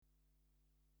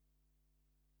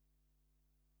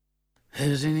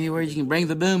Is there anywhere you can bring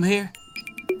the boom here?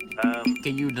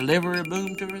 Can you deliver a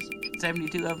boom to us?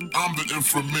 72 of them? I'm the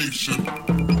information.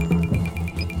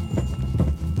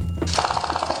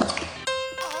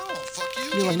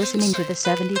 You are listening to the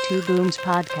 72 Booms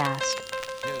podcast.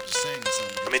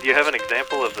 I mean, do you have an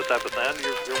example of the type of sound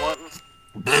you're wanting?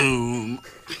 Boom.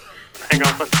 Hang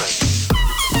on one second.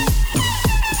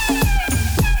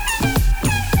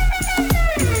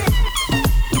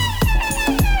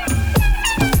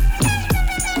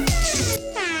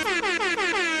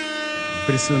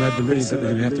 Pretty soon I believe that we're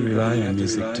going to have to rely on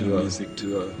music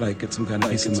to like get some kind of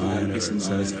peace of mind or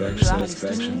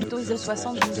satisfaction. Boom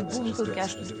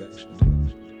podcast.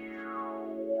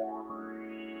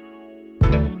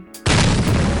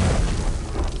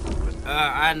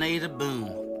 I need a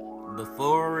boom.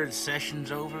 Before the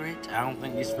session's over, I don't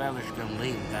think these fellas are gonna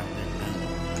leave without that boom.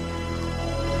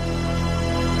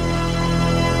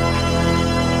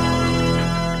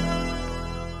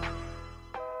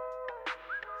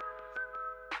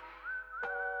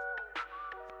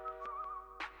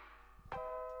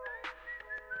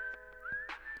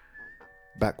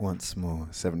 Back once more,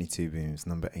 72 Booms,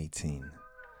 number 18.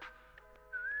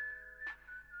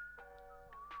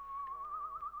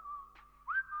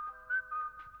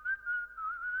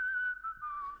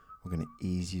 We're going to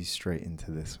ease you straight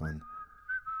into this one.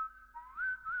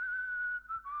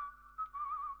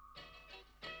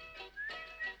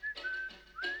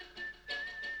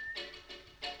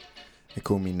 They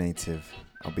call me Native.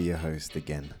 I'll be your host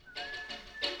again.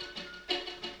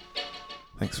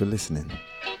 Thanks for listening.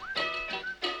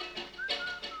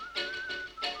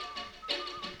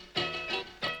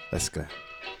 Let's go.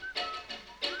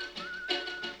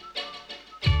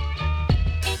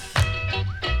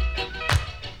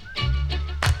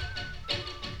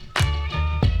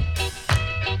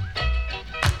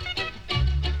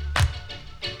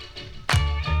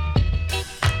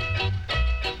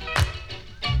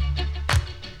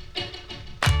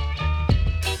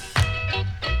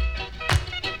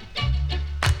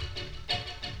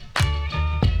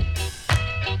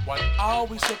 What are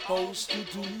we supposed to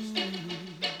do?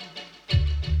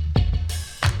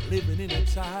 Living in a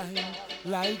time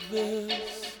like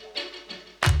this,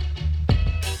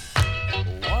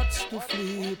 what's the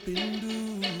flipping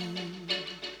do?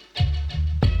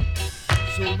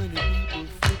 So many people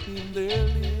flipping their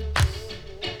lips,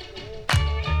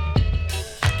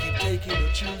 keep taking the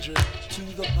children to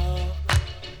the park.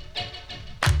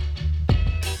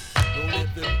 Don't let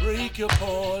them break your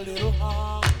poor little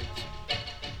heart.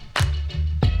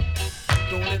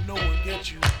 Don't let no one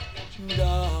get you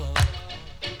down.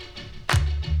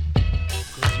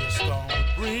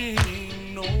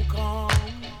 Bring no calm.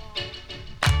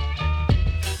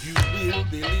 You will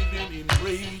be living in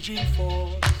raging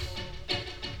force.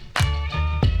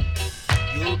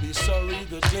 You'll be sorry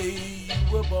the day you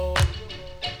were born,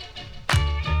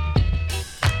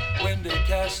 when they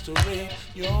castrate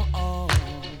your arm.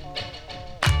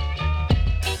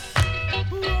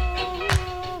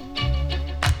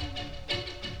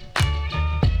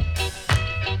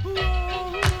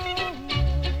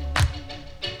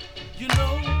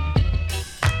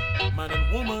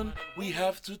 We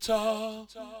have to talk,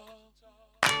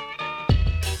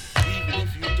 even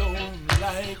if you don't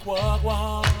like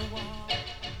what,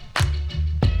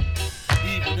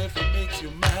 even if it makes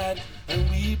you mad and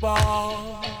we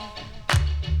bawl.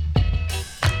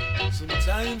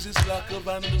 Sometimes it's lack of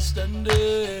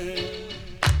understanding,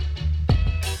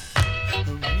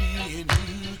 and me and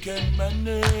you can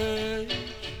manage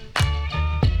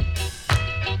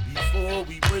before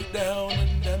we break down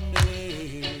and damage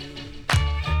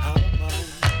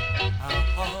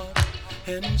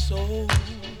and soul,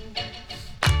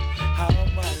 how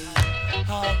my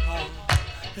heart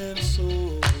and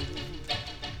soul.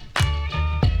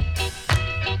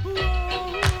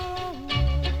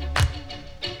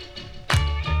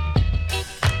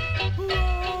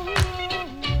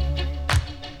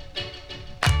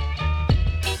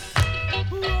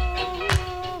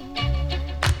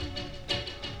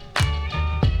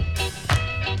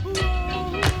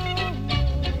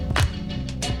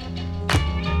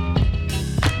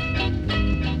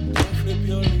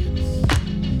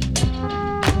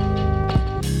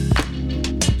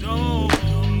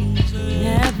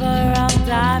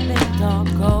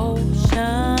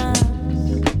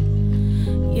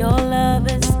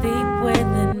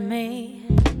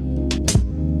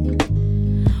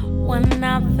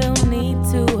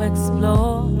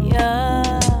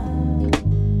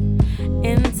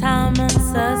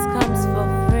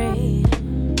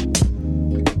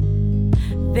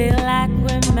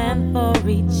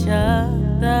 Each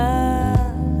other,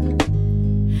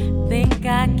 think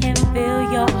I can feel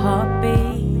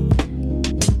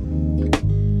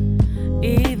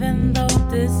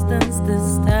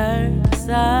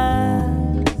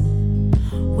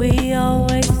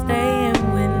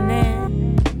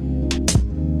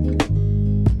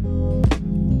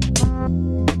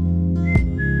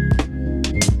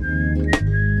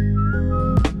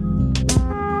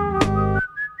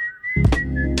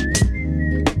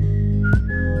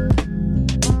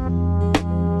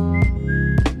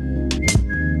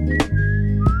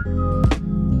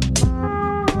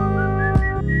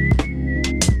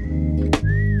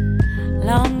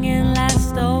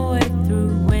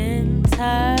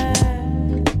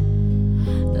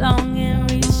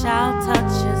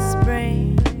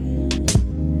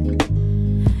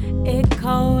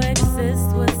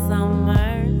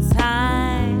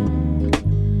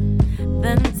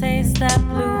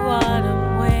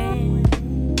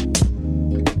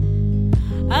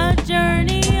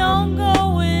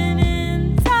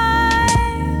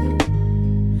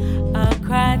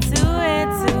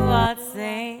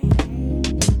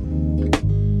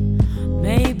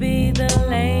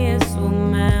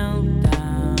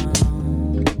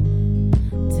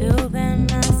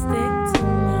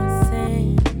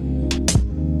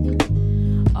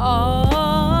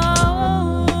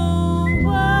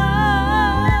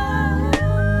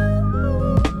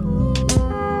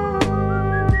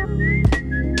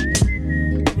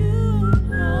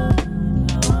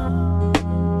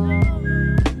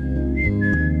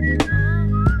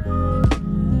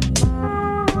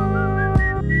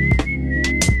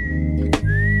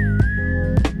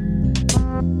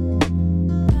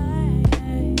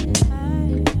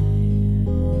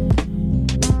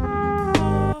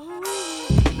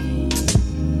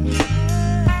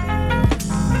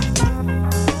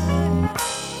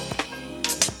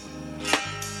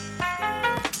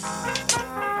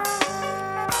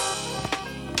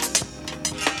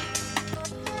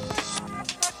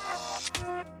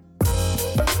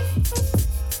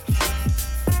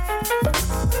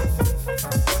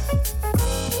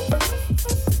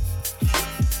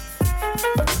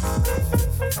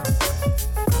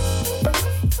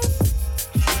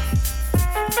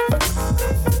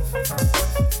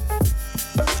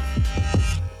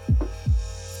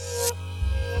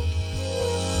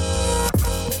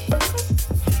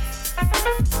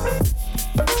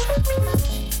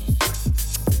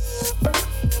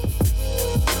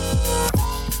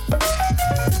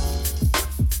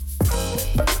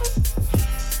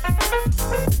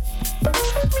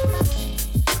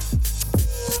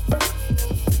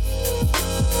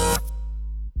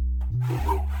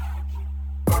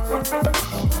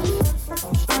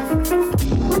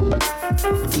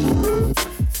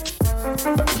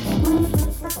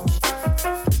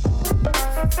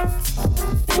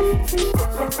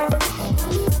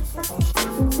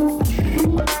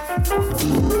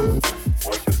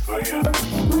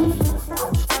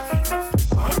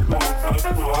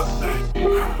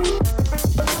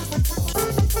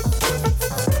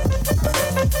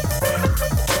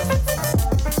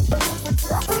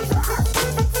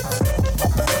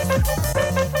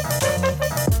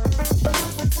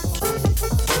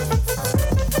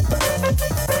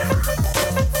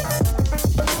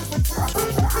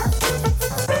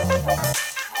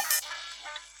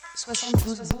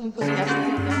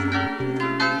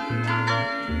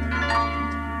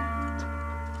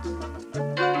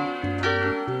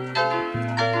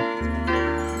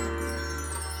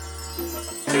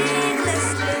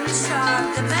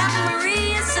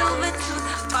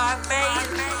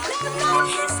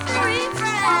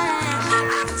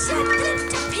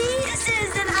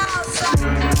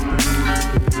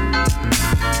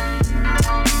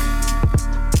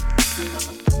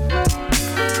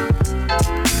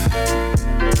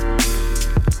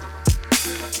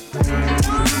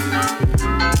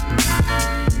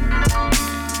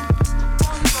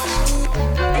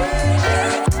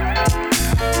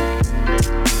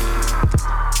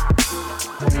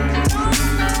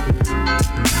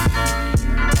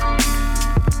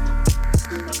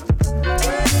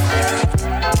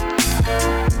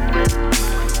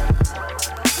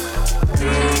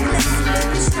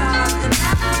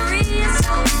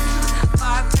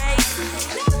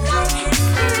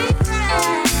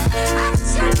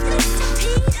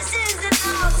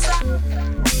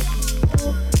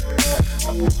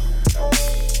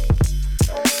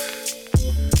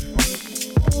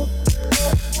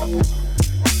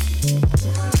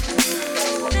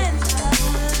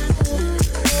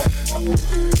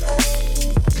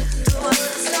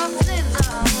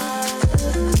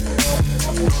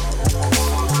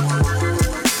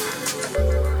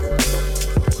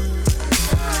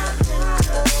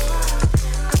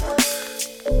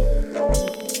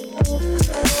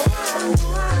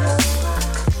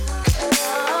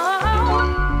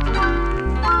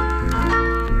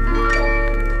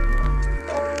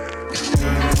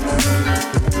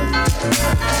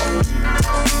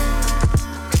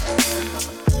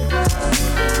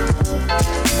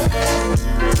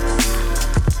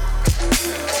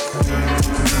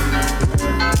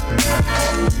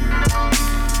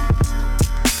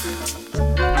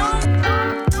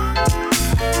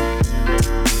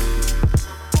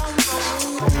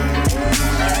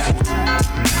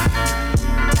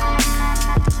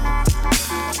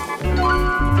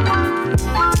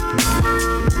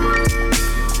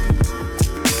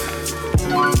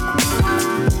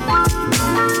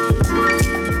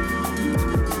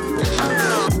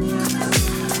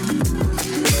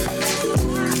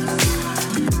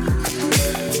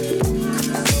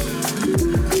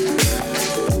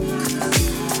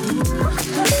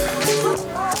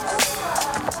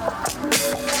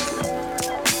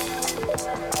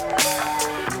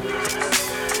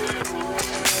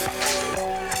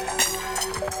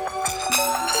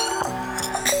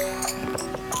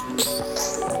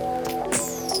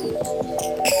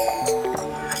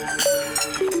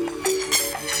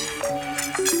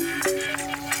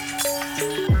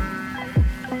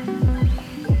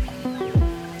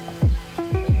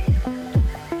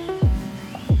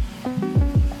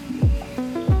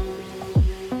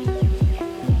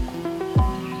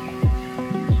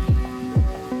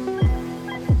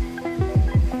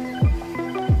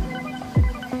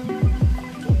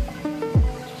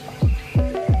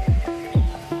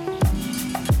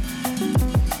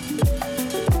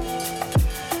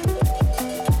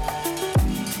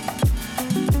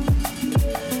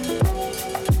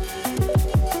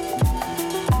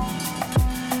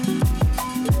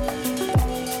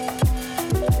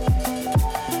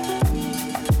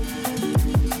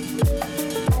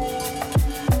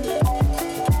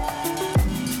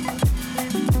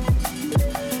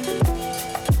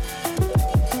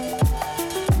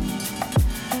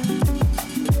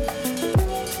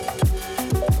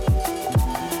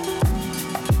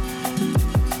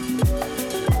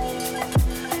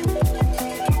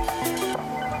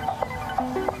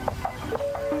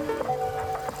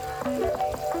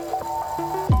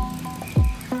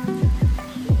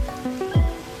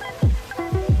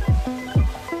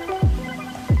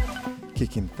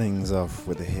Kicking things off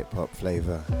with a hip-hop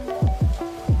flavor.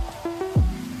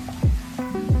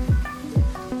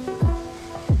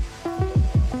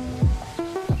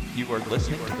 You are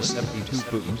listening to the 72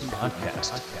 Booms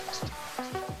podcast.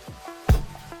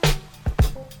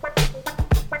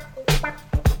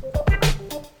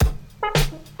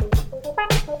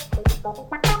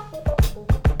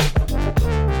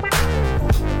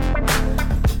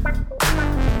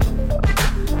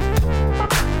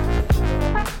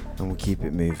 keep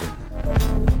it moving.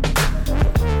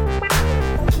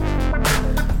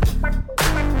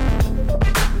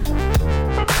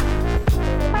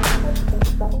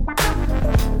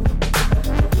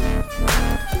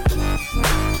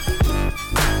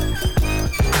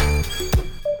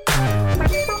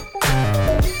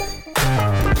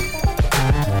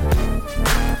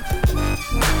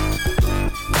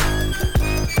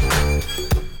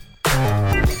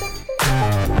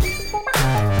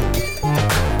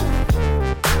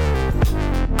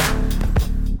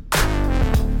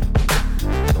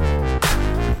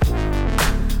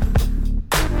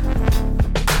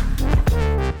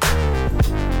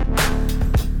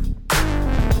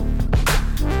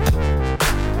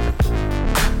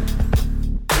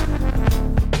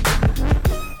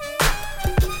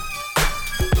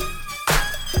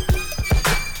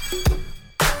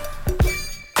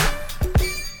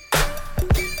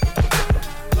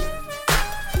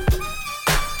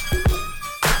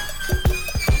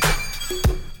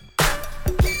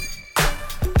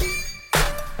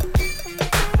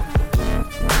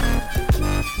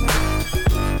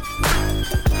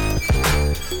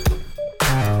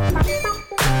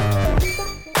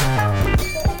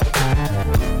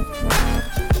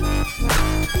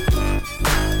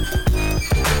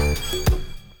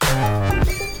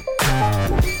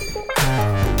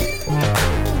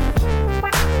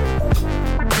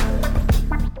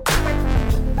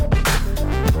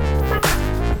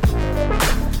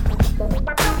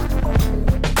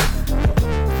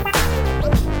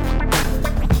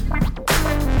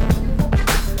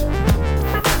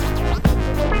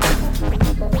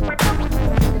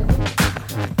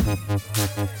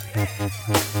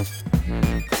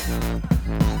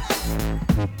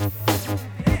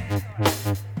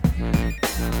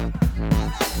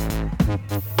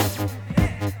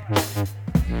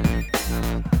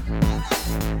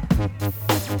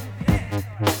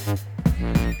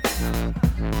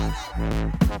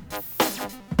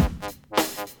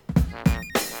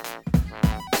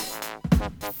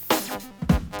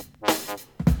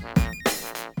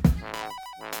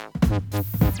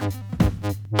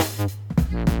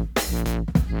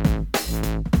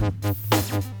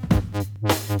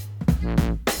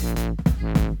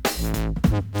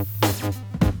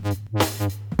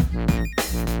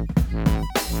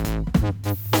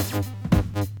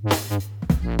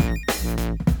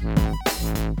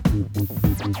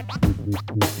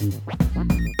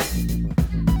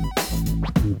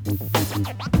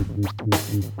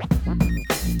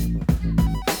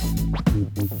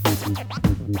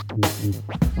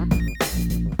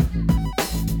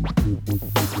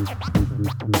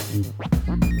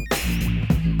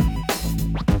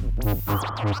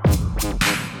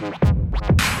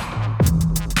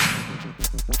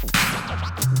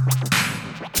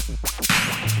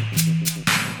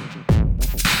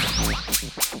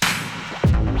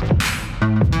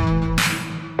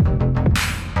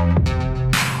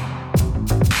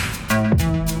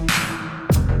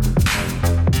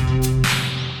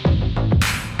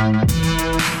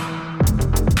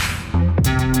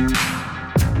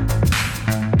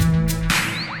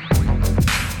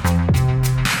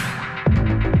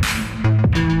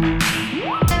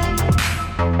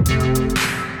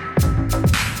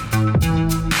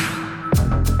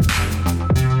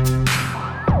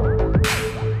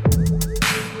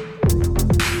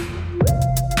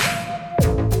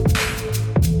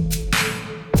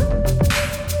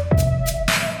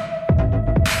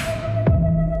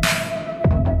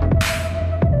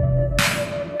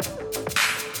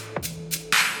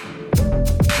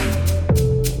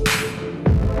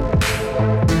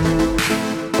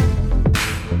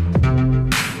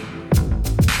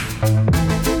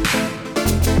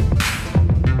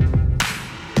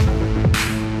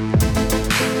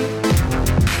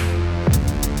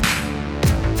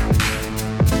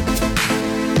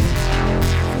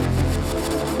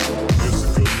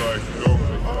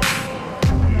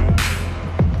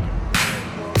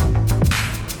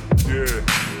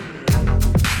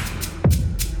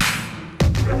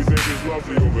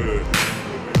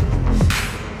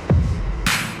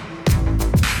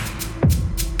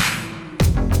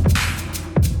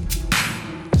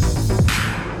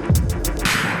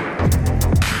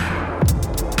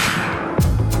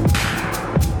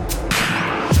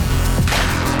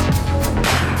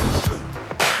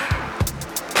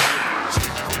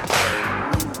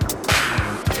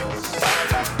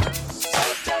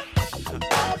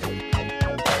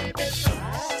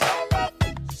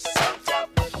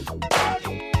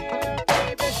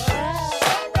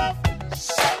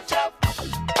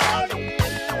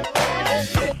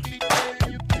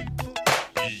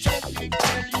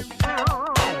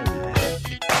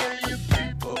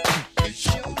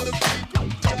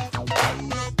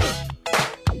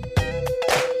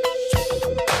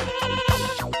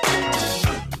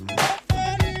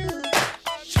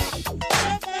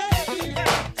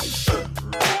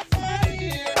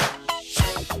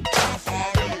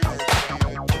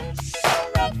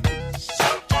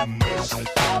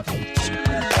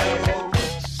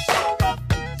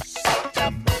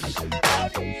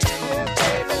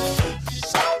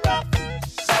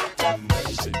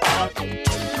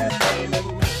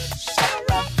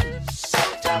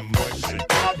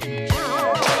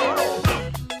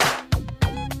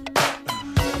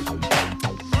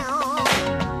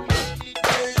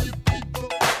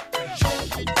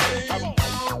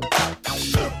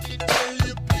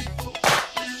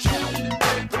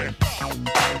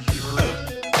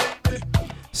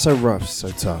 So rough, so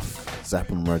tough, Zapp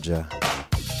and Roger.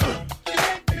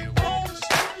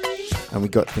 And we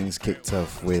got things kicked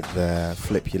off with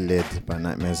Flip Your Lid by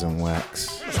Nightmares on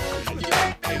Wax.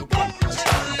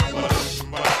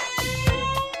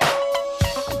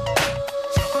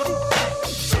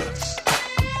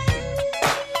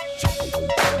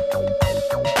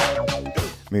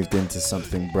 Moved into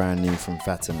something brand new from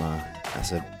Fatima.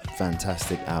 That's a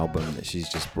fantastic album that she's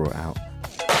just brought out.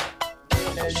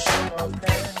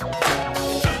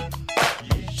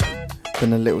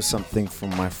 Then a little something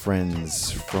from my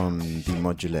friends from the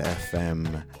Modular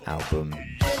FM album.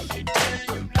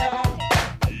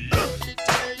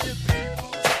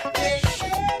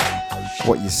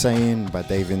 What You Saying by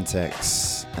Dave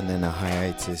Intex, and then a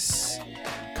hiatus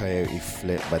Coyote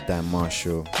Flip by Dan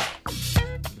Marshall,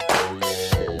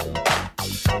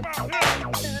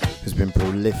 who's been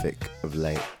prolific of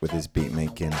late with his beat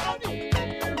making.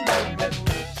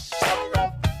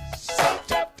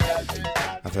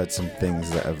 I've heard some things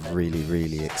that have really,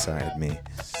 really excited me.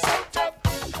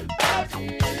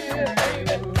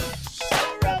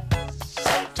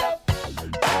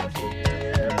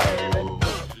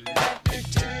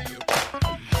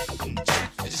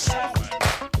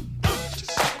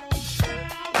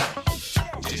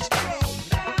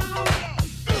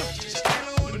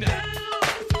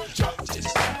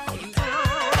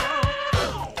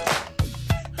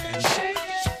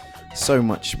 So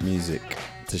much music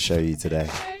to show you today.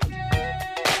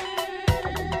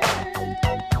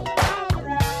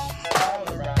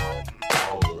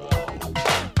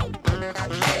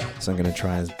 So I'm going to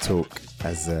try and talk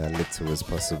as little as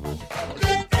possible.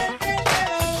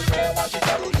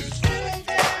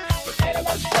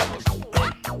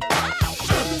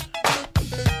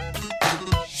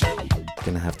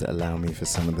 Going to have to allow me for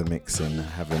some of the mixing. I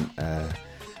haven't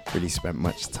really spent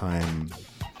much time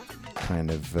kind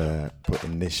of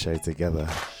putting this show together.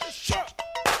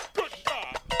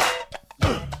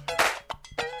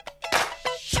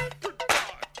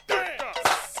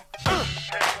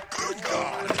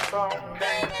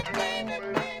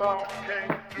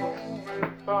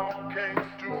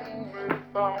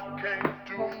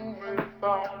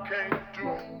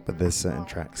 But there's certain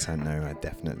tracks I know I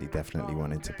definitely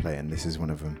wanted to play, and this is one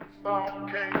of them.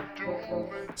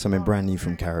 Something brand new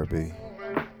from Caribou.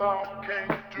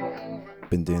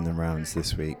 Been doing the rounds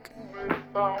this week.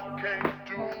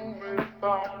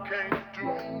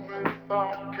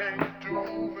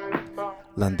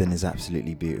 London is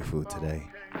absolutely beautiful today,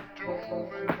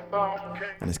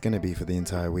 and it's going to be for the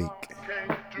entire week.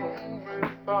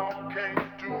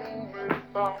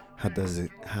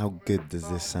 How good does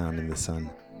this sound in the sun?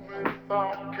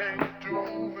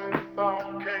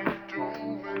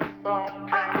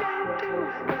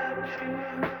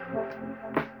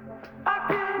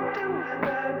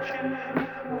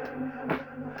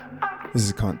 This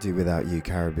is Can't Do Without You,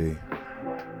 Caribou.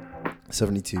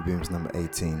 72 Booms, number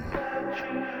 18.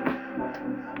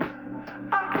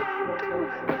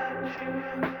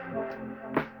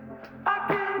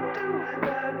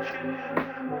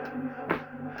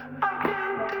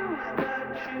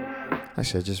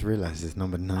 Actually, I just realised it's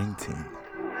number 19.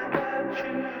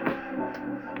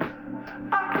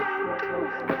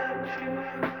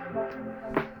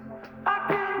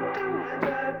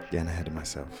 Getting ahead of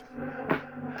myself.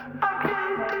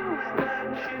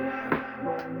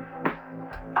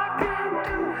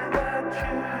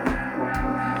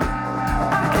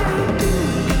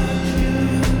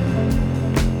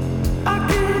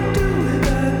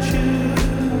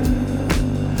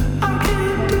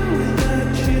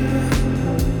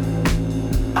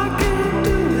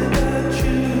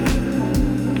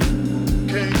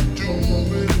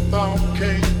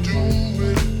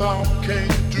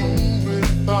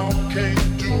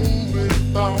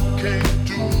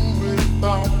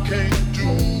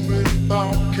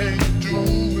 Can't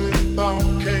do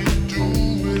without,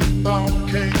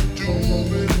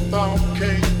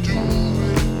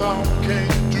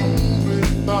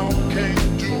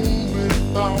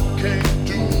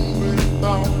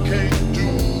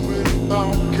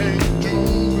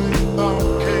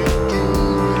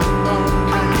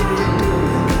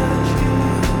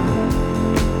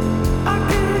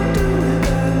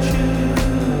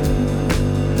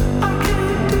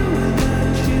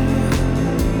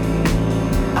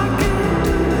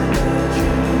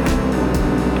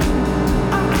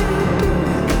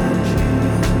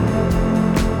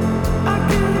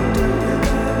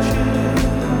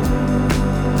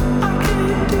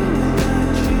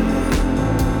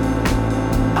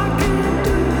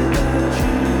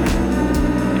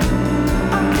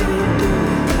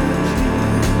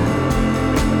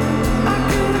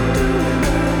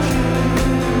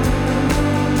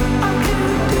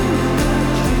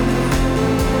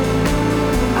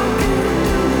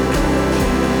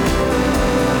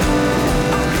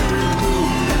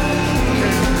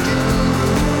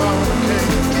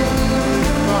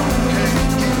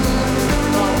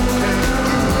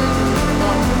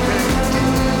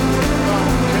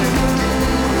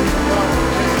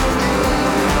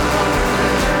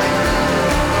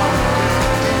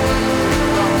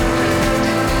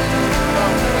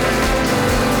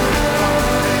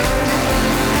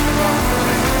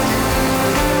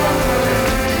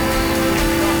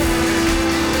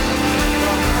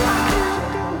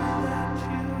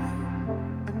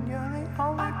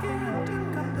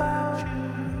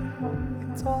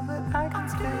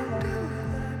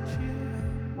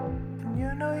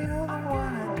 know you're the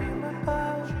one I dream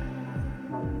about.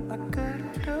 I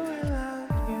couldn't do it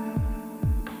without you.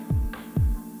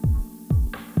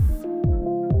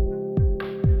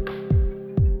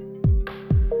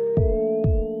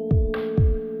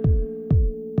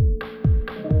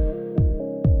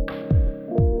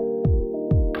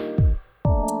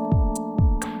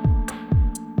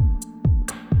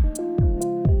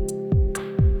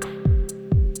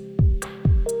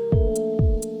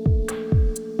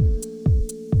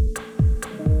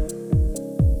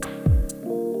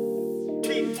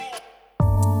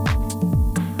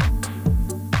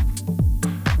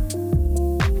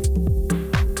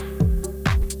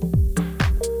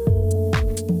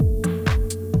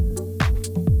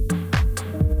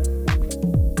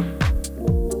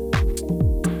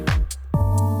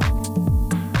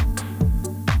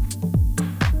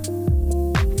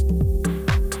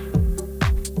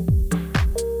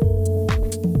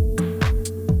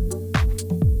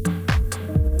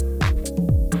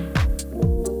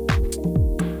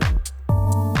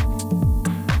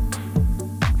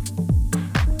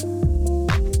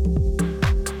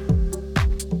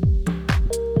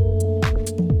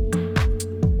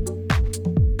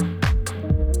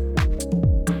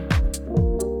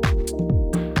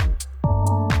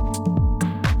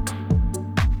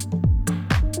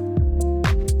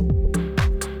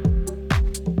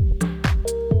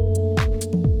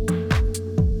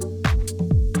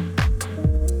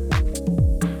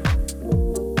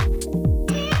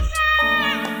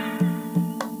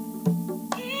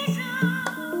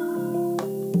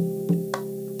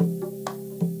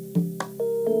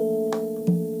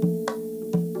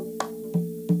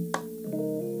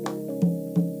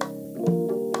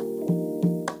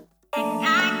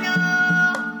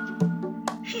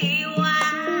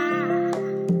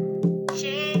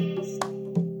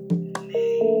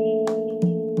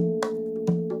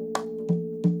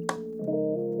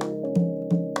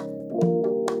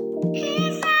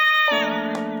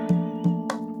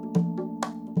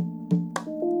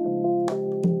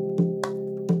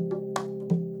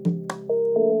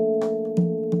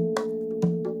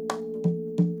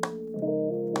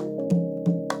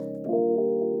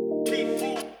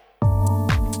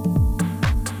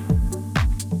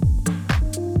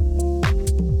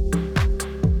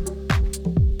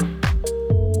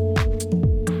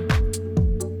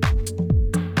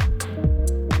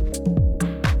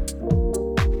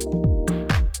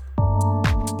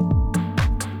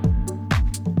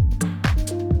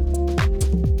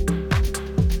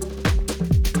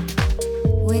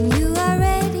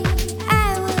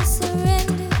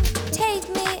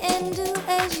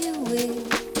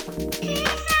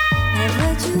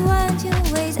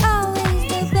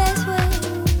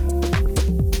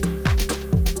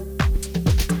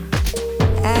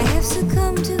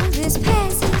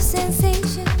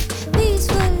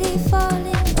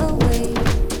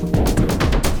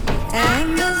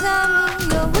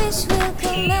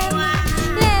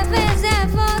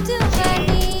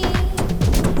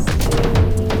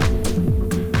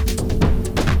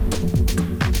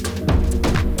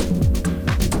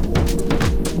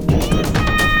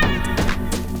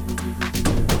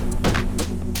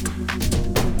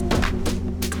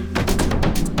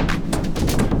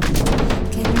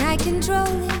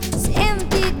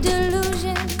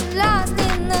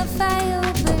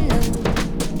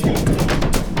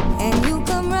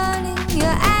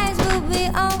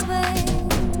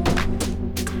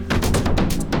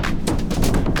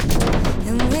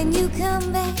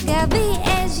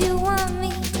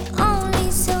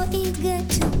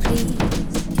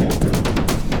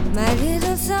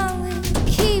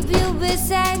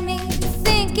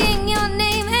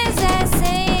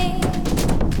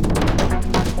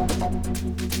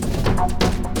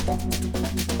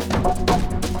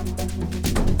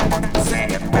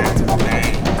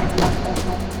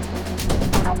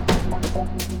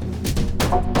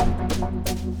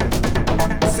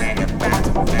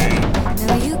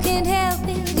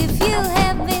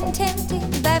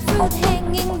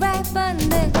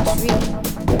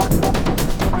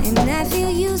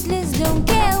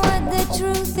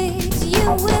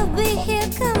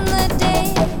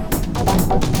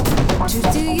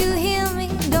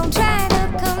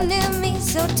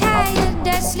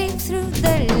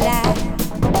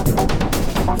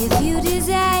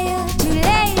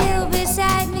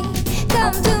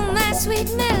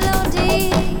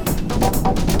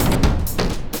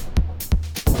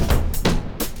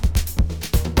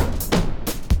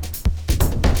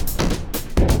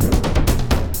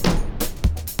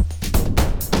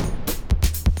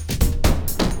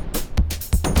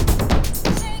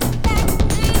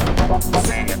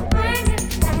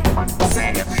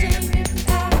 Sing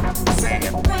it.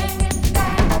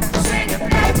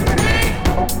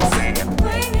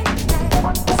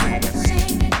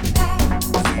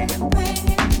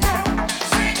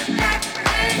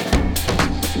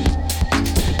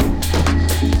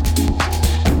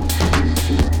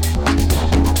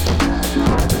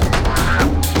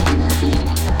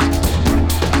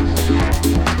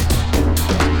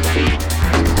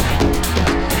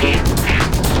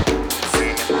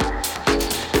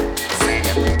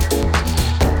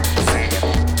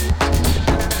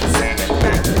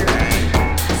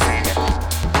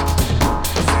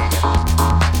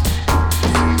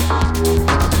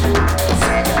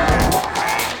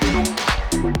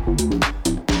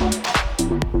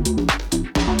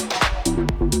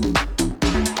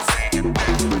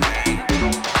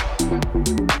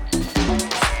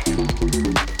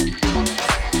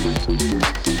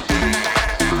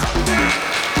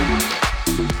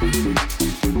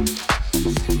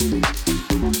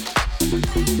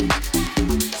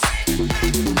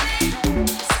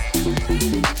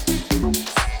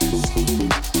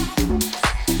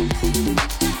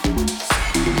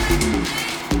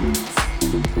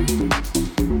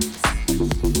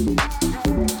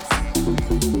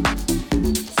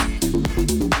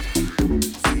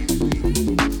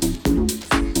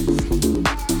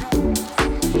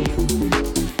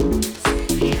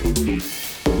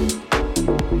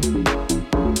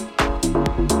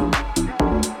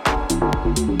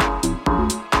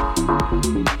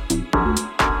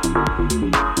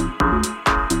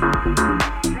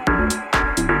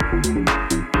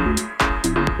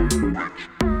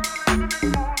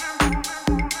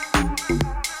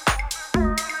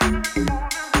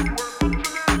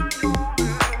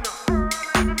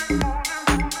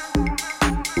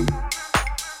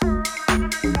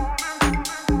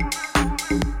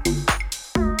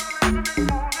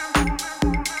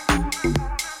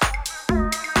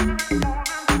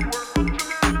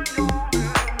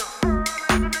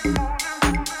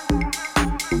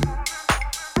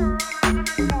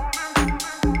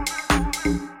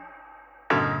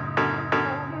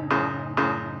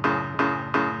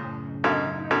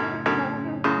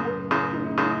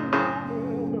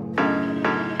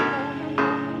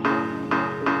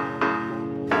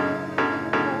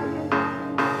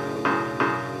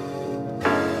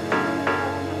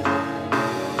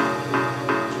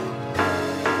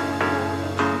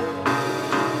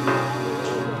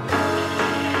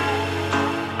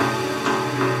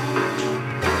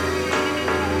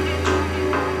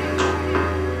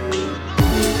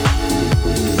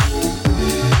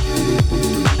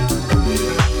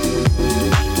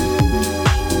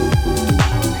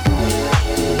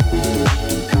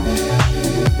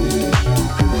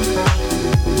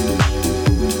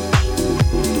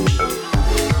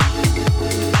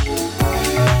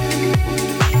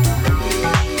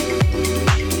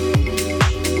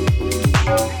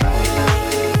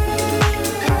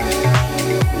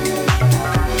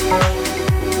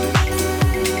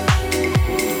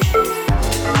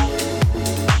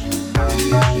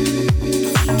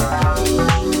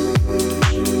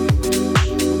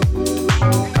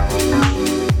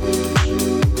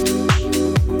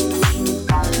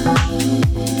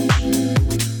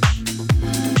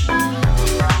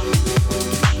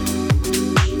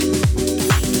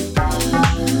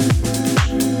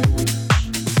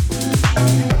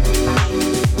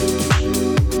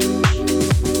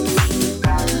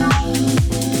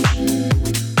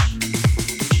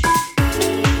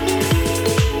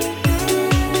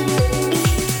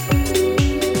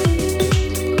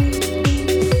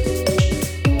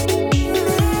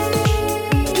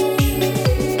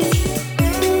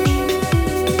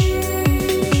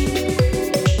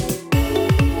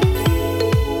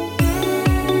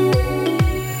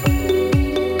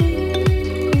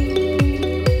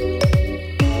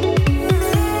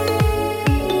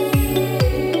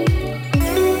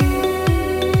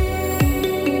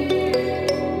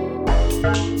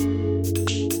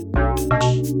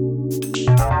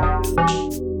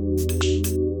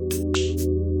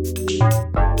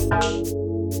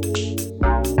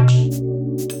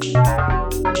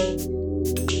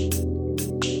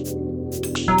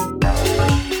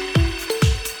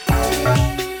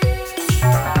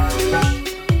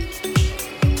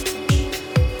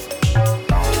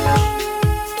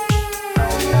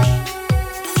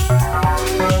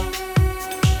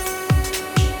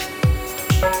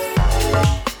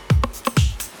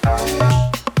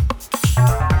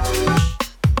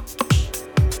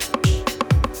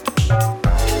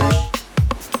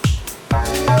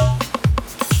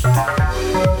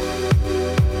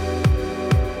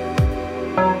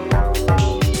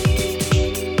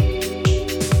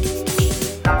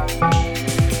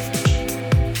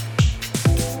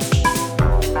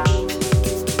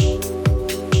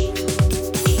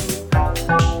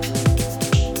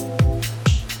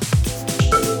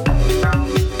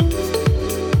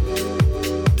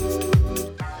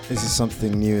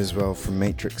 Something new as well from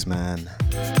Matrix Man.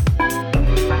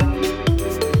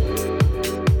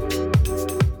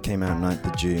 Came out 9th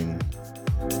of June.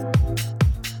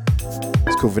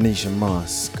 It's called Venetian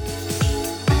Mask.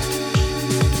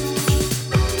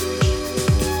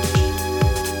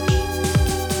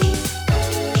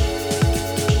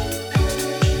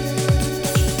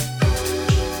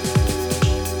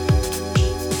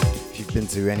 If you've been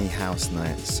to any house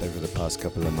nights over the past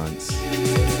couple of months,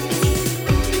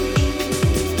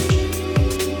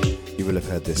 you will have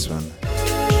heard this one.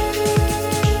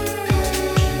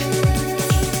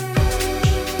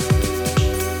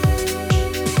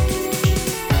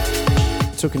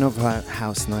 Talking of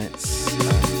house nights,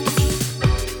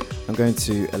 I'm going going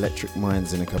to Electric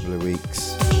Minds in a couple of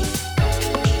weeks.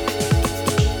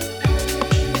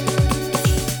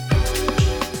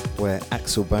 Where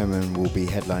Axel Bowman will be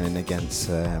headlining against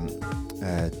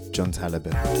John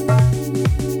Taliban.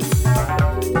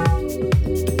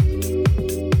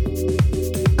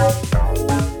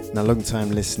 Now, long-time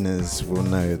listeners will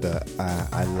know that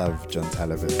I love John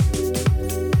Taliban.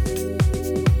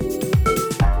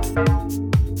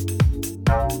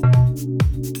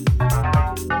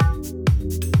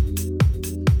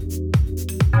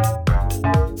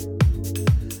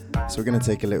 So we're going to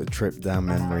take a little trip down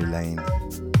memory lane.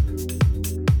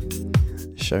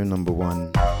 Show number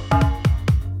 1.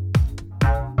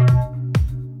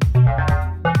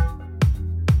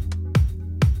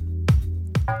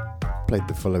 Played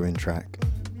the following track.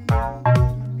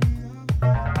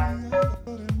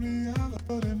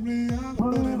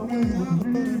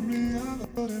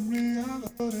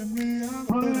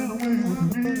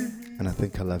 And I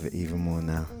think I love it even more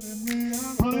now.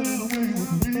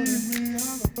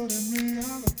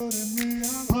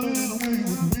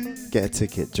 Get a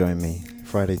ticket, join me.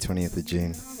 Friday 20th of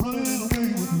June.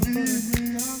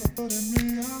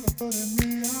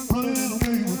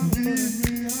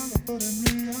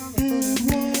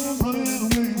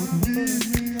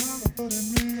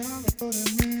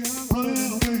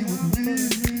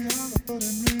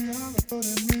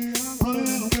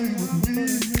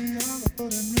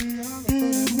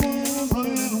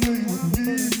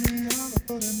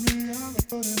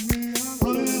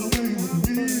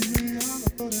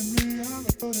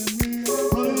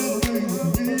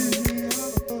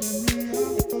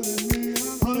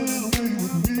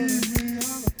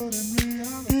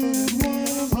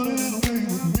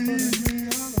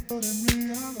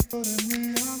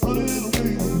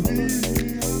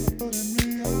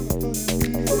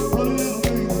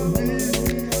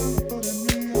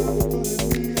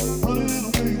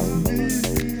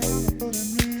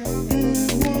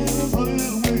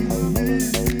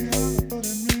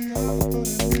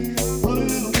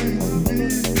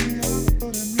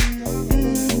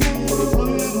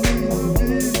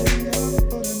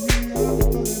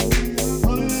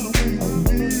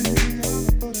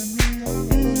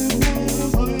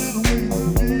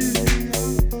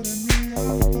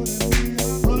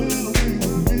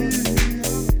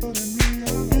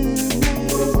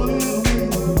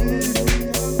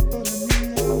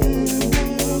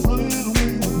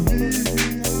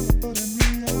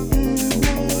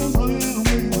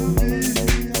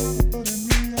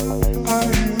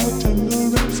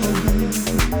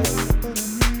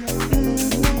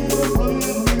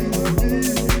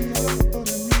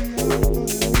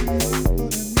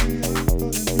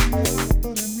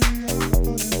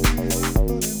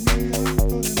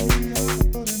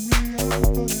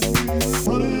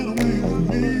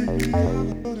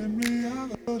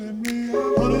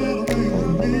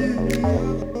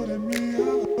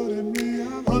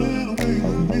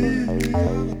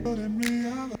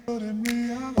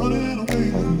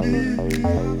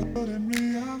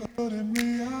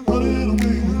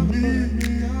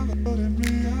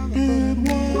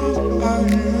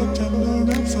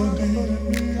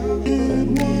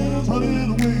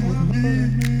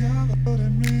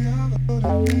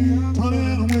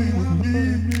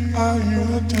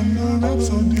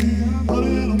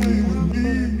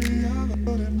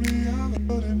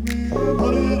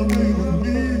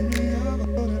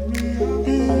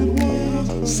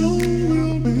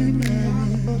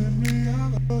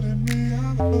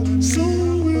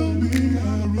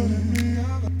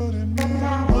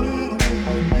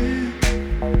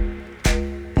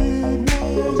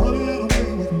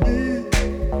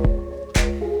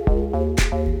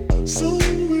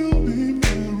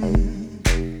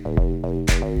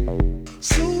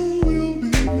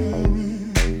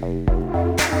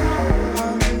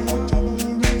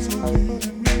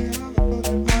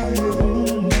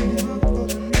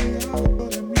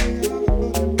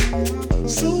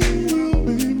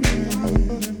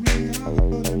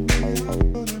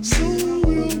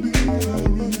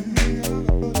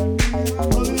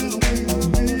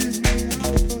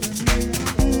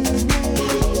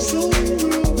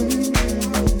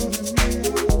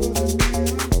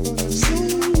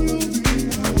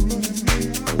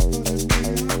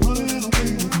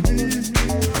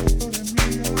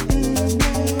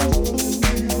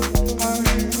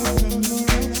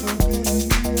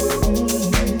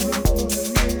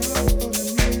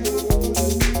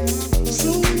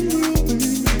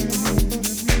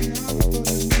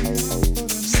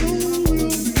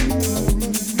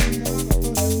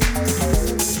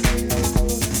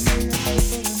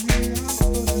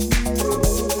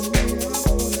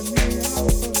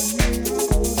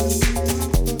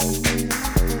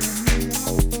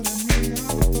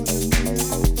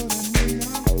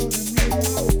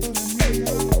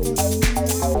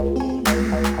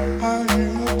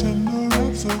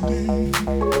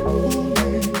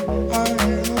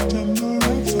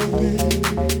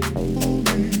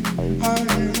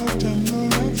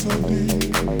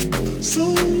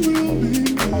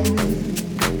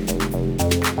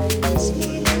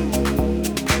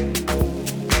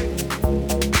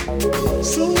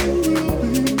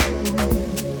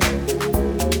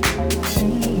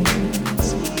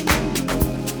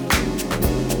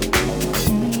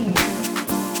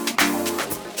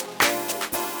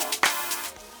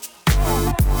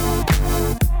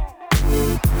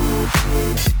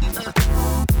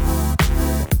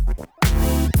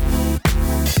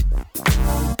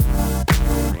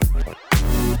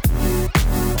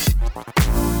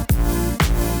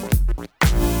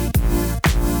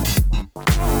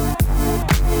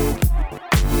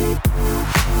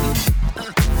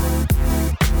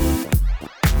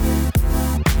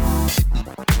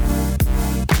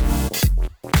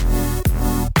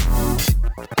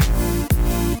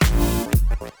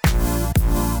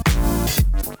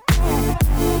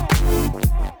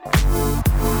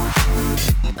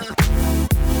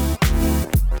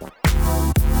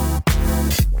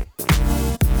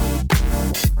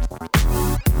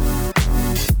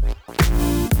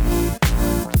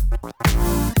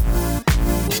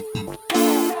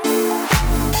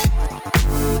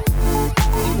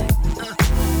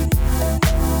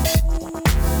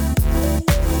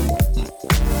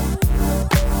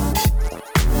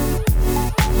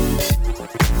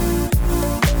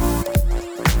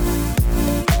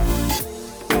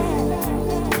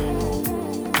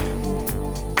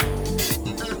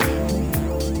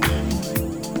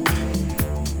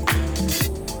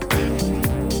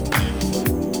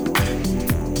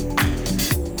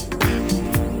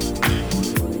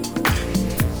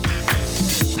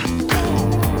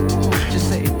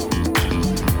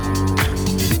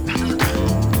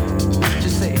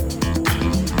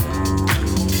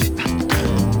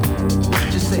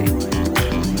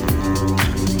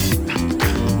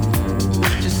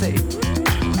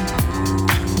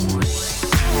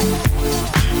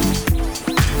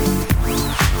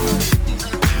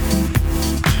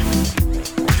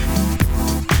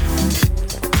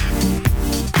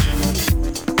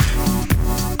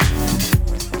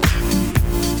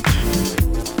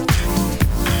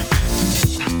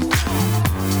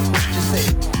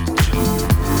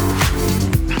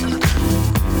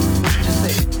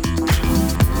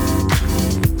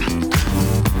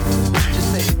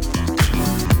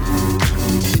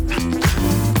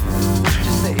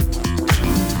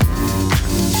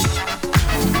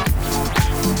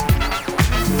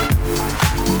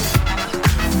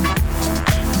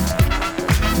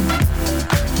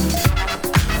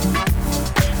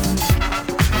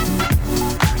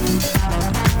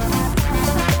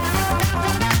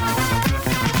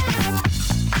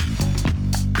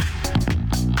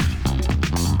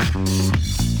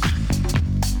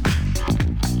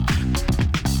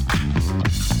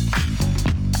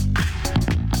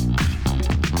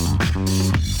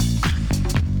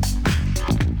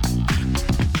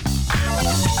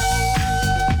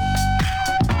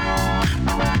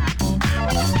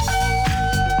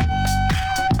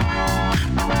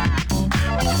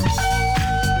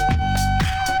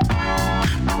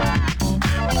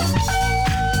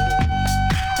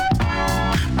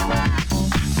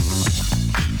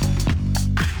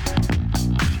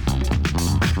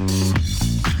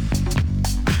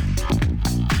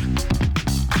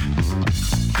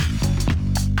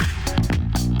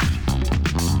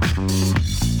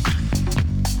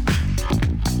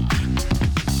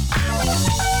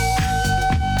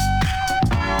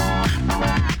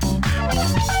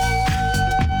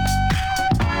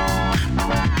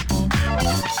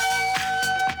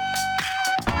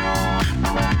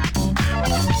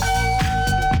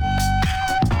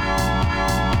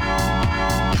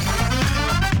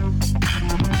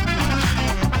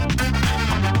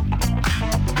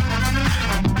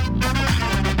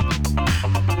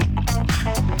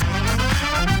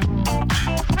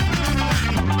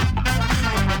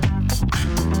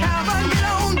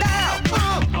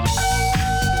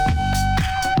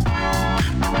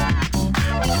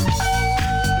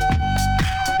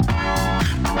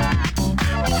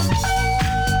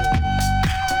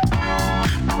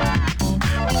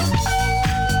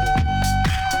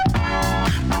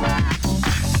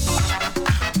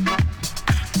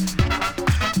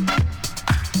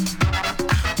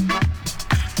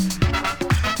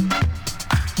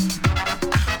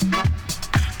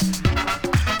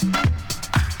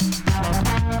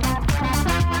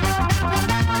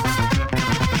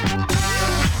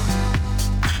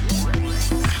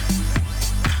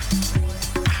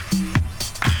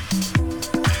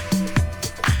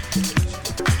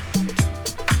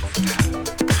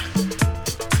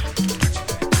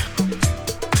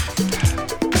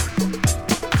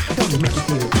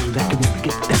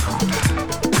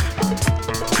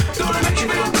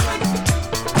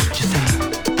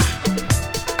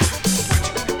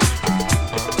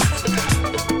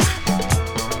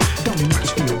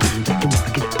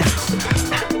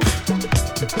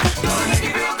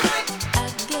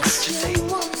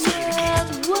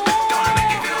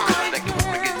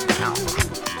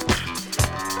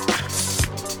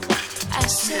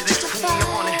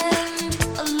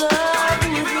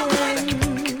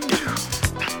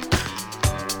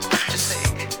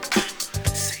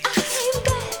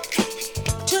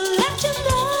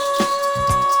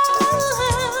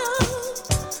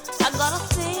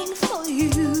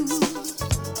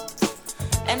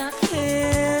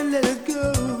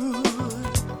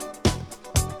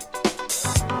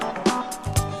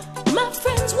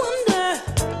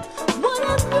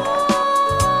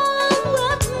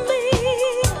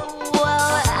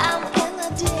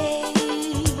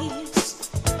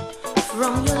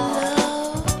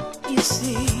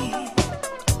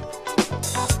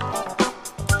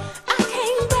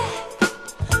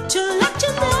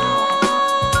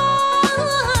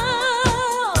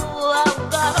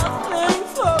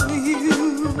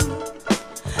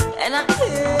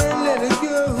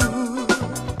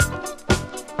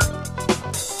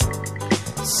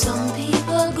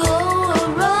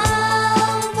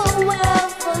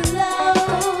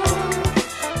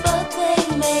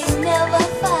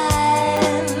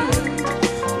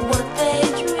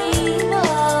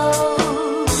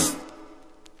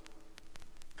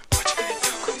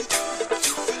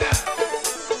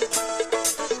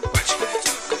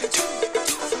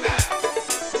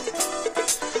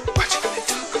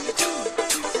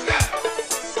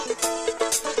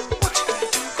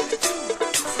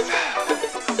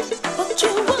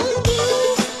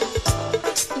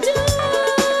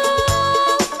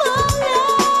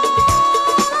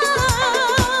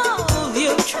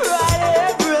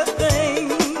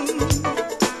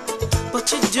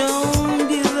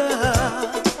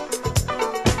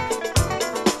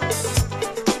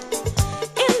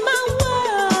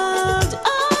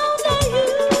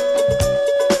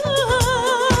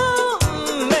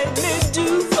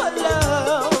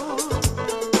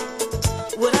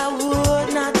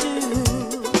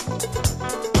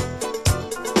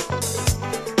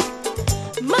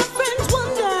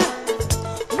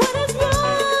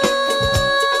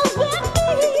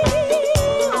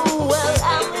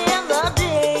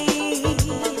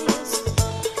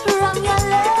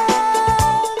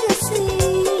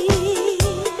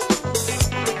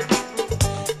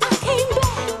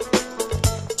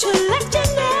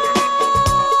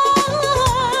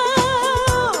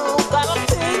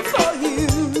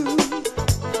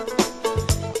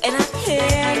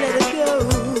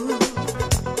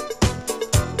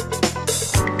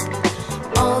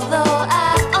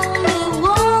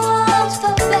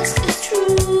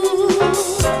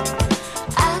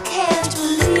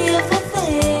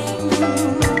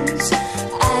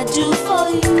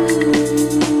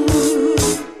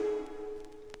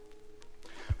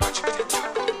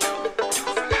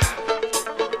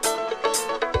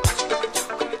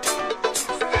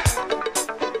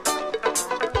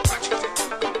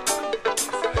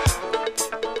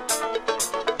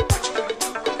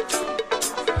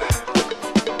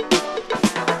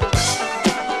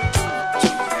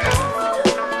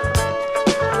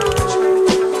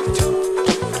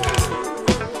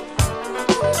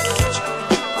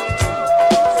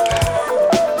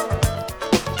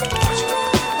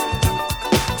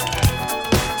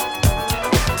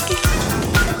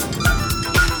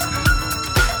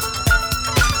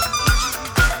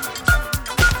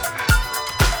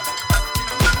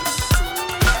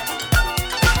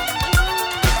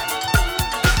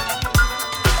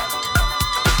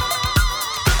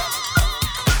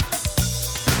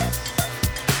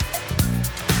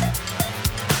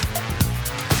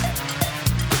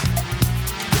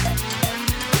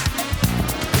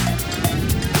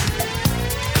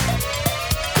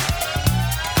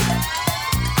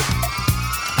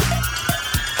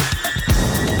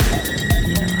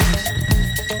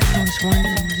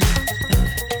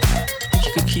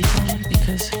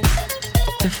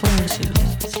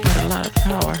 lot of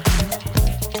power.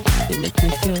 It makes me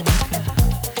feel like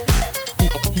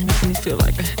it makes me feel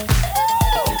like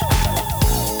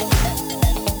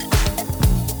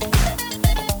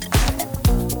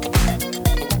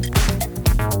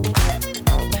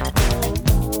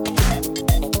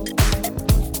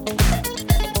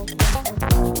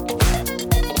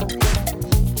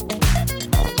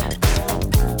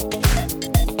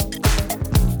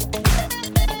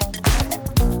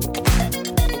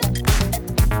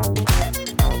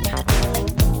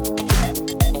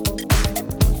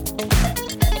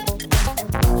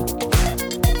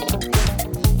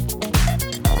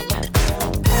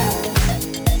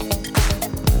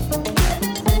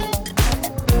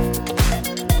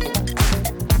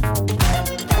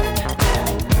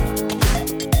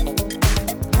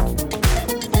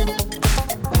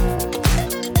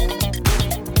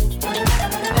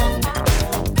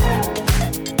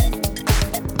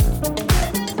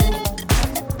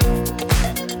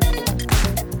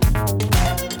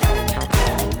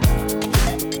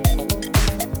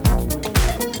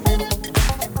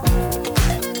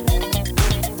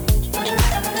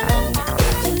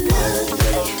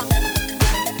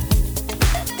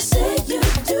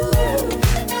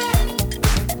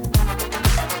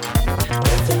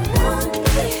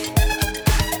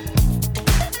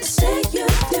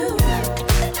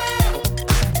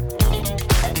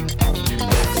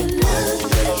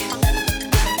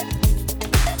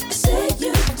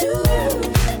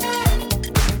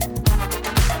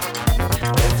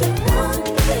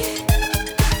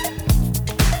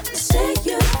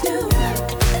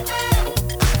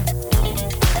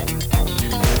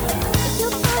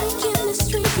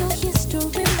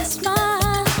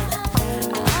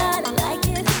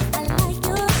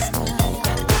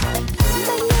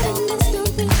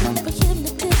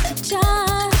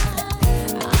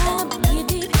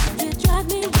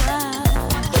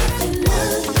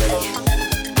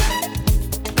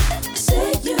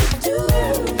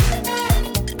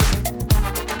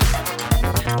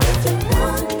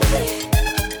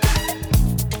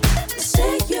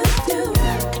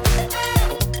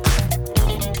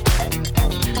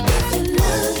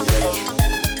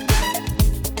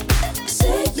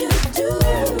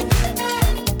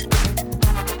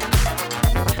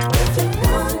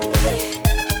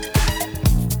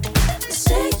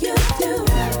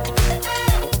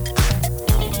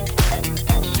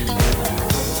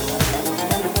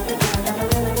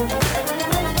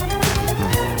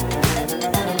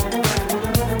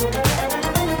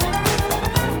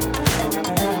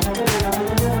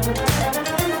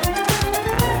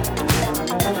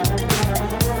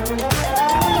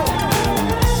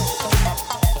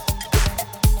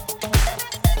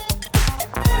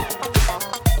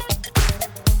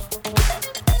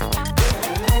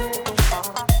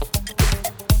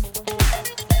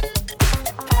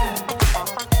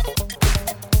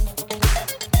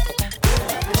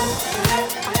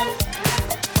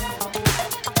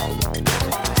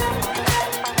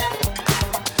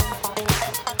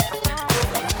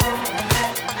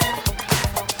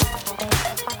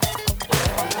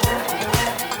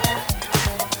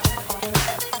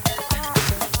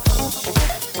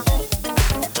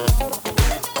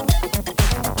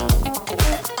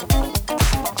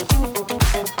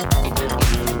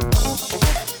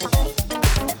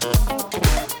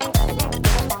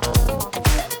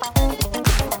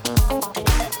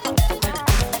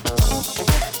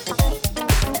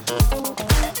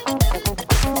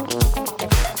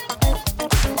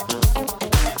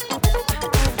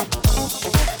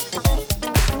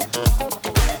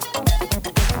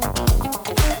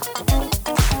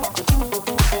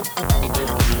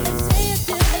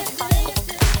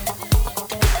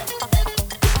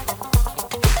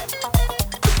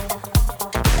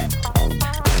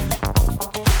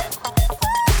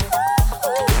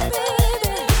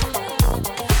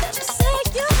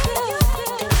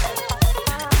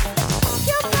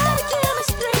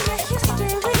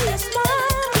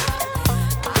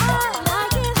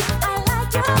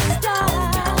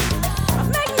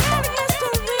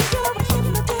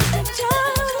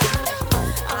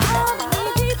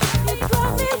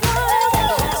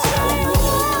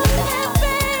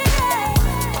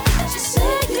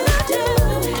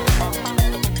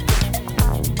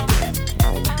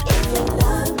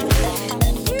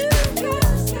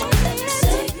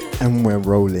And we're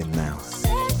rolling now.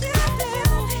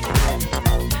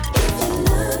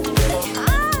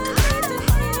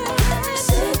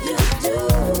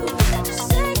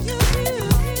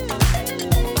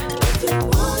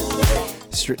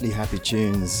 Strictly Happy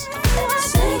Tunes.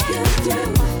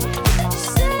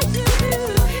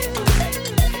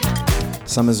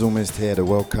 Summer's almost here. The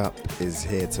World Cup is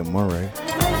here tomorrow.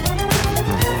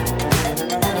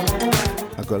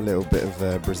 I've got a little bit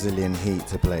of Brazilian heat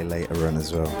to play later on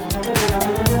as well.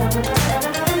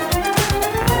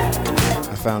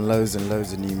 I found loads and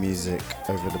loads of new music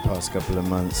over the past couple of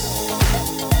months.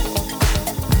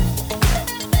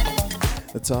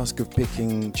 The task of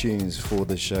picking tunes for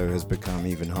the show has become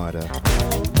even harder.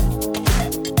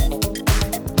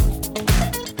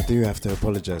 I do have to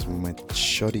apologise for my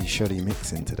shoddy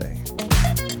mixing today.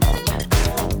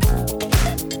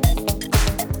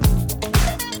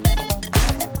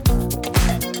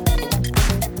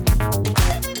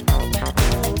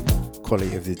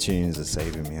 Quality of the tunes are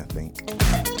saving me, I think.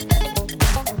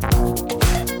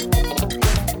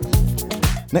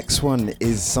 Next one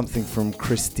is something from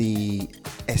Christy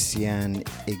Essian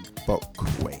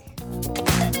Igbokwe.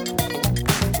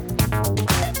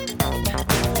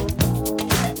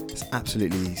 It's an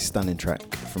absolutely stunning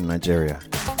track from Nigeria.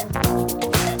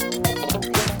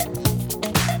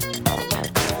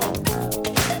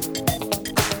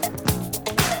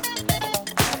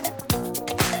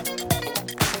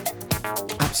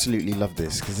 Absolutely love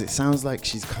this because it sounds like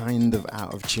she's kind of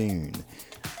out of tune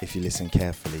if you listen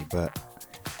carefully, but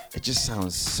it just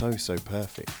sounds so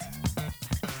perfect.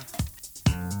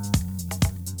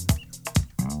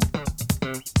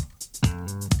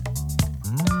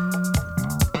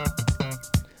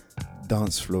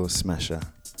 Dance floor smasher.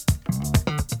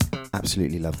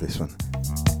 Absolutely love this one.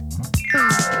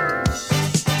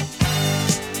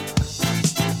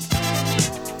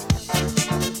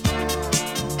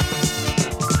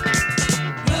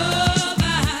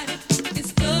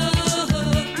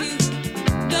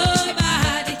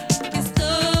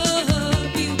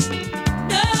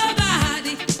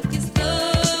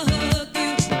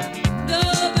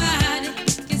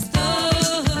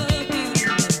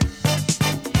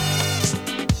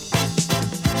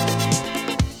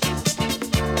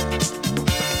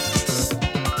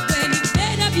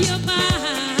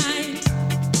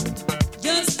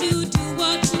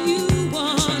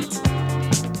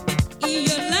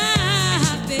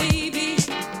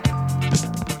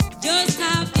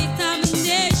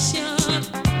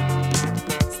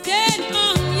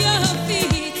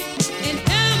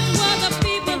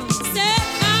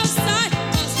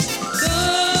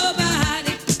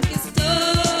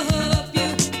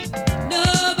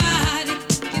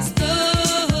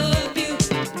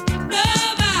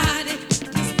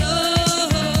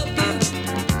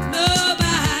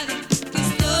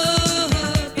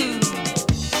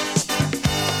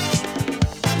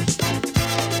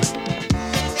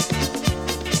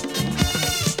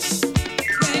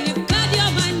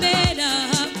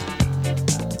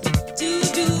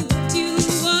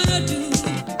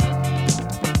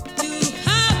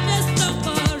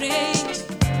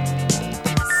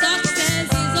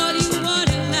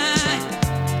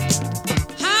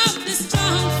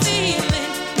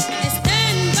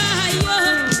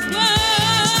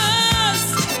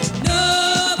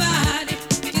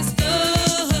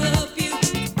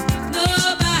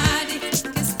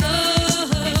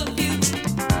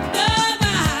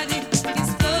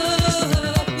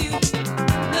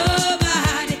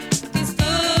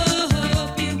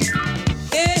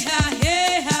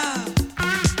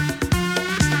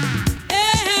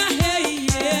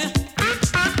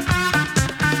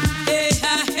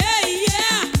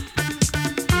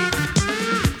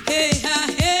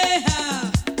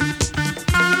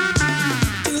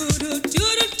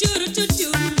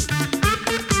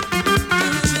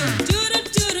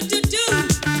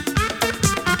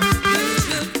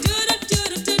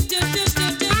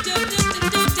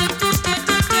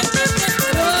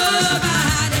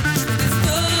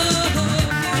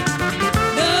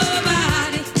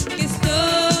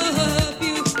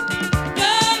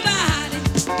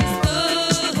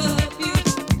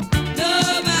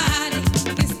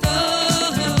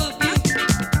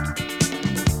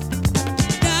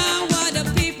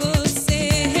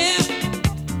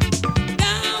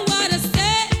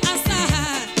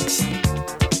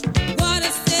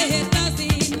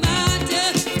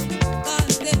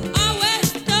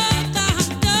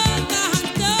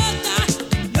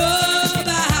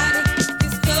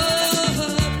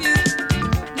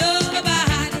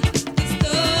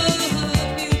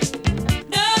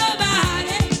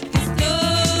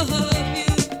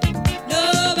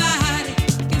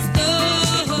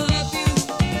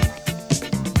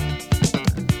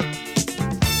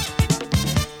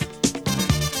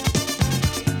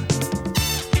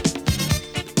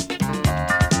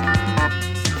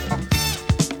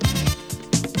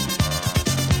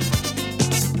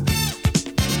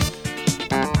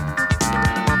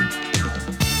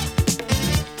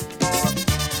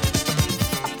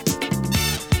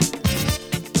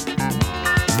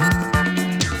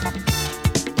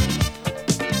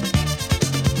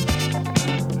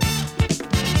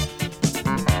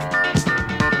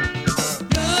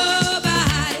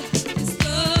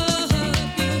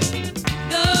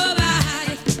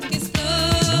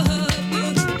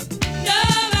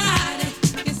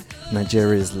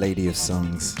 Nigeria's Lady of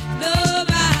Songs.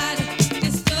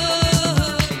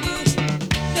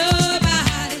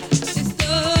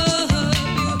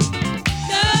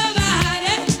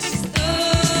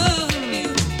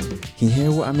 Can you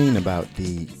hear what I mean about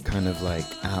the kind of like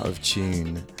out of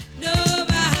tune?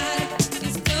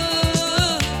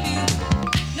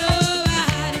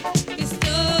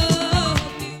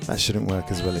 That shouldn't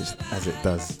work as well as it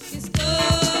does.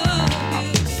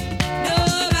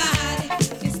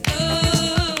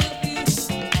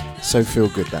 So feel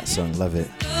good, that song, love it.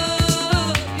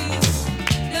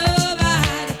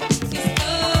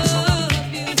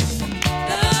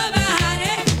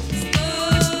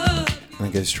 And I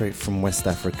go straight from West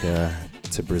Africa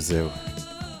to Brazil.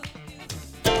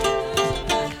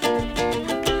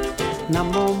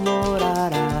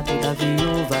 Namorado da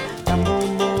viúva,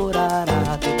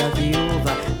 namorado da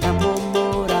viúva,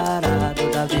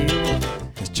 namorado da viúva.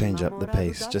 Let's change up the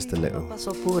pace just a little.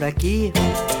 Passou por aqui.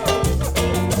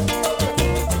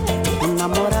 O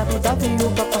namorado da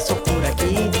viúva passou por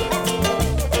aqui.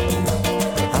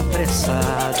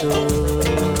 Apressado,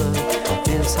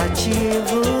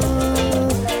 pensativo,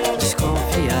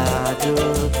 desconfiado,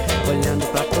 olhando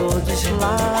para todos os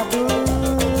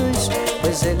lados,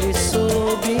 pois ele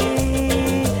soube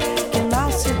que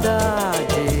na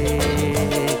cidade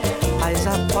as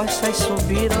apostas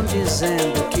subiram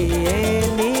dizendo que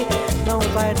ele não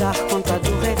vai dar conta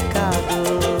do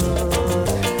recado,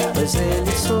 pois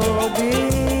ele soube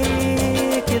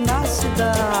que na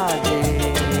cidade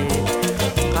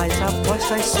as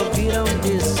apostas subiram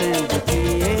dizendo que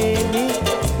ele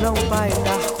não vai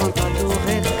dar conta do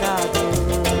recado.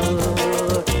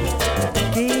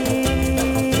 Que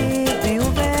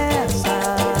viúva é essa?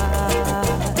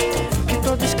 Que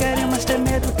todos querem, mas tem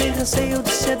medo, tem receio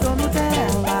de ser dono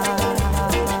dela.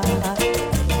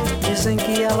 Dizem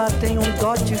que ela tem um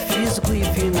dote físico e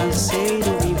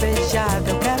financeiro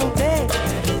invejável. Quero ver.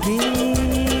 Que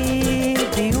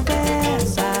viúva é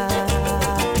essa?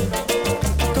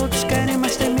 Todos querem,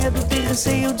 mas tem medo, tem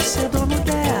receio de ser dono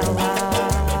dela.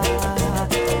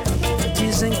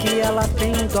 Dizem que ela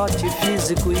tem um dote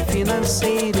físico e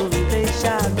financeiro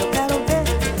invejável. Quero ver.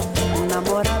 O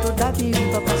namorado da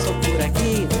viúva passou por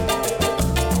aqui.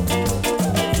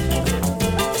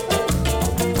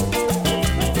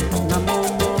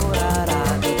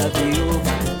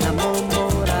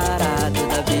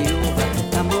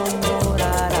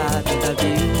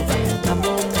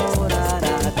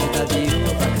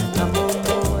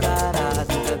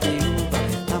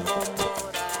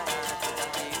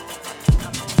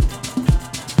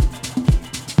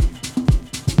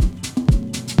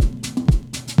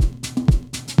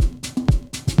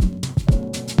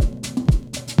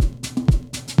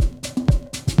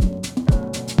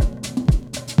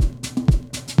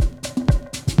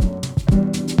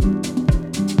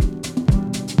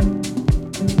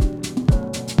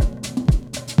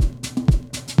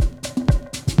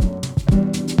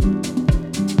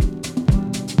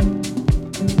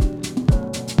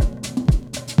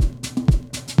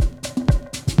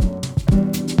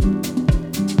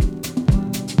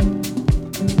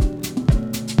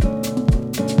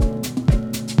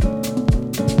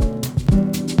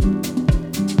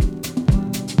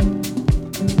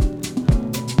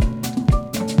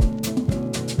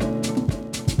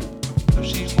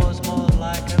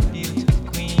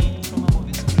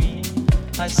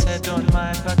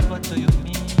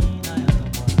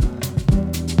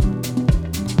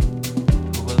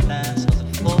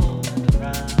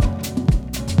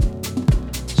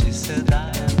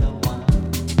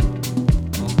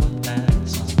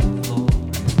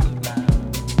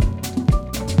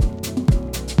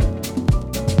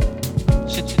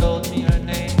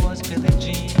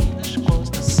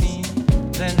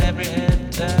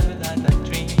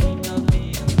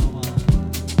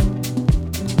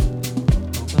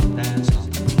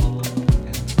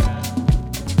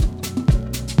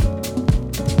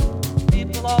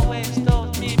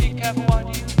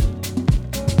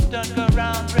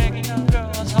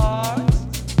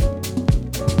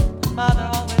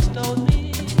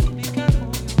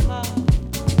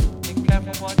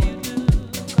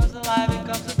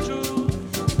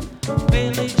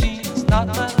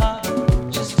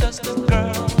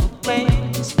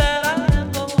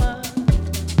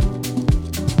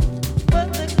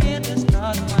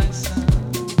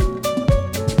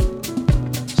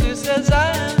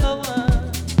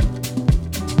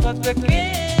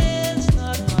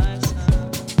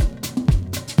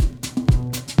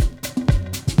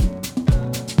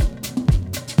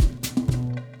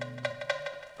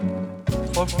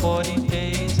 For 40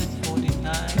 days and 40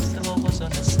 nights, the love was on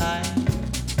the side.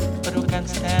 But who can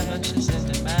stand when she's in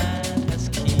demand?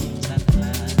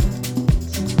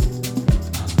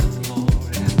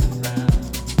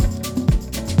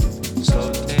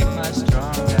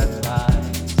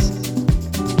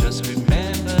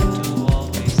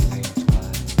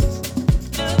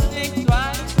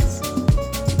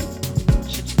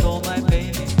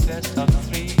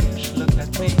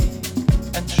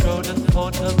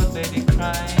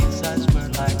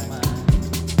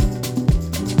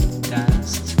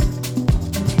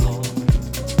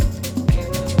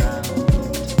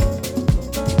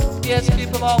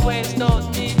 You've always told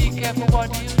me be careful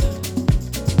what you do.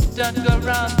 Don't go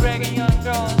around breaking young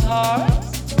girls'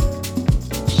 hearts.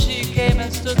 She came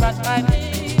and stood right by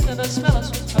me, and the smell of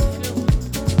sweet perfume.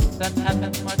 That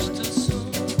happened much too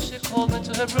soon. She called me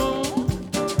to her room.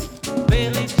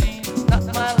 Billie Jean is not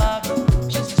my lover.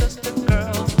 She's just a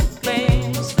girl who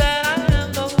claims that I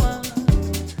am the one.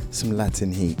 Some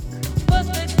Latin heat. But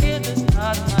the kid is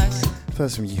not my son.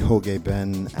 First from Jorge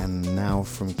Ben and now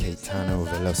from Caetano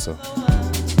Veloso.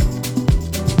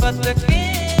 But the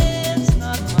kid's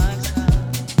not my son.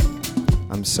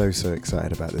 I'm so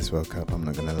excited about this World Cup, I'm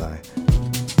not gonna lie.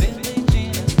 Billie Jean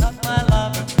is not my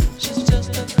lover. She's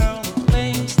just a girl who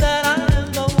claims that I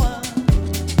am the one.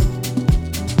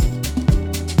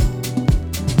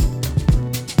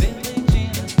 Billie Jean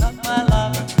is not my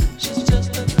lover. She's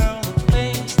just a girl who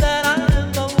claims that I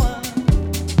am the one.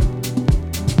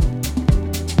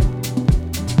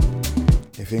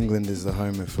 If England is the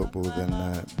home of football, then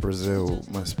Brazil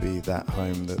must be that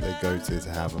home that they go to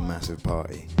have a massive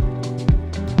party.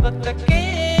 But the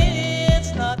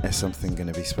kid's not. There's something going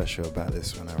to be special about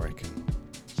this one, I reckon.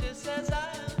 She says I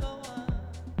am the one.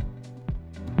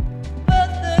 But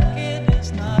the kid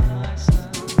is not my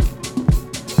son.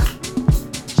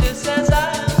 She says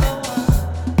I am the one.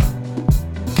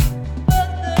 But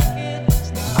the kid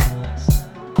is not my son.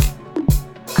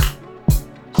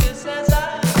 She says I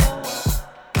am the one.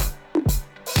 But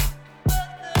the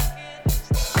kid is not my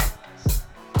son.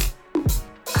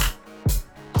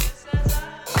 She says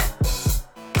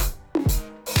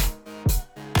I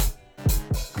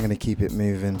am. I'm going to keep it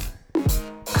moving.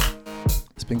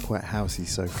 It's been quite housey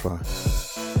so far.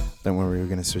 Don't worry, we're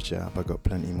going to switch it up. I've got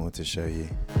plenty more to show you.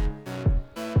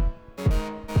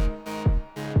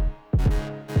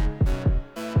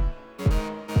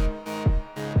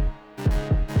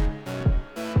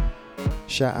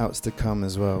 Shout outs to come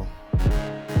as well.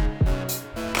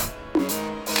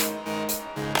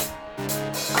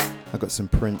 I got some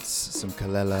Prince, some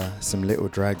Kalela, some Little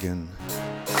Dragon.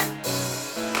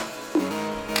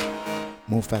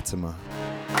 More Fatima,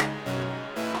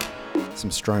 some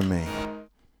Stromae.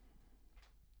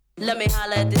 Let me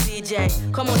holler at the DJ.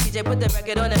 Come on, DJ, put the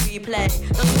record on the replay.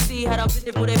 Don't you see how I'm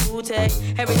fitting for the booty?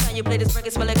 Every time you play this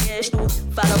record, smell like cash.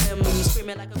 Follow him,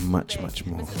 screaming like a much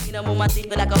more. You know, my dick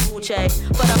like a hoochie.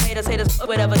 But I'm haters,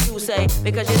 whatever you say.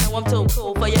 Because you know I'm too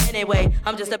cool for you anyway.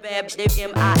 I'm just a bad bitch, they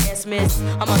M.I.S. miss.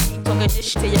 I'ma keep talking this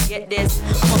shit till you get this.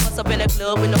 I'ma bust up in the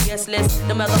club with no guest list.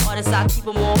 No matter artists, I keep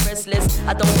them all restless.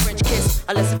 I don't French kiss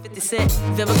unless it's 50 Cent.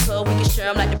 Vivica, we can share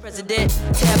them like the president.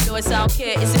 Tabloids, I don't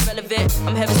care, it's irrelevant.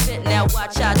 I'm heaven sent. Now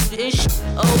watch I do this.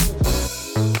 Oh.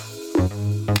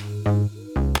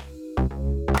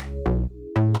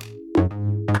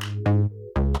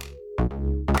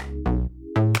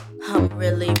 I'm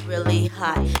really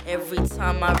hot. Every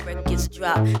time my records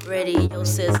drop, radio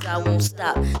says I won't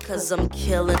stop, cause I'm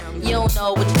killing them. You don't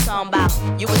know what you're talking about.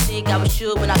 You would think I was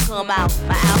sure when I come out.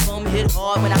 My album hit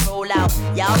hard when I roll out.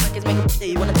 Y'all records make them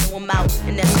play when I throw them out,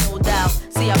 and that's no doubt.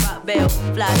 See, I rock bell,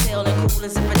 fly tail and cool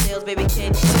and zipper tails. Baby,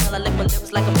 can't you tell I lick my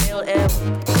lips like a male elf?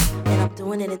 And I'm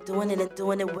doing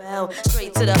it well.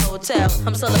 Straight to the hotel.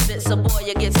 I'm celibate, so boy,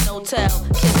 you get no tell.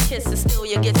 Kiss, and still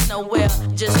you get nowhere.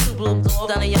 Just two blue balls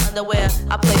down in your underwear.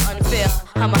 I play unfair.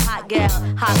 I'm a hot gal.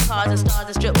 Hot cars and stars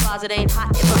and strip bars. It ain't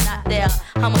hot if I'm not there.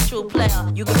 I'm a true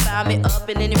player. You can find me up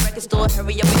in any record store.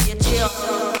 Hurry up and get chill.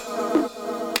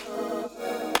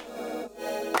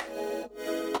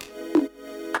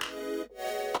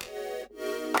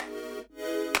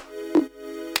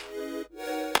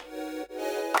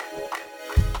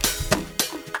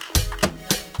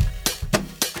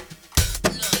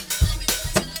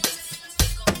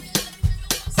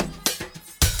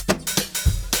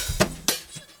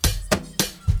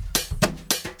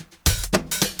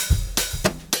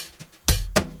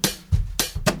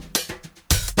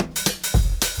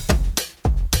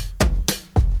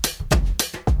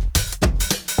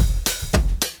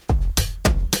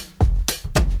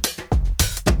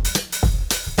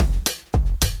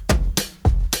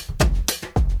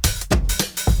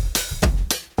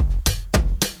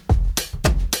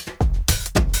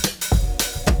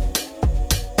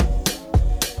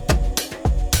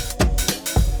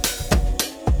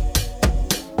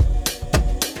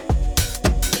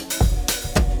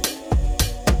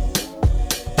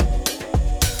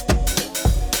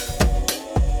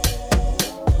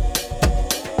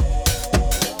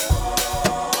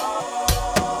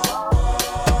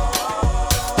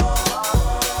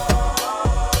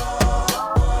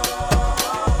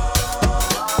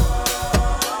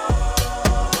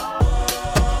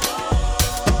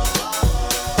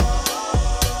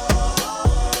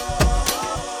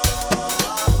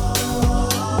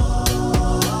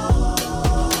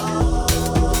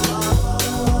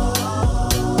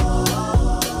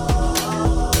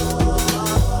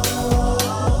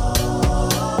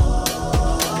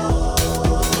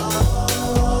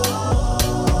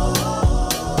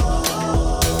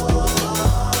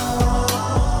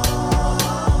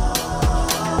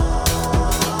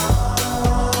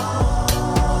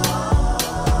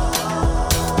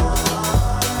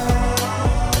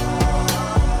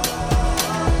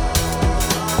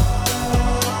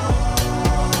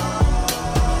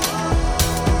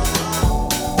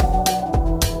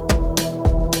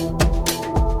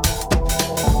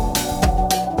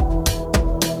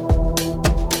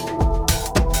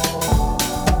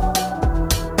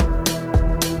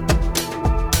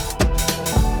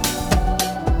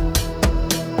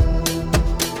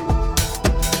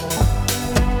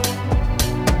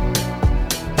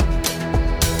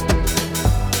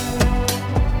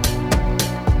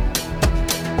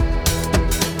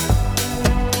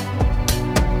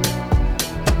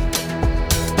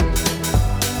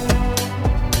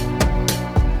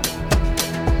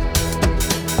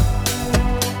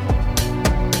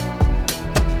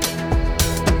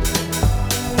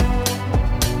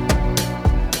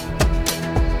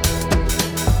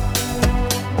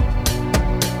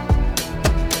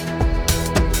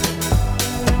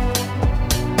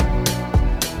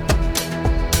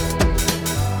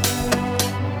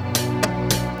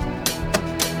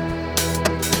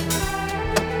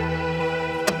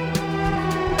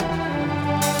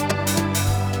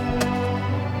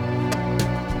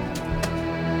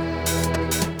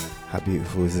 How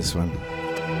beautiful is this one?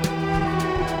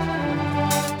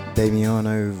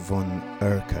 Damiano von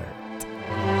Urquhart.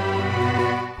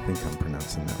 I think I'm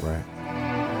pronouncing that right.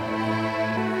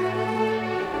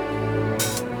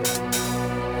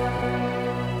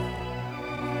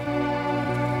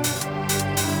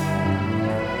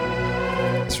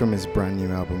 It's from his brand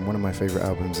new album, one of my favorite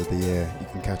albums of the year. You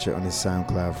can catch it on his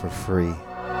SoundCloud for free.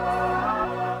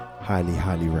 Highly,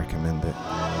 highly recommend it.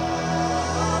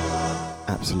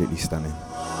 Absolutely stunning.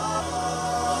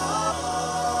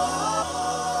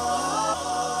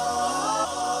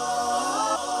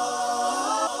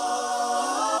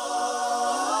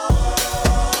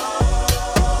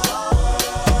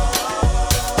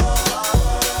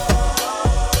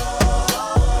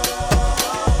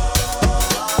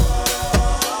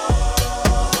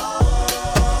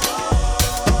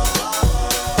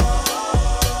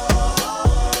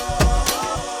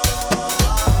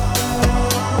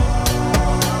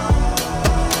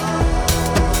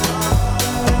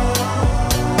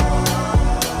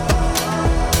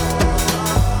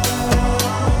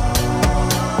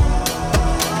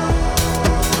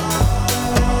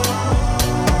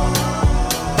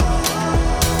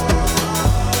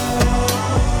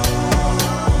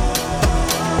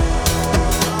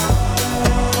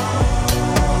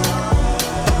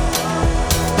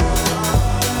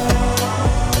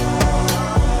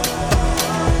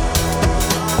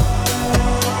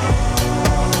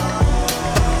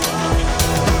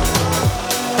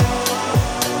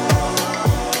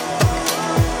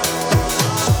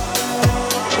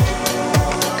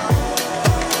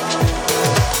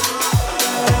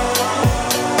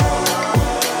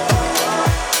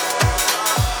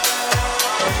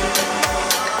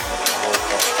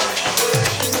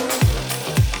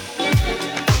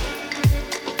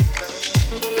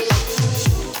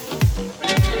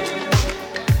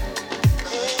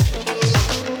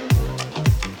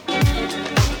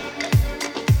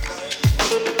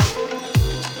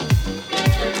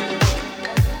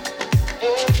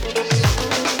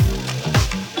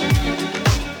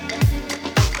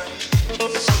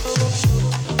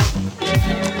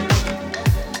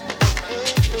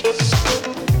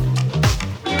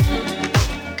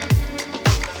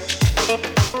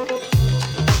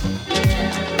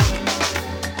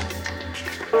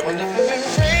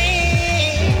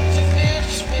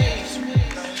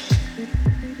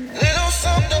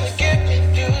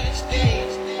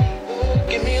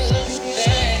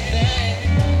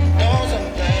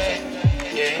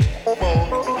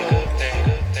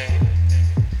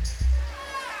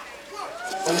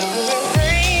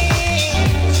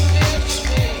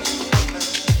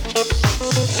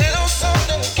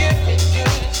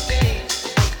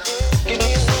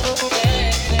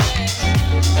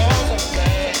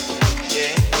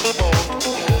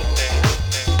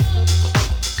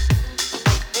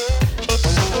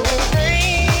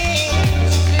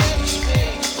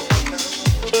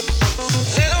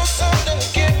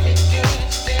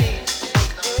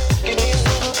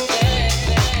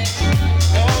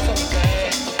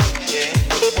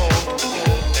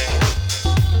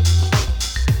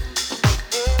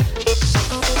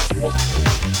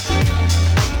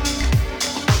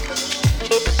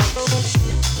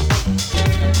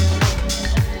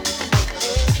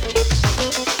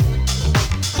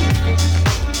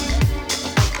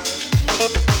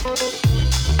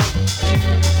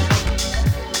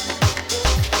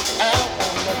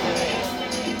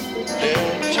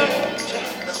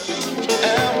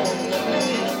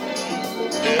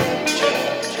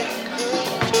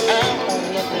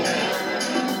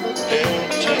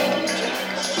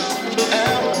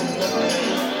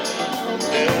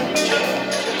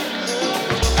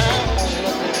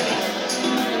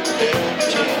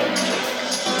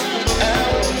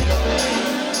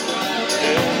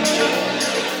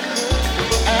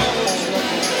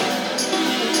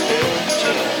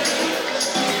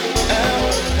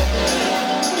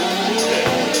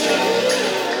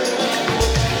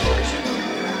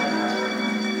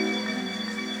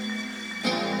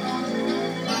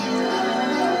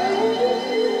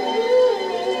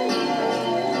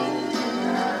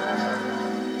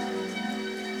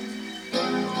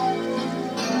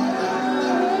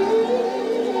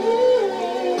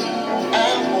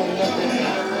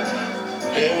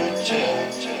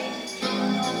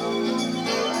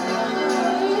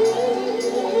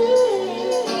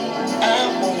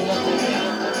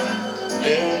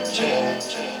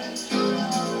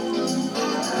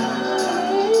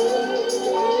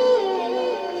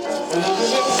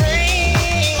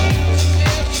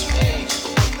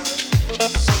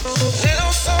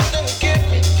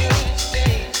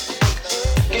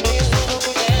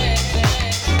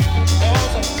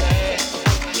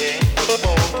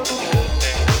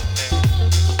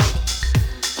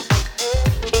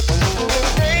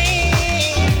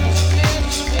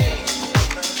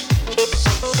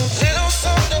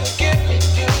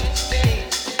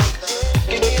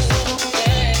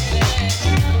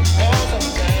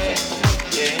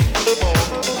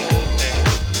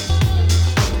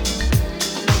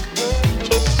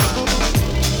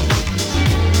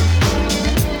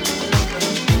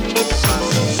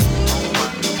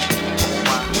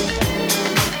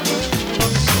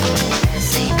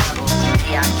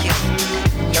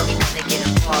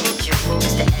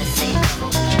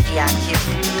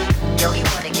 Yo, he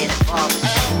wanna get involved with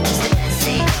you. It's the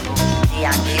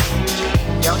S-A-double-D-I-Q.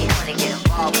 Yo, he wanna get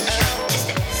involved with you. It's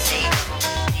the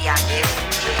S-A-double-D-I-Q.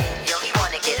 Yo, he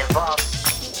wanna get involved.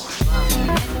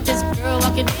 This girl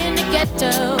walking in the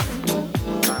ghetto,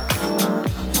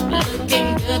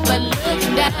 looking good but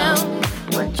looking down.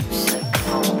 What you say?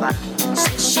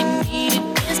 Said she needed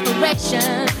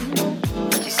inspiration.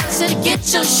 Said get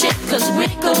your shit, cause we're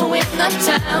going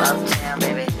uptown. Uptown,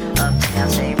 baby, uptown,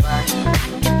 say what? I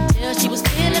could tell she was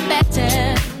feeling better.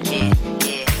 Yeah,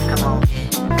 yeah, come on,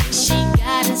 yeah. She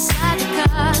got inside the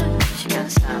car. She got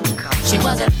inside the car. She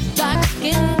was a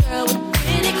dark-skinned girl with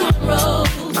pretty cornrows.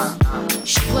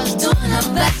 She was doing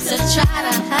her best to try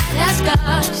to hide that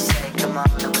scar. She said, come on,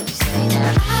 what you say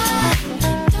now? I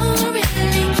don't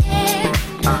really care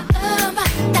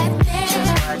about that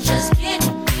there. Just get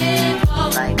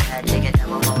involved. Like that, take it down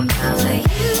one more time. So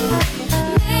you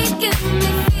making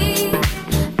me feel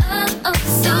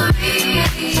sorry.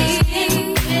 Just get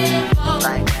involved.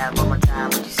 Like that, one more time,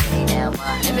 what you say now?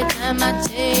 What? Every time I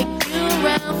take you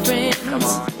around, friends. Come on,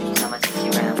 every time I take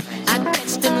you around, friends. I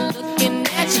catch them looking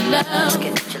at your love.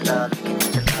 Looking at your love, looking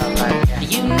at your love like that.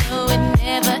 You know it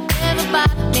never ever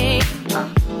bothered me.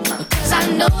 Cause I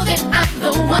know that I'm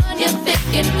the one you're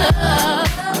thinking of.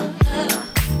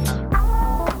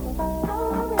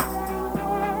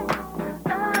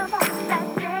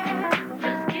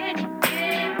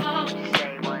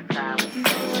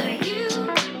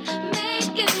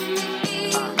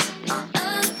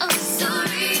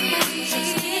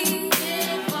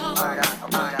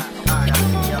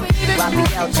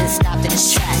 Just stopped in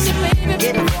his tracks.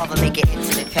 Get involved and make it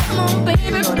intimate pack.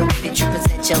 You know the way that you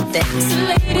present your things.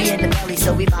 We in the belly,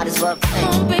 so we might as well play.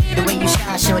 The way you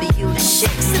shine, shorty, you the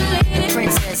shit. The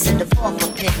princess and the pauper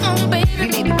pick. We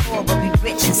may be poor, but we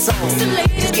rich in soul.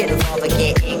 Just get involved and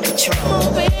get in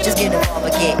control. Just get involved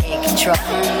and get in control.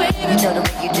 You know the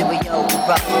way you do it, yo, we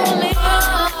rock.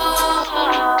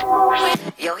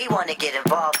 Yo, he wanna get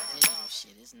involved.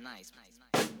 Shit, it's nice.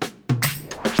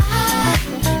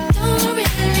 Don't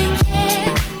really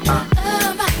care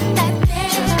about that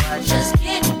there. Just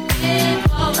get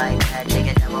involved. Like that, take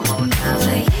it down one more time. So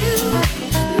you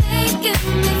making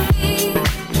me feel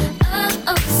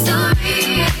sorry.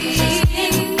 Just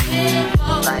get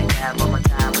involved. Like that, one more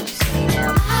time, what you say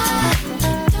now? I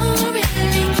don't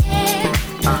really care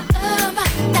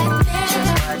about that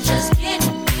there. Just get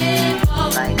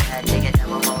involved. Like that, take it down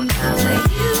one more time. So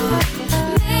you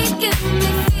making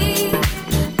me feel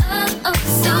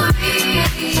sorry.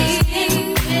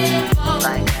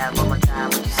 Like that, one more time,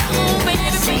 what you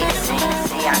say? See,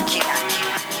 I cute.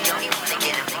 Yo, you wanna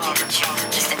get him,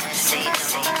 just to say,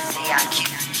 I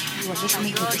cute. You are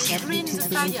listening to the 72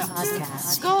 Boom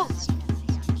Podcast. Go.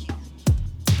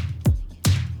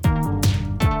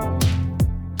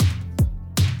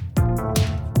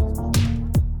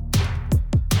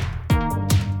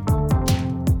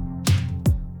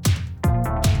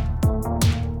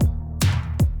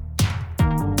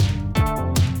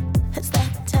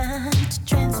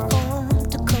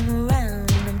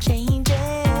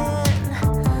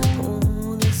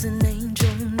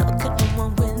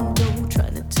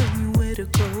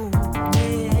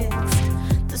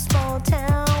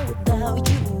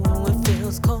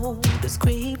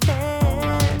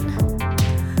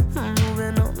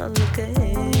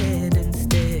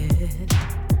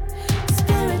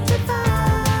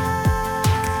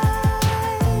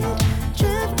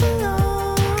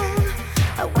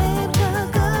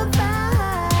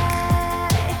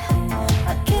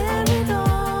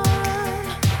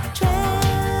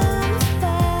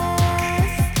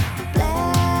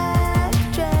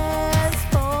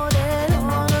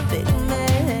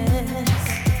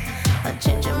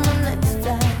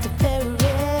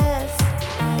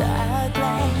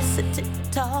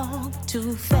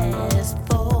 Too fast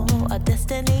for our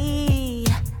destiny.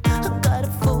 I got a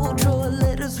full drawer of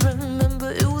letters.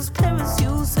 Remember, it was Paris.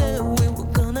 You said we were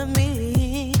gonna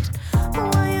meet.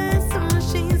 Why your answer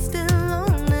machine still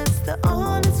on? It's the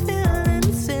honest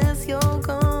feeling since you're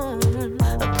gone.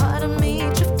 A part of me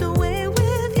drift away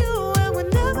with you and will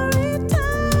never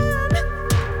return.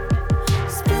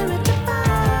 Spirit divide,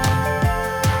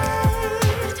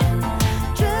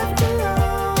 drift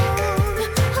alone.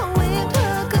 I wait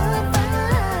for goodbye.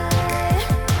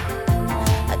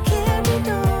 I carried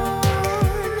on,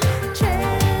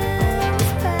 transported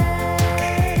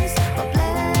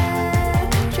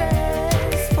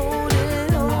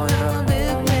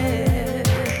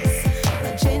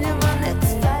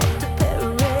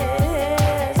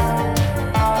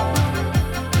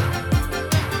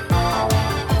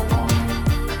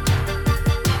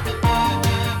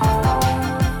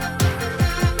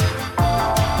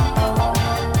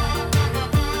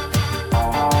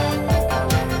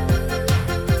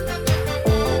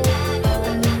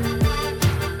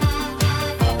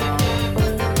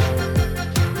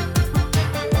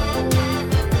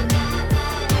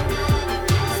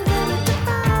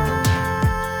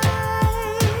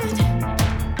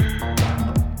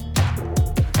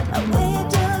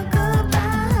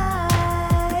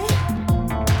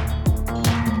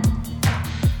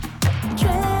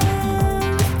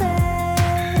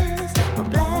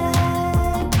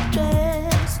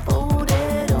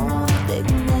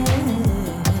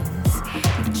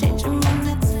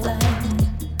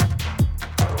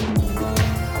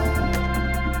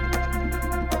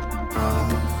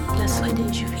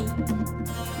Friday, je vis.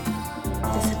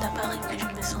 C'est cet appareil que je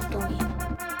me sens douée.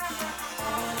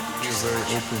 You're a very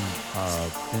open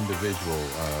individual,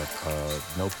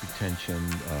 no pretension,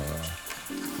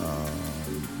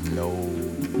 no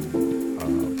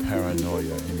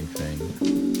paranoia, anything.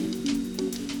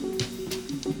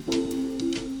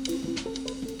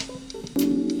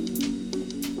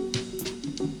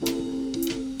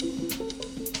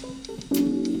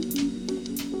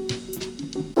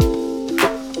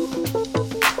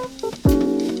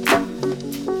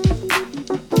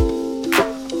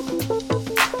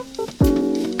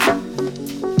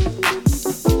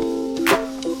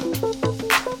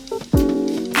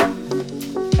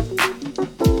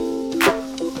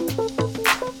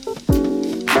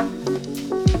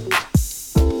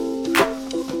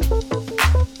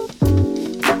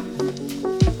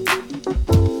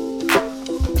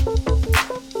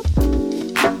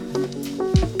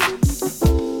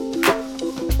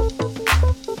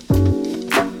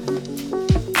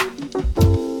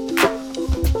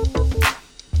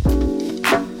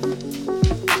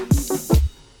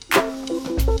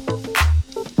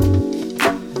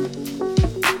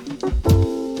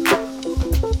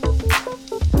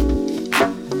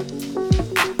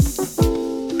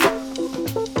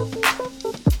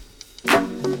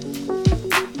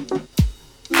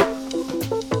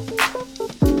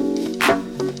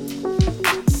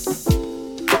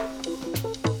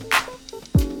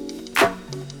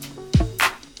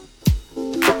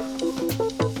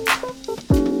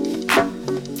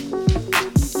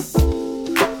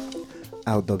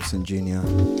 Al Dobson Jr.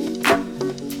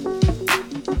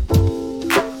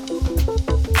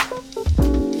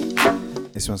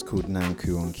 This one's called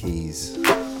Nanku on keys.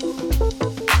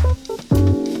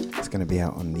 It's going to be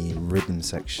out on the Rhythm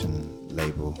Section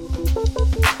label,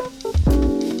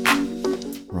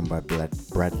 run by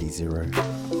Bradley Zero.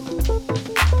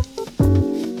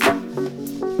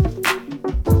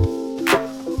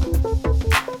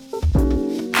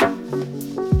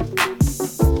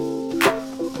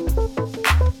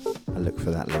 For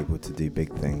that label to do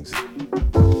big things.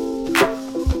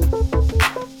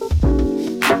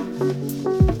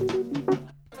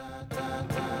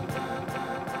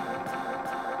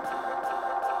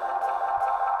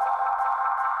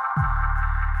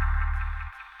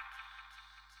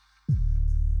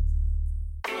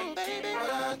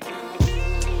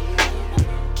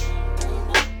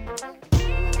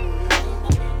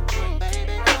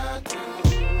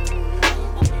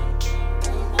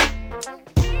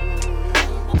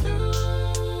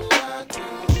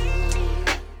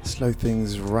 Slow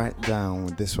things right down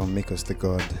with this one, Mikos the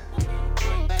God.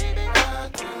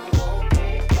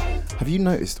 Have you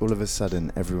noticed all of a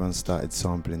sudden everyone started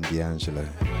sampling D'Angelo?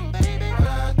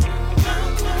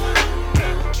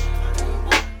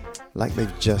 Like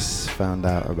they've just found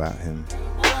out about him.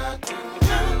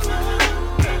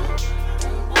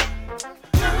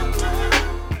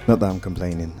 Not that I'm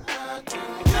complaining.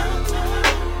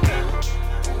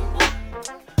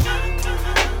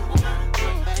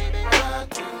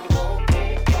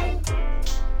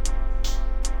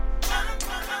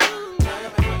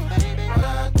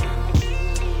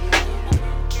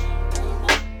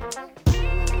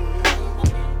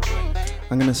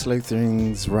 I'm gonna slow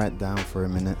things right down for a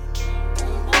minute.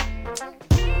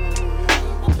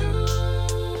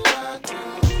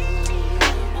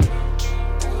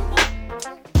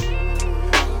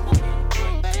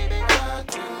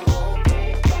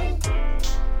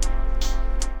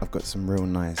 I've got some real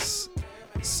nice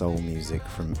soul music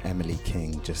from Emily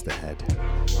King just ahead.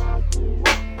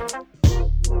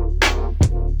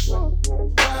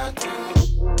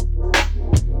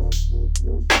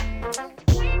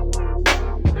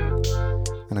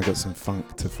 And I got some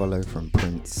funk to follow from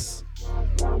Prince.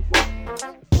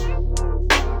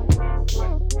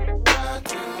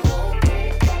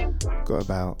 Got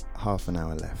about half an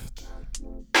hour left.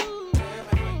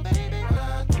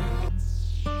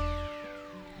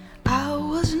 I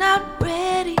was not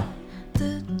ready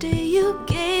the day you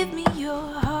gave me your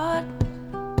heart.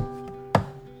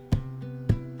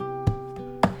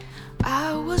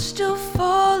 I was still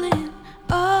falling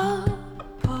apart.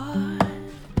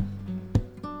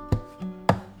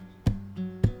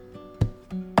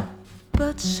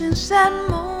 But since that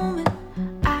moment,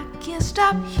 I can't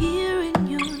stop hearing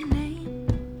your name.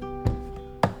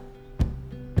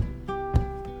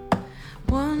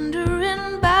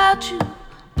 Wondering about you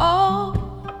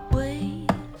always.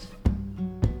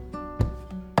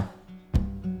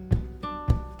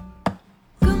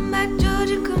 Come back,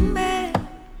 Georgia, come back.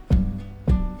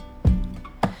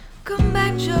 Come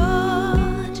back,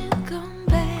 Georgia, come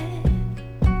back.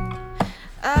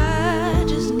 I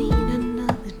just need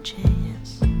another chance.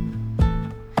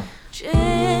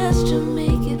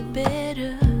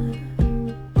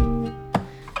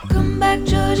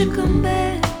 Georgia, come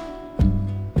back.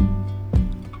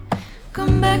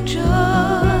 Come back,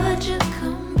 Georgia,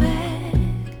 come back.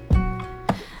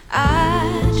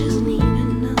 I just need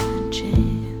another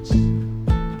chance.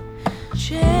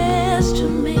 Chance to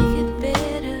make it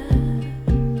better.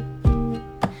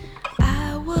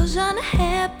 I was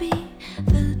unhappy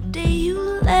the day you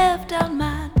left out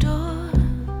my door.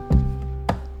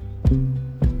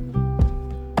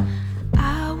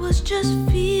 I was just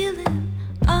feeling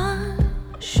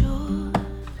unsure.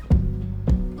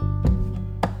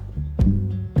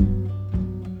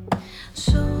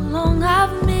 So long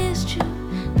I've missed you.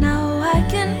 Now I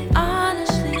can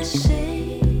honestly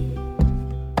say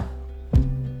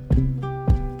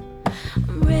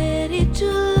I'm ready to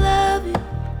love you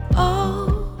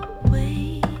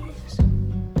always.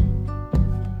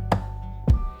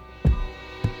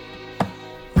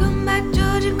 Come back,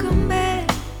 Georgia, come back.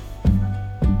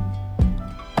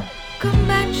 Come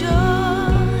back,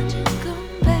 Georgia, come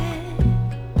back.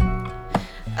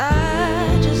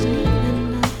 I just need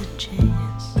another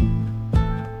chance.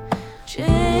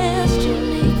 Chance to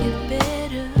make it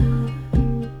better.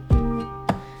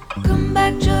 Come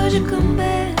back, Georgia, come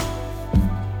back.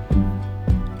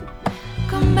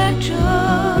 Come back,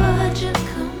 Georgia,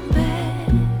 come back.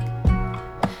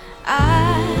 I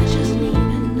just need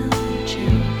another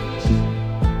chance.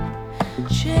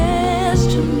 Chance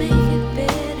to make it better.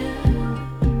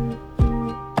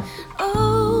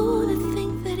 Oh, to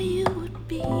think that you would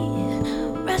be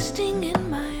resting in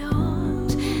my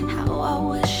arms. How I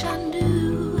wish I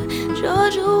knew,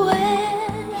 Georgia, where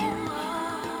you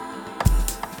are.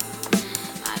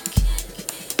 I can't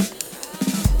live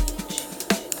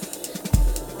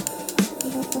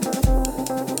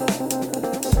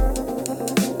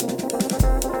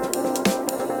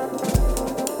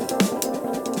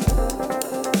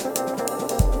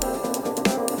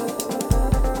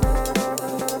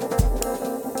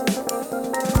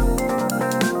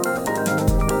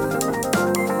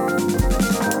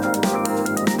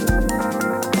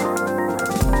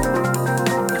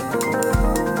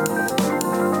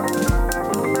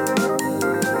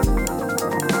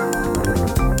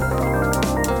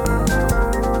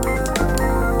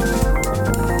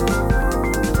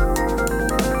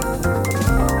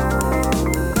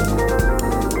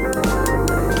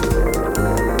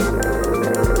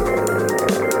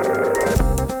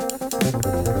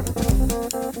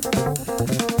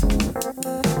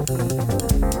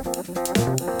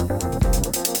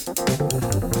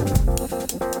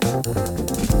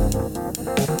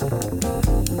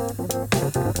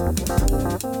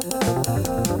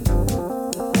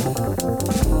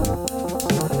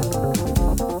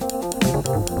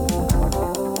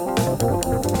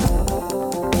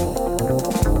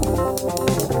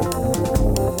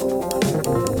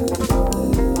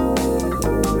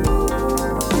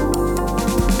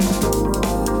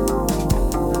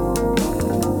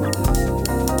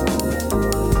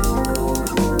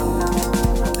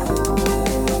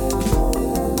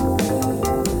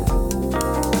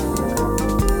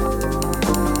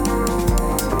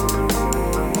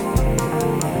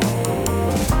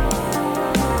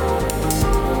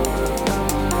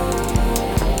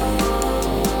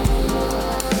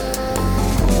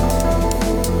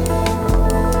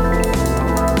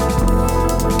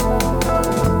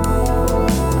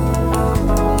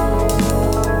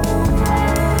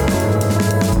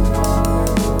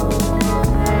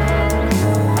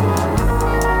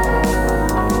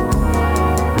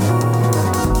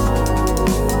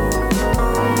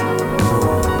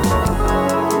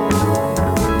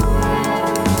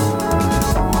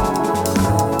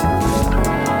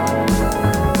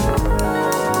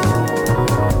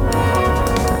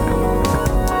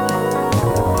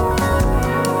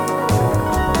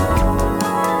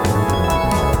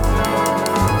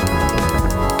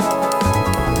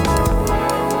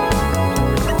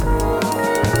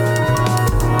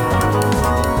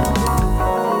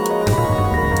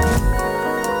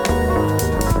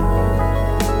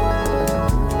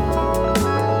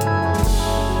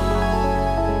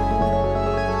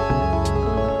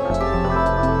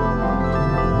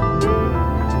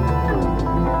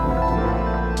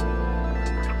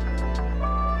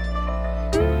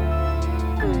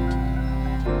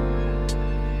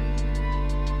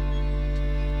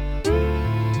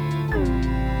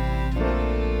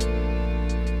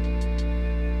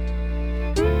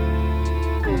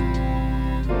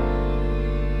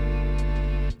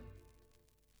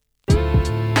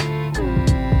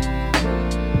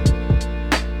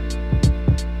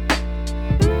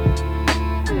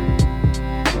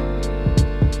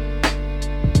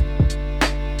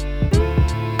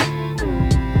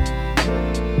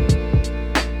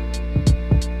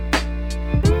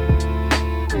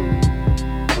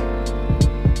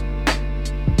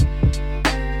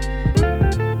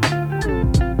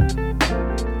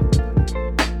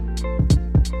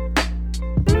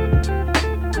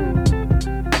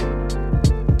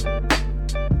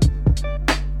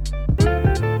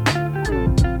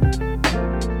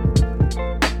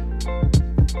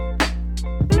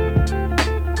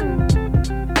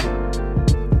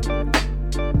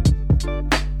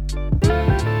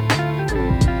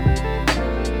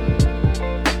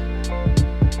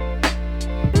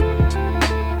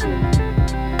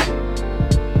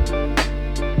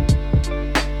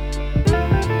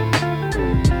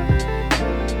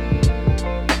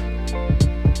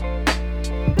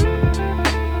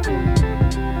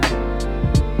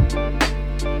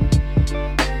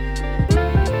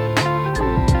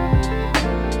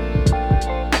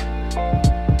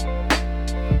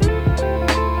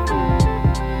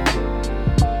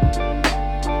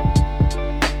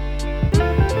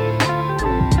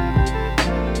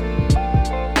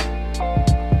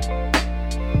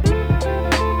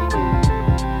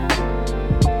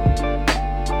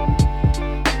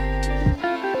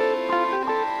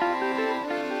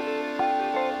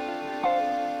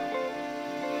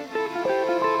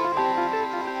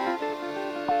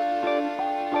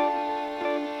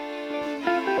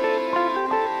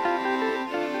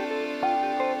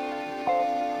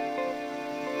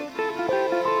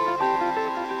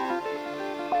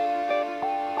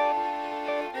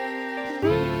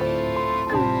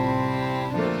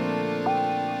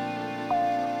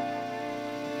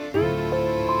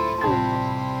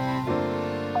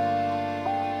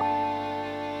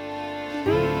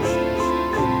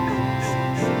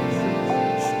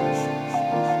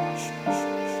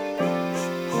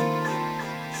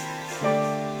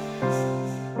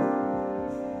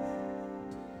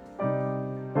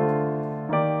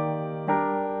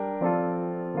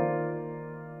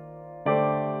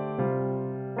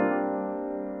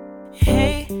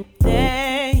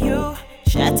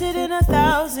shattered in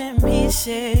 1,000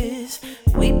 pieces,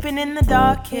 weeping in the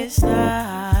darkest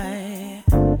night.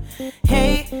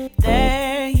 Hey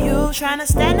there, you trying to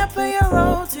stand up on your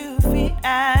own 2 feet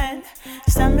and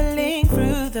stumbling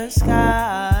through the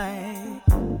sky.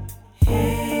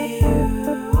 Hey you,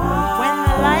 when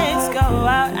the lights go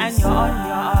out and you're on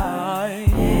your own.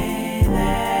 Hey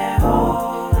there,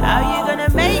 how you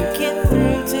gonna make it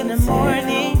through to the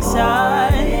morning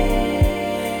sun?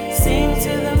 Sing to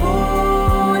the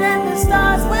moon and the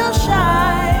stars will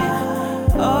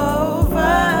shine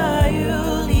over you,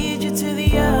 lead you to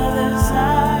the other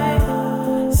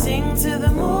side. Sing to the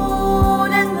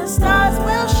moon and the stars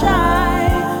will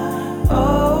shine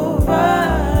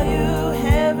over you,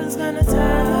 heaven's gonna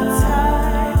turn the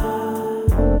tide.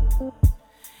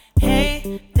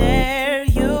 Hey there,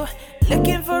 you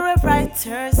looking for a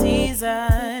brighter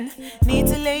season, need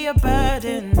to lay your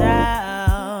burden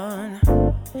down.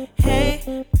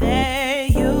 Hey there,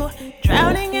 you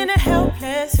drowning in a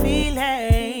helpless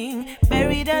feeling,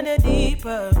 buried under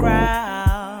deeper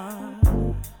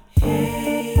ground.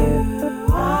 Hey you,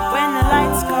 when the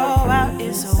lights go out,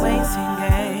 it's a waiting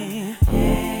game.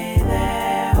 Hey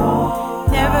there,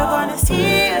 never gonna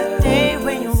see a day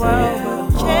when your world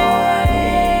will change.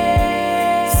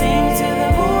 Sing to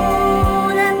the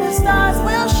moon and the stars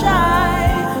will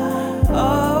shine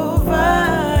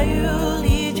over you,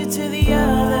 lead you to the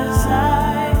other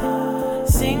side.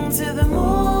 Sing to the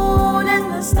moon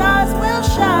and the stars will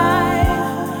shine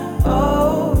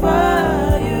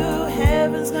over you,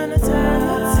 heaven's gonna turn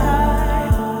the tide.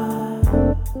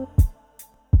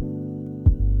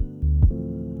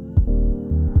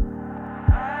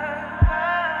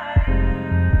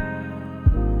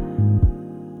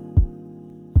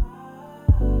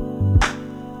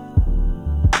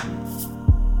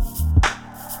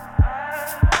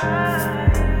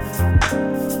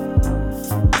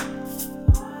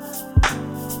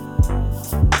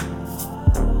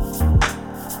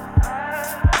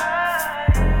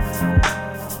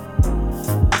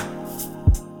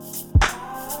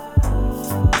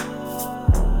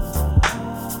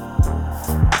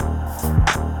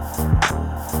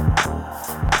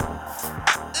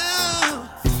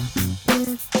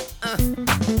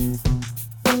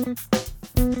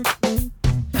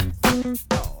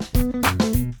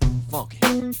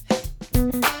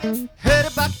 Heard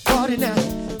about the party now,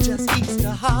 just east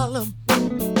of Harlem.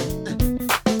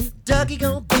 Dougie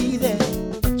gon' be there,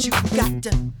 but you got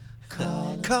to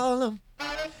call him.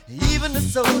 Even the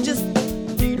soldiers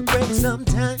need a break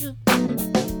sometime.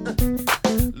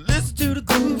 Listen to the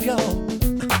groove, y'all.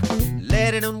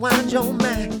 Let it unwind your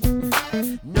mind.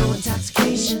 No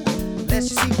intoxication, unless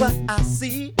you see what I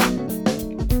see.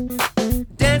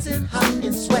 Dancing hot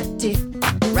and sweaty,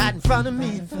 right in front of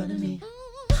me.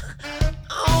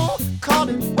 Oh, call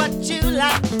it what you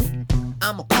like.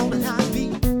 I'ma call it high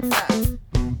beat.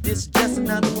 This is just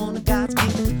another one of God's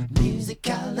gift,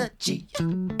 musicology.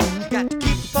 You got to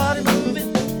keep the party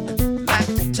moving, like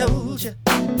I told you.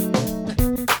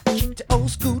 Keep the old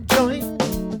school joint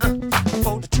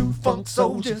for the true funk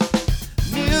soldiers.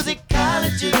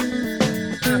 Musicology.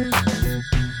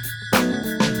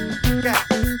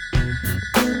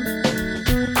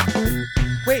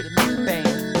 Wait a minute, band.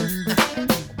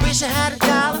 Wish I had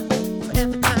 $1 for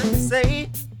every time you say.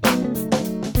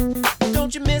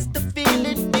 Don't you miss the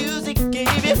feeling music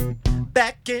gave you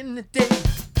back in the day?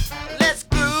 Let's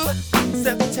groove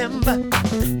September,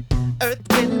 Earth,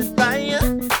 Wind and Fire.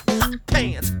 Hot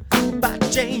Pants by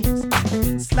James,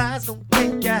 Slides gon'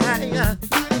 take you higher.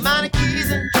 Minor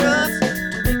keys and drums to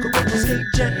make a roller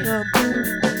skate jam.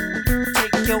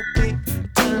 Take your pick,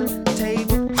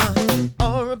 turntable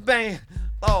or a band.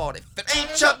 Lord, if it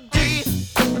ain't Chuck D,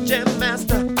 Jam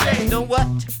Master, you know what?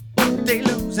 They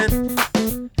losing.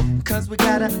 Cause we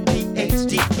got a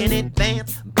PhD in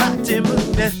advanced body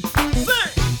movement.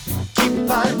 Keep the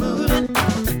body moving,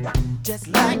 just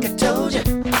like I told you.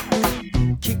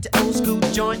 Keep the old school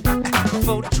joint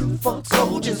for the true funk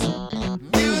soldiers.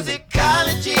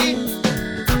 Musicology.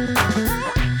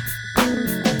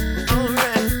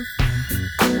 Alright.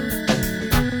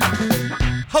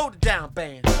 Hold it down,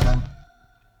 band.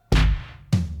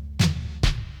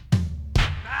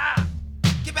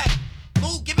 Get back.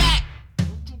 Move, get back.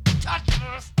 Don't you touch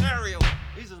my stereo.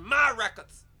 These are my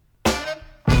records.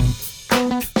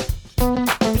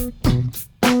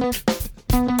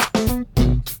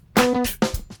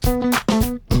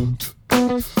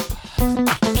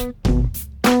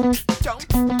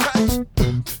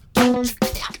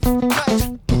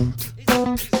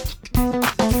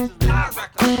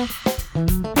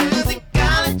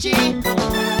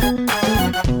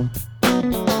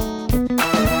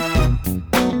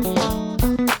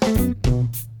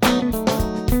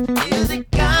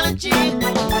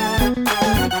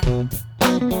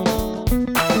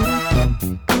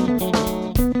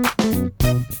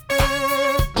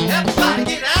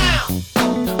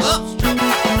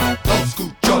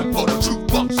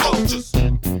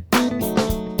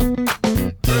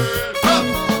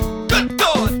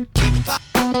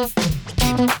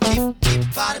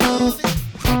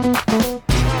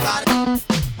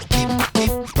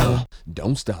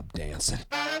 stop dancing.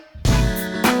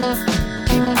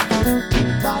 Keep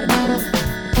your body moving.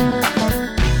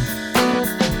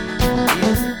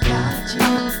 Music got you.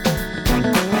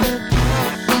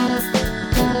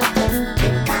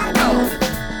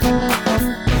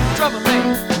 Drummer man,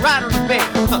 right on the bed,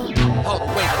 all the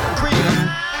way to the crib.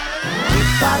 Keep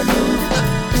your body moving,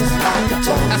 just like I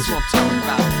told you. That's what I'm talking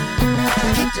about.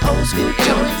 Keep the old school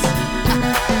joints.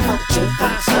 On the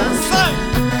jukebox, son.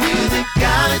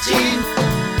 Musicology.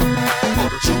 For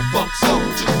the jukebox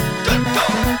soldiers. Good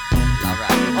God. All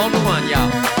right, on the one,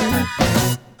 y'all.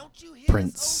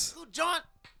 Prince. Joint,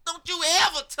 don't you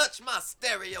ever touch my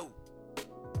stereo.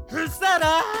 He said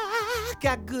I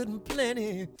got good and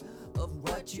plenty of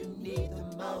what you need the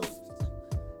most.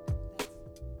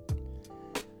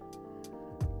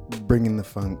 Bringing the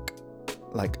funk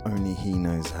like only he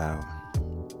knows how.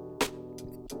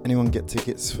 Anyone get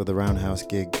tickets for the Roundhouse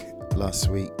gig last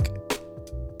week?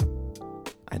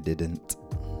 I didn't.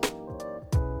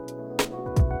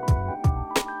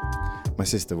 My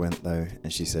sister went though,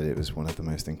 and she said it was one of the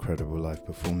most incredible live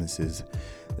performances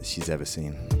that she's ever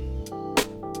seen.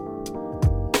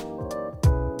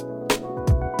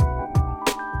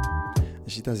 And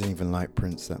she doesn't even like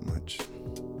Prince that much.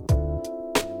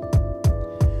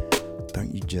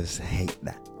 Don't you just hate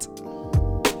that?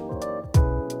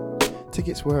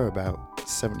 Tickets were about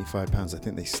 £75. I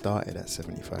think they started at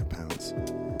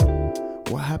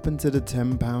 £75. What happened to the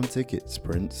 £10 tickets,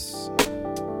 Prince?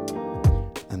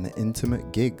 And the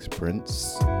intimate gigs,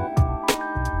 Prince?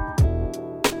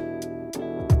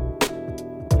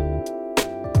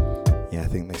 Yeah, I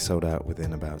think they sold out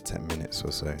within about 10 minutes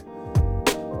or so.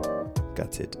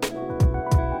 Gutted.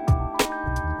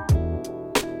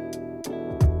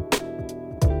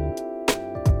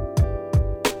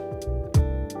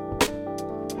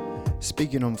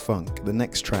 Speaking on funk, the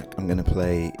next track I'm going to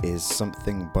play is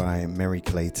something by Merry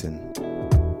Clayton.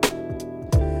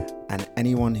 And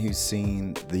anyone who's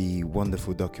seen the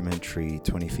wonderful documentary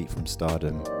 20 Feet from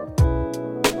Stardom,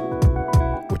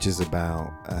 which is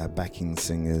about backing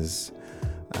singers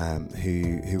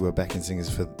who were backing singers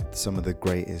for some of the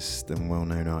greatest and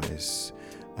well-known artists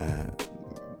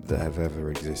that have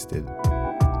ever existed.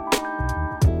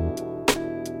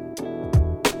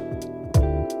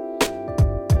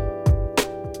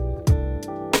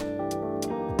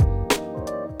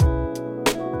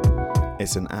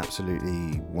 It's an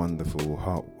absolutely wonderful,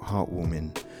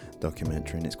 heartwarming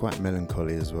documentary, and it's quite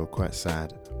melancholy as well, quite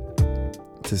sad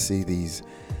to see these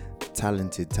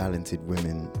talented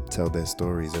women tell their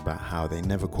stories about how they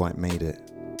never quite made it,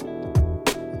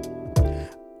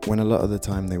 when a lot of the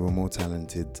time they were more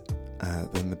talented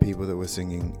than the people that were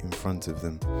singing in front of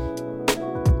them.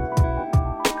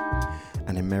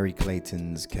 And in Merry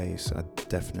Clayton's case, I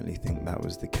definitely think that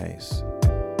was the case.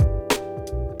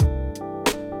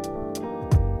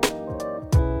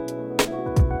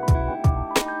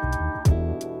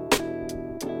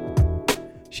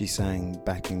 She sang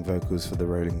backing vocals for the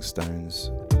Rolling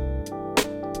Stones.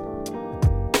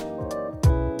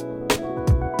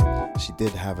 She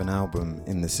did have an album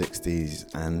in the 60s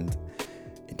and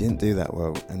it didn't do that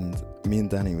well. And me and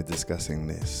Danny were discussing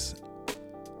this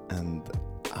and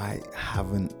I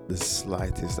haven't the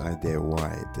slightest idea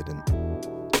why it didn't.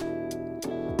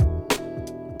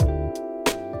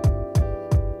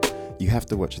 You have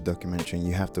to watch the documentary and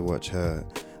you have to watch her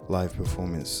live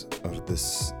performance of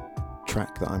this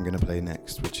track that I'm going to play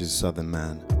next, which is Southern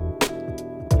Man.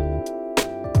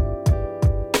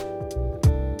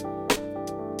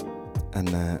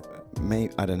 And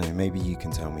I don't know, maybe you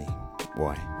can tell me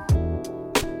why.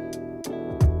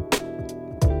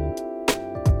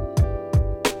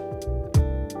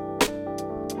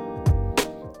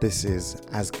 This is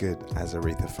as good as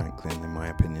Aretha Franklin, in my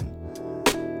opinion.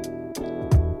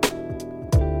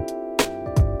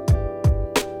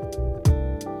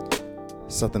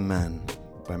 Southern Man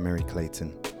by Merry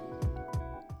Clayton.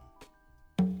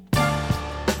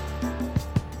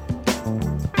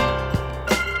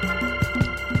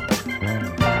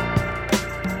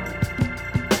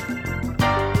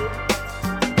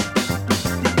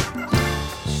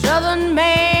 Southern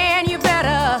man, you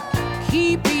better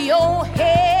keep your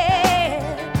head.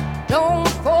 Don't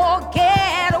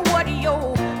forget what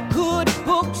your good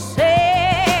book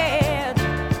said.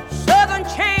 Southern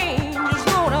change is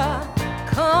gonna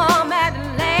come at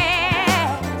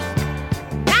last.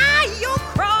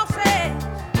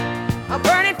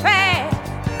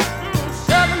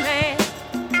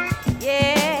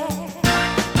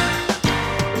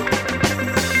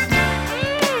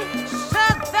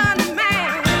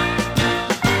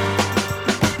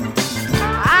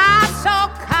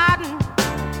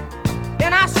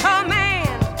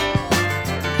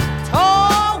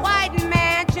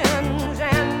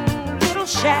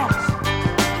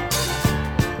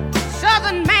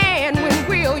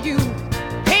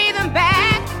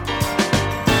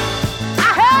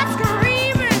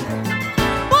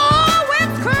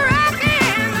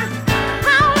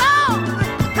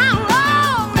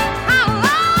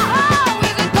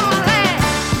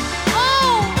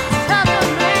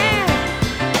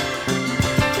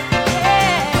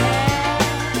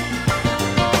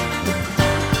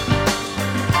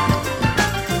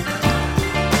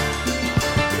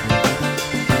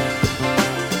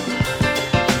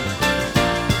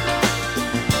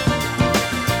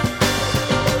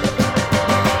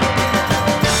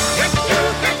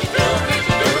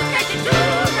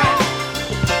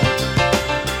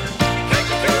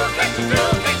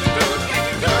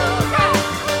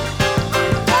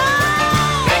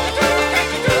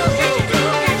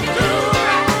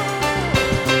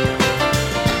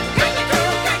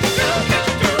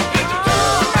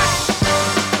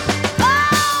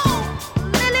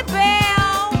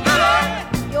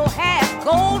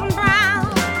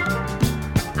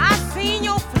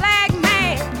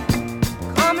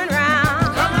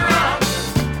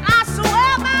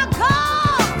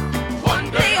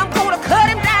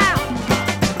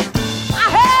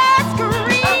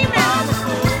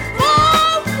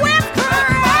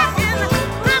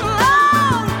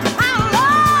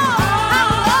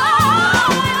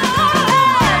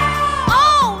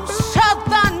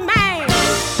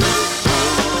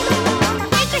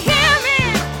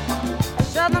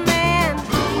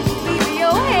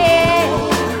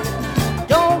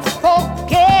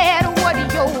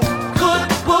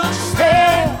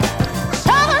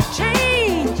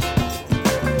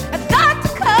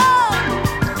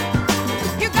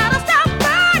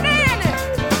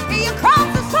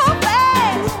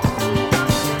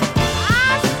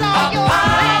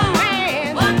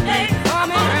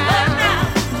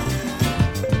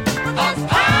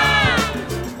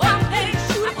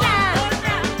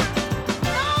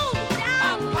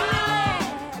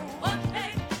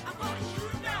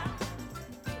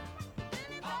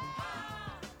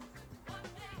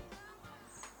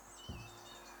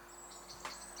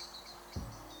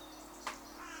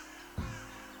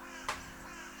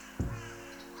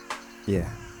 Yeah.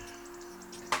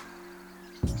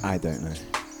 I don't know.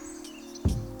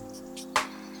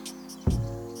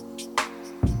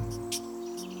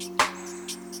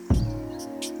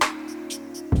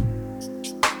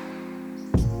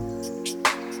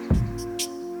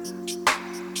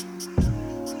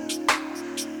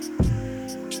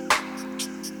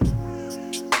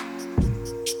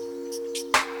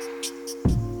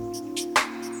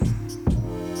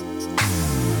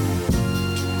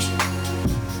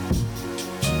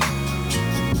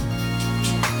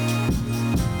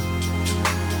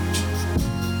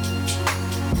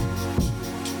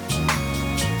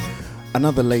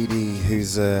 Another lady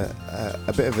who's a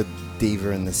bit of a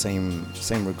diva in the same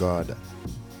regard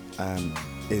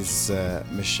is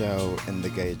Michelle in the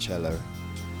Gaycello.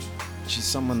 She's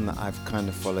someone that I've kind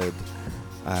of followed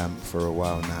for a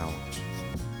while now.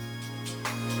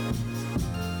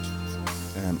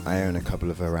 I own a couple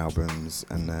of her albums,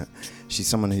 and she's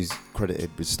someone who's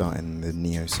credited with starting the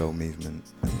neo soul movement.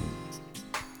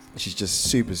 And she's just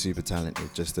super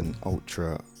talented, just an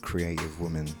ultra creative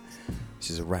woman.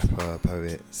 She's a rapper,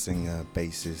 poet, singer,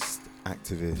 bassist,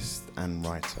 activist, and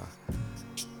writer.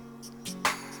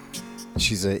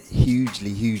 She's a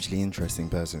hugely interesting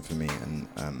person for me, and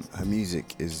her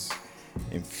music is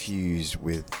infused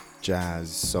with jazz,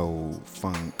 soul,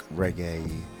 funk,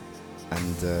 reggae,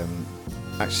 and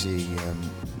actually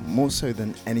more so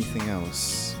than anything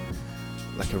else,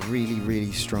 like a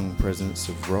really strong presence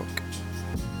of rock,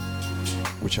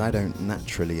 which I don't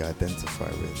naturally identify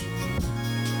with.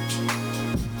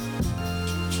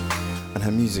 And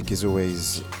her music is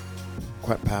always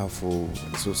quite powerful.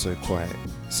 It's also quite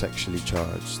sexually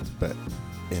charged, but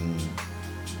in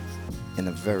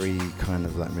a very kind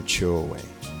of like mature way.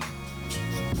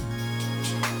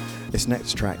 This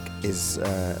next track is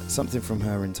something from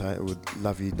her entitled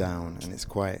Love You Down, and it's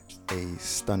quite a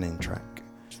stunning track.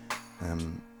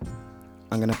 I'm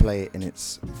going to play it in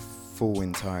its full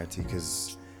entirety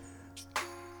because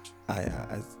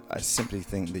I simply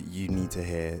think that you need to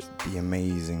hear the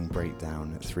amazing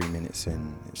breakdown at 3 minutes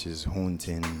in. It's just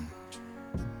haunting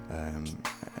and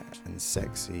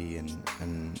sexy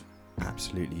and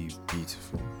absolutely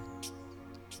beautiful.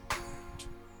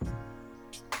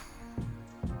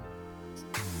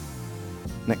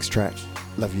 Next track,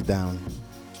 Love You Down.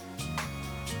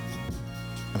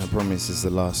 And I promise is the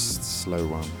last slow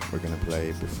one we're going to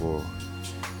play before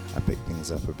I pick things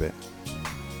up a bit.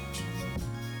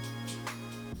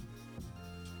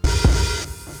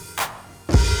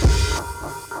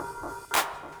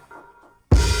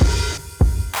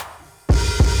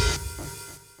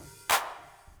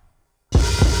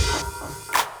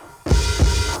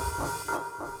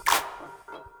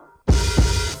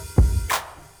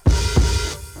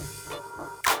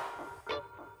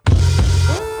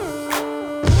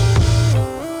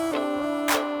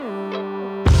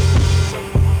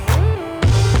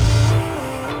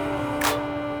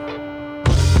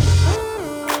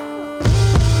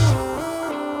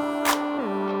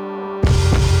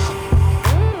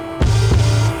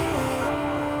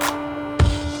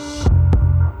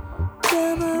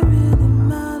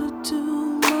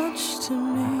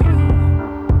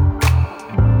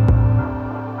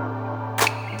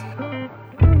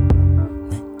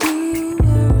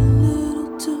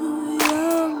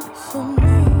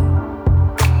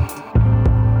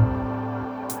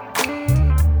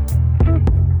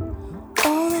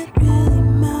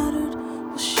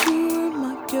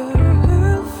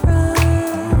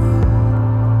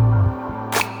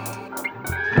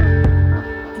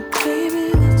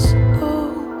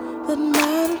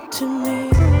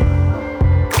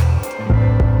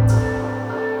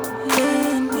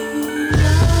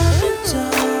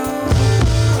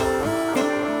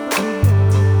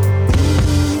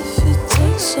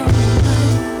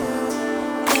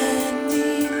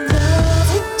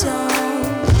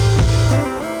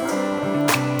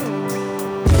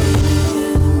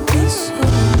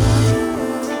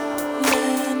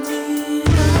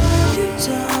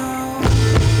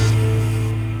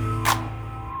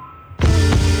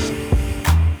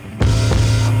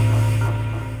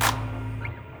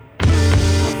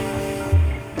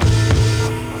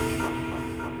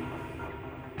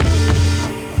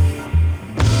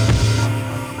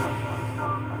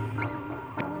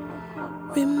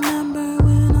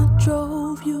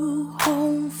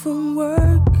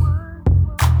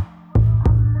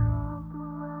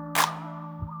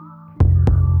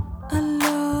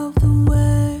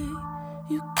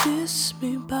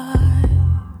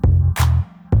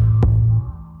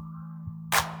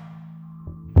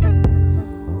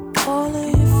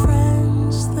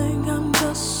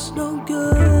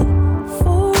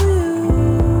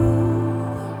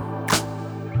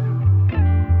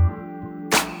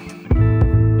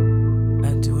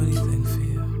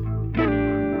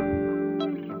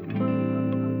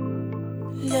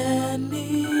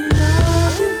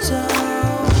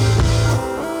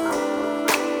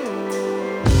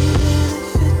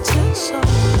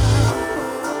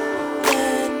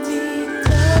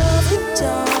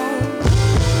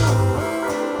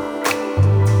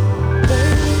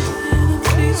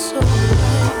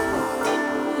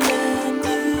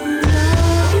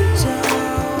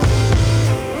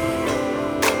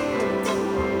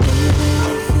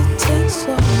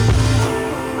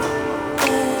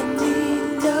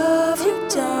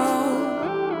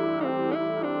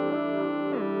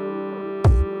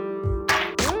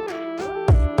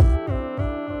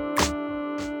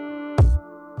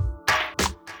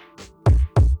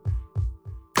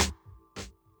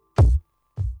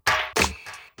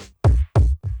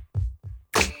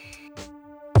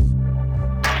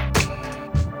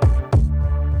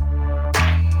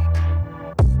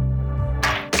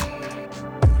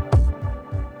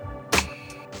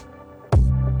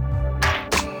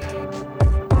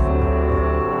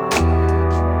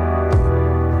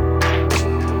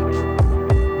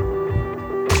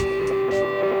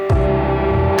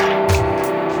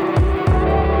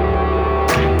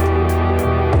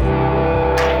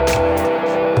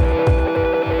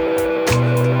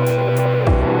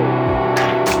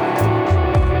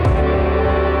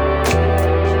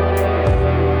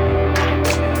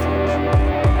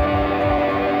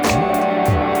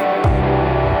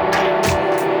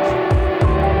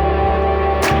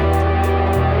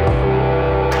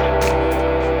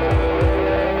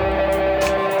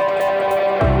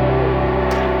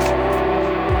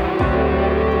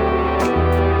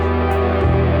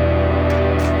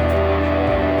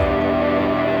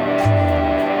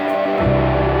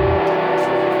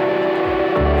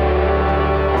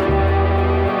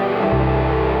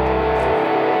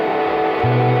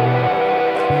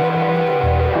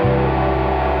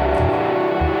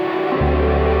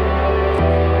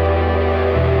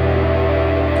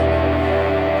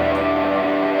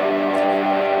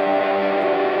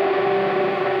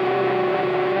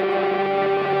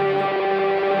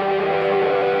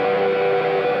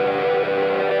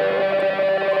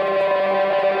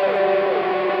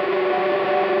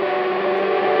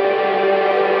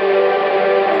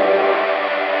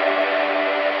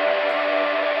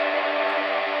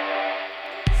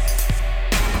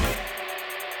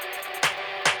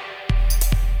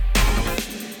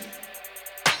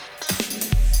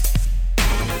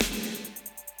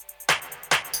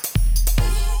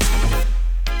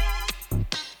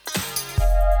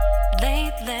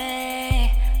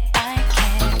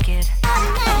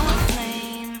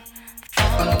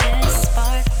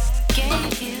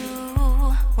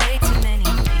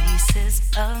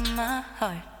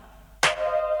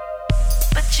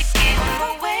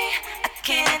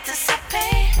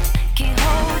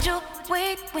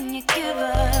 when you give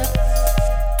up.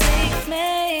 Take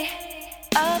me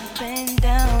up and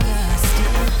down, I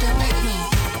still don't know.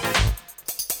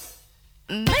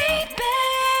 Maybe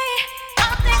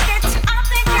I'm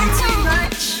thinking too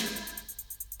much.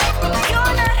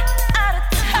 You're not out of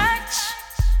touch,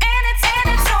 and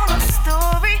it's all a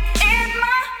story in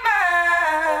my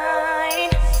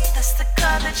mind. That's the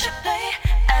card that you play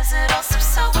as it all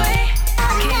slips away.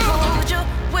 Can't hold your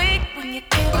weight when you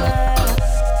give up.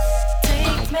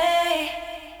 Take me,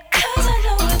 'cause I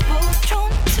know we're both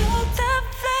drawn to the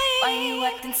flame. Why you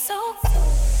acting so?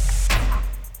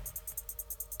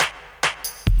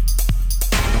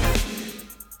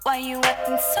 Why you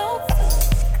acting so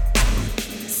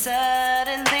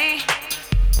suddenly?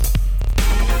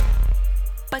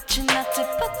 But you're not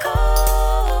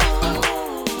typical.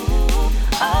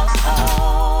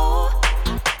 Oh.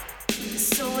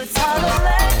 So it's hard to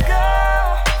let go.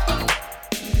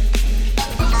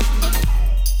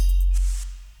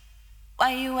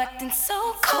 Why you acting so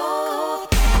cold?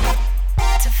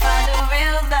 To find a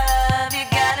real love, you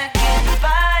gotta get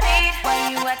bodied. Why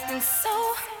you acting so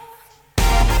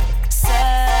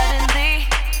suddenly?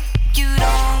 You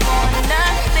don't want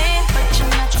nothing, but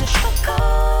you're not typical.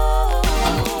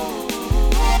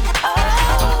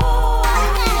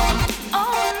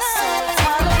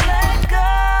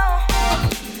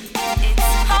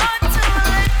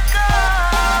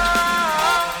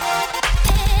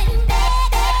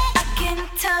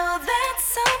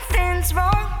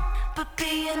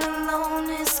 Being alone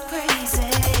is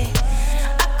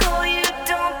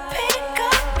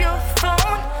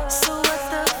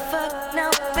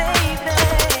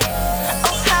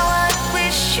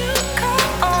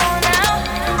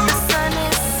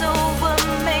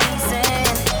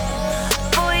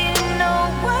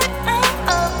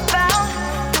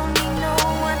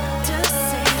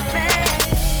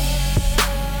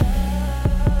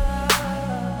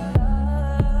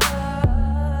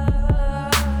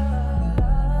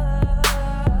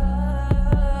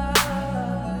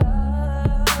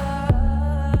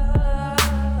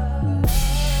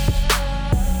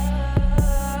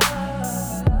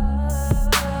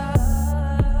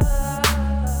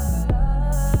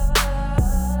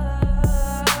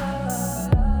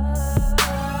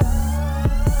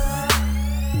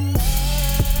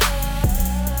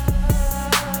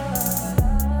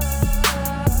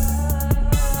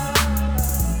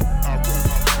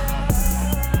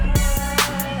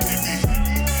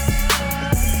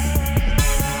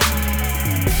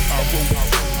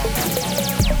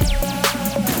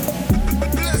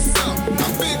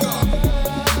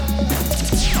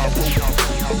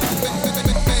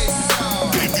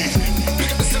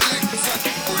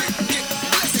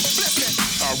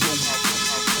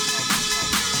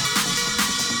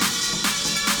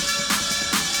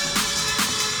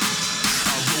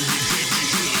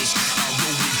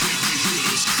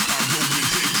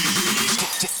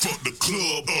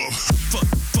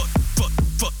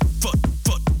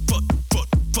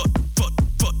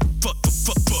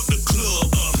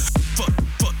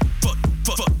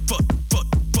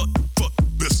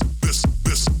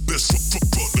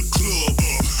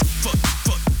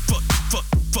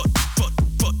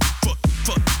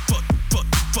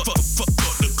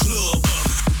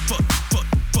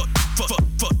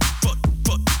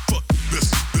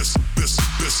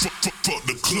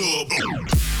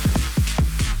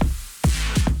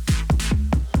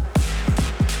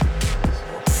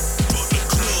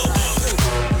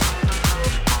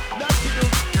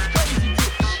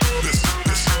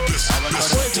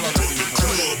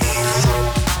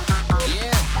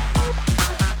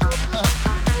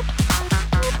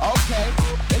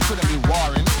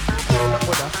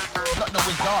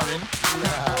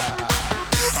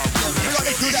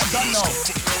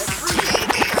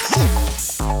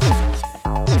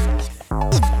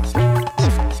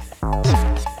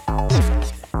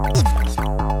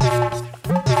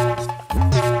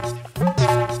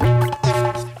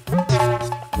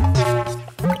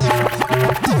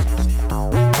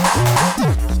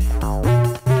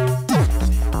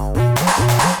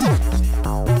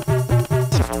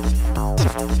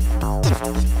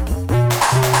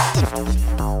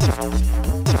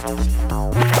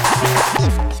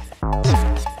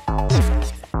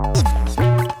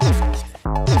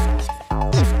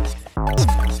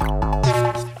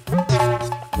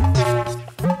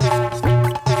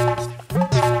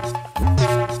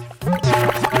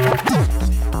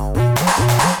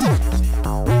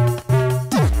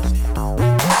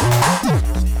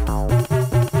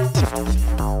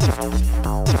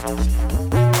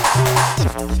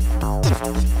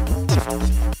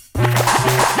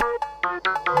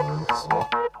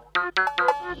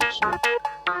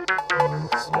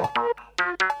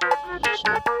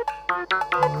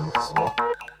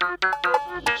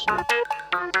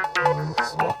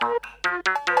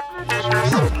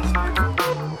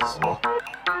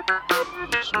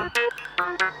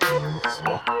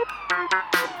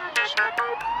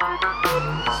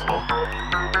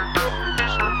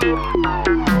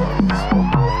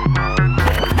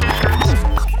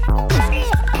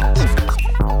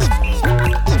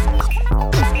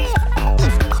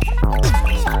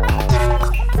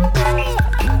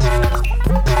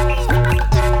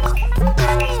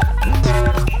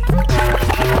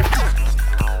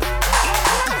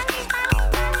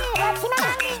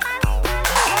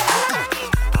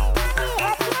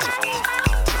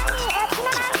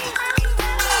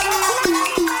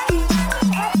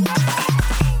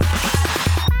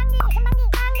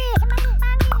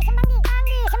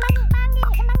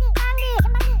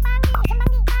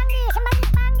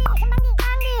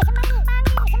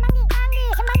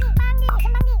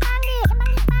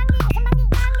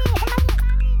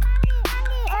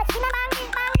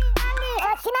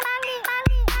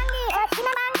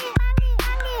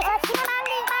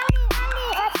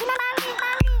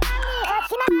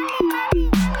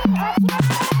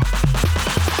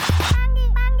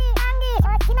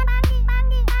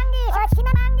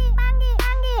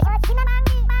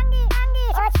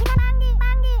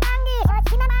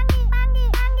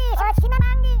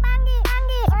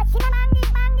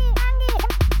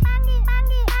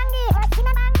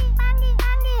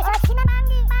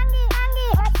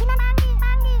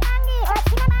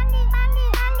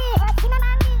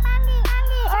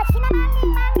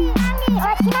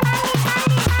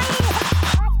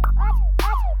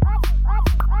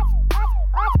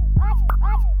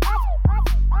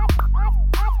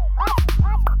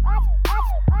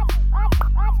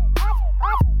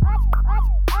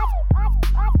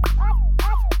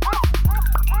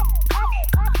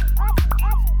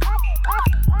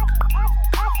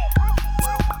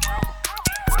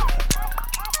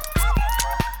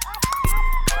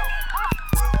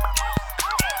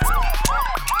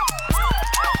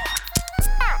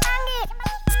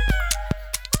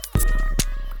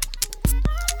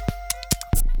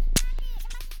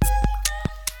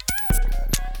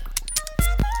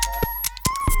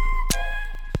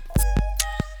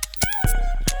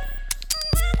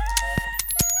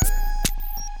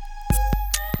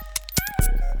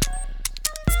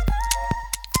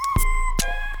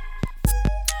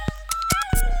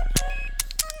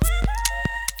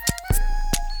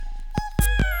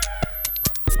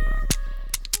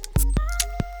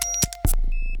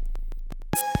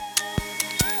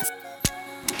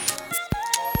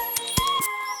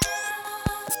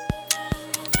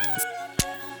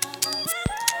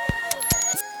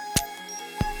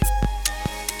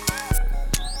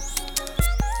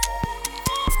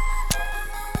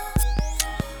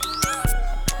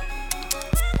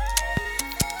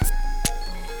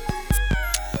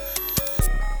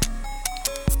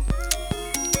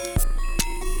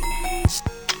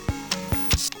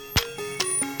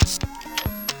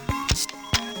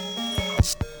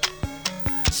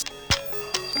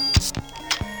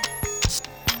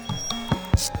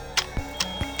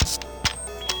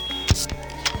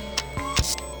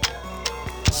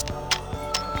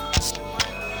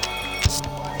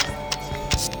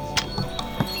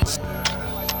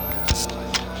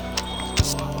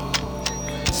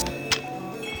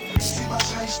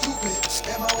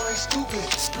stupid.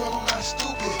 Girl, I'm not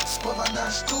stupid, but I'm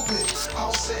not stupid.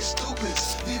 All set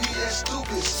stupids. VVS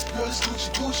stupid. Girl, it's Gucci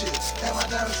Gucci. And my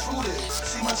diamonds fruited.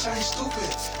 See my chain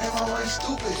stupid. And my ring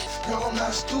stupid. Girl, I'm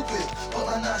not stupid. But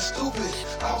I'm not stupid.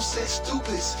 Offset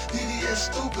stupids.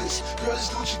 DDS stupids. Girl, it's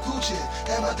Gucci Gucci.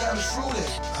 And my diamonds fruited.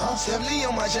 70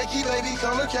 on my Jackie, baby.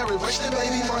 Color carry, rush that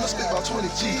baby. Wanna spit about 20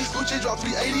 G's. Gucci drop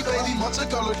 380, baby.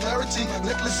 Multicolor clarity.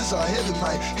 Necklaces are heavy,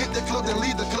 man. Hit the club, then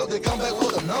leave the club. They come back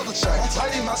with another chain.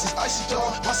 Mighty Mouse is icy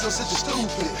tall. Myself such a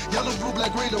stupid. Yellow, blue,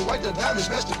 black, green, and white. The diamonds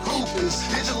match the group is.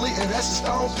 Digitally and that's a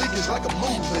stone big. It's like a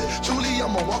movie. Truly,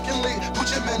 I'm a walking lead.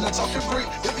 Gucci man, I'm talking great.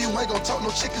 If you ain't gon' talk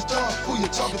no chickens, dog, who you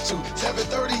talking to?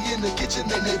 7:30 in the kitchen,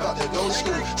 they about to go to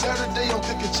school. Saturday, I'm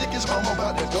cooking chickens. Mom, I'm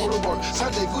about to go to work.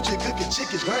 Sunday, Gucci cooking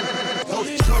chickens. Girl, I'm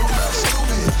not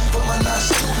stupid, but I'm not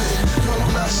stupid. Girl,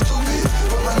 I'm not stupid,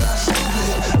 but I'm not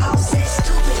stupid. Offset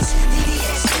stupids,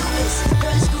 DDS stupids.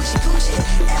 Girl, it's Gucci Gucci,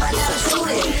 and my diamonds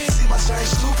fruited. See my chain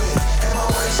stupid, and my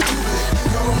ring stupid.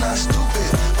 Girl, I'm not stupid,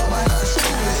 but I'm not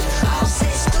stupid.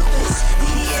 Offset stupids,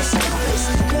 DDS stupids.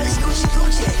 Girl, it's Gucci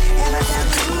Gucci, and my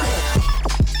diamonds fruited.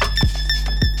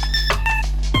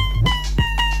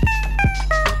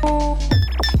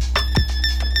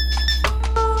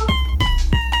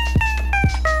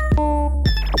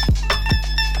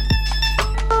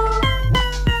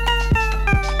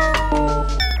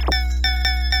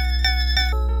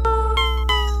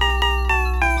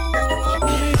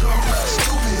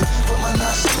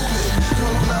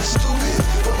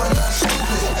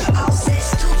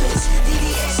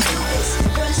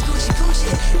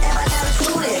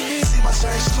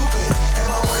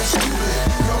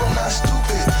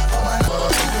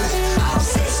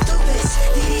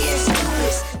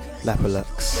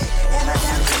 Lapalux.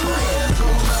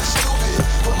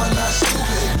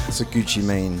 It's a Gucci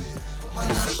Mane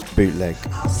bootleg.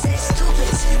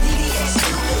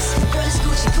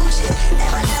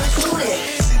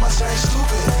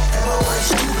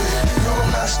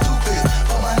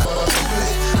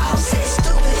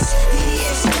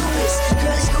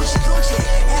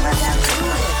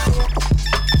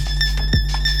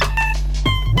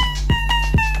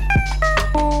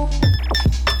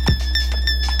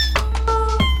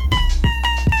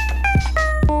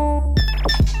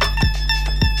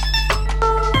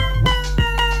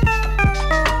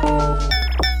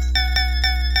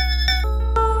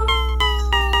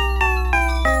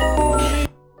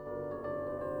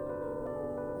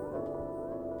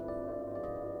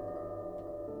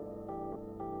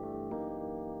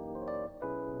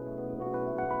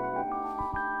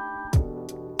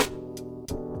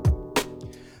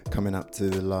 Coming up to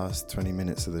the last 20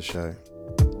 minutes of the show.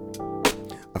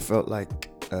 I felt like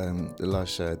the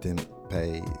last show I didn't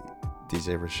pay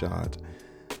DJ Rashad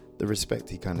the respect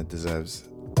he kind of deserves.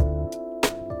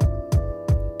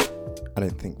 I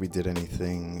don't think we did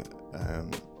anything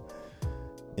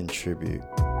in tribute.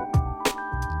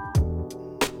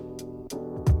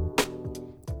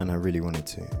 And I really wanted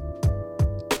to.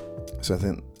 So I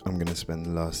think I'm going to spend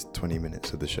the last 20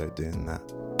 minutes of the show doing that.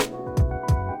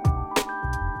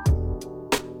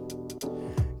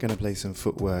 Gonna play some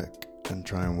footwork and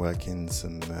try and work in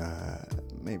some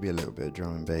maybe a little bit of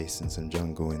drum and bass and some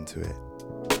jungle into it.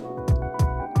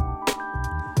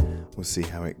 We'll see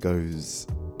how it goes.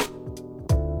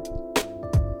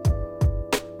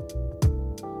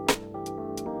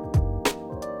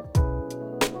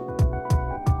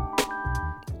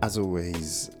 As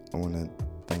always, I want to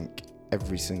thank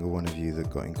every single one of you that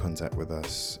got in contact with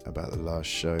us about the last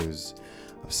shows.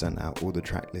 I've sent out all the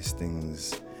track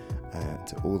listings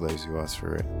to all those who asked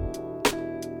for it.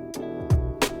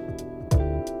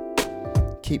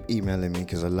 Keep emailing me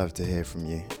because I love to hear from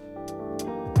you.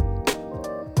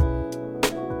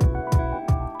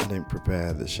 I don't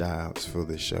prepare the shout outs for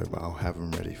this show, but I'll have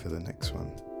them ready for the next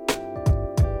one.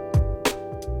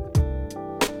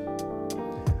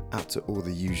 Out to all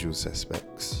the usual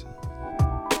suspects.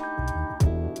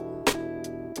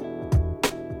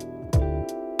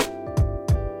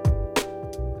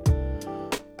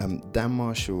 Dan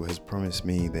Marshall has promised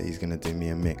me that he's going to do me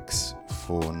a mix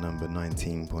for number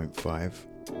 19.5.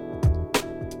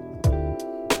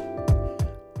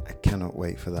 I cannot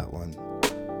wait for that one.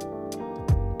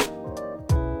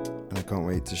 And I can't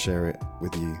wait to share it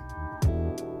with you.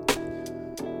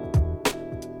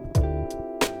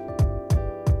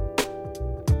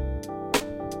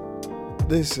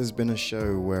 This has been a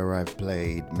show where I've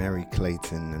played Mary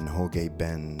Clayton and Jorge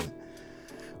Ben,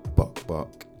 Bok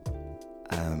Bok.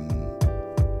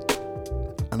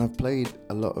 And I've played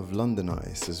a lot of London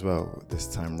artists as well this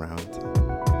time round.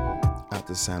 Out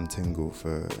to Sam Tingle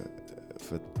for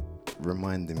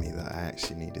reminding me that I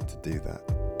actually needed to do that.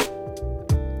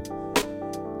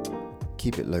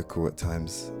 Keep it local at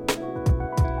times.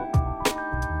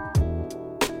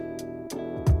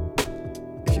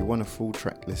 want a full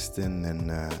track listing,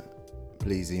 then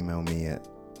please email me at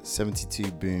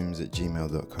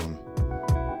 72booms@gmail.com.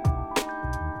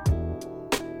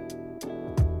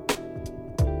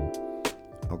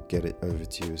 I'll get it over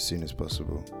to you as soon as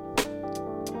possible.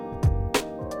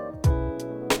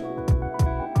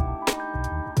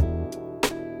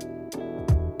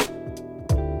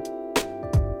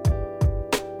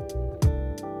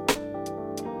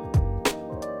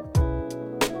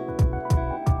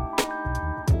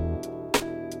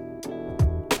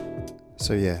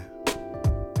 So yeah,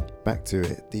 back to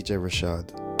it. DJ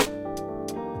Rashad,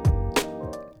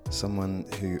 someone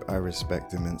who I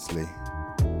respect immensely.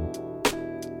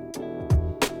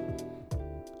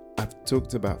 I've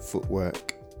talked about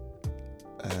footwork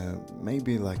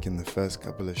maybe like in the first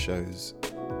couple of shows,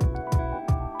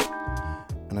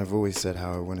 and I've always said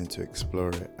how I wanted to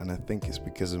explore it, and I think it's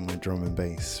because of my drum and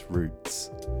bass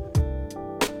roots.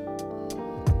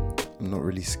 I'm not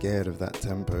really scared of that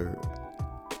tempo.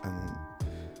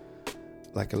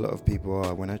 Like a lot of people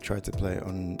are, when I try to play it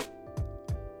on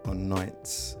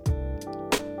nights,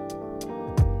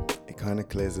 it kind of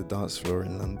clears the dance floor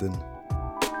in London.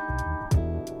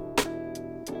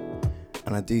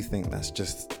 And I do think that's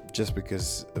just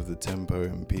because of the tempo,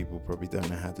 and people probably don't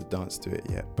know how to dance to it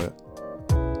yet, but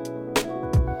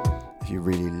if you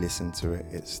really listen to it,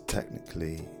 it's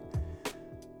technically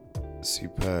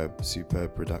superb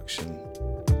production.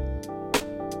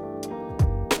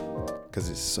 Because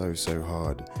it's so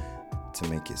hard to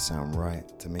make it sound right,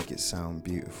 to make it sound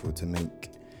beautiful, to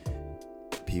make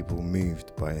people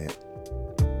moved by it.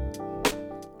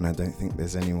 And I don't think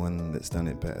there's anyone that's done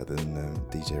it better than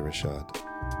DJ Rashad.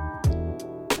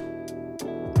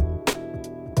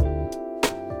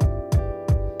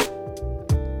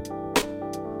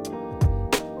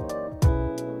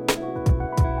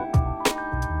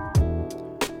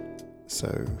 So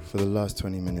for the last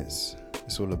 20 minutes,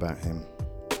 it's all about him.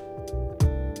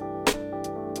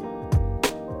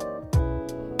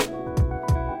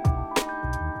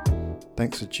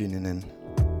 Thanks for tuning in.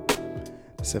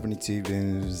 72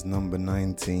 Booms number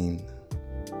 19.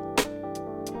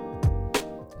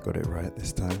 Got it right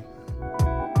this time.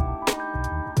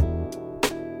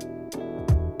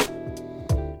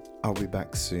 I'll be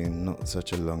back soon, not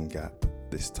such a long gap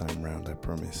this time round, I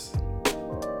promise.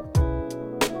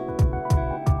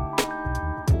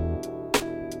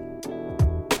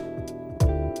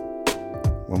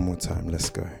 One more time, let's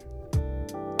go.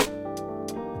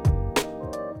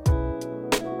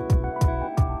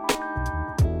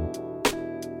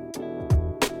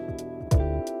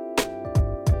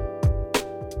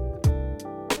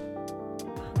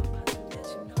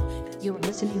 You're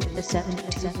listening to the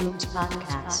 72 Booms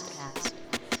podcast.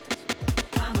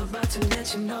 I'm about to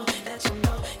let you know, let you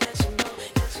know, let you know,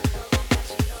 let you know, let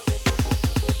you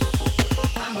know.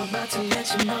 I'm about to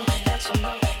let you know, let you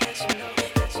know, let you know,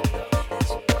 let you know, let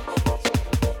you know.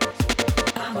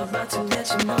 I'm about to let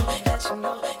you know, let you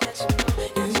know, let you know.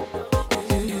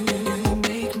 You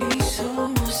make me so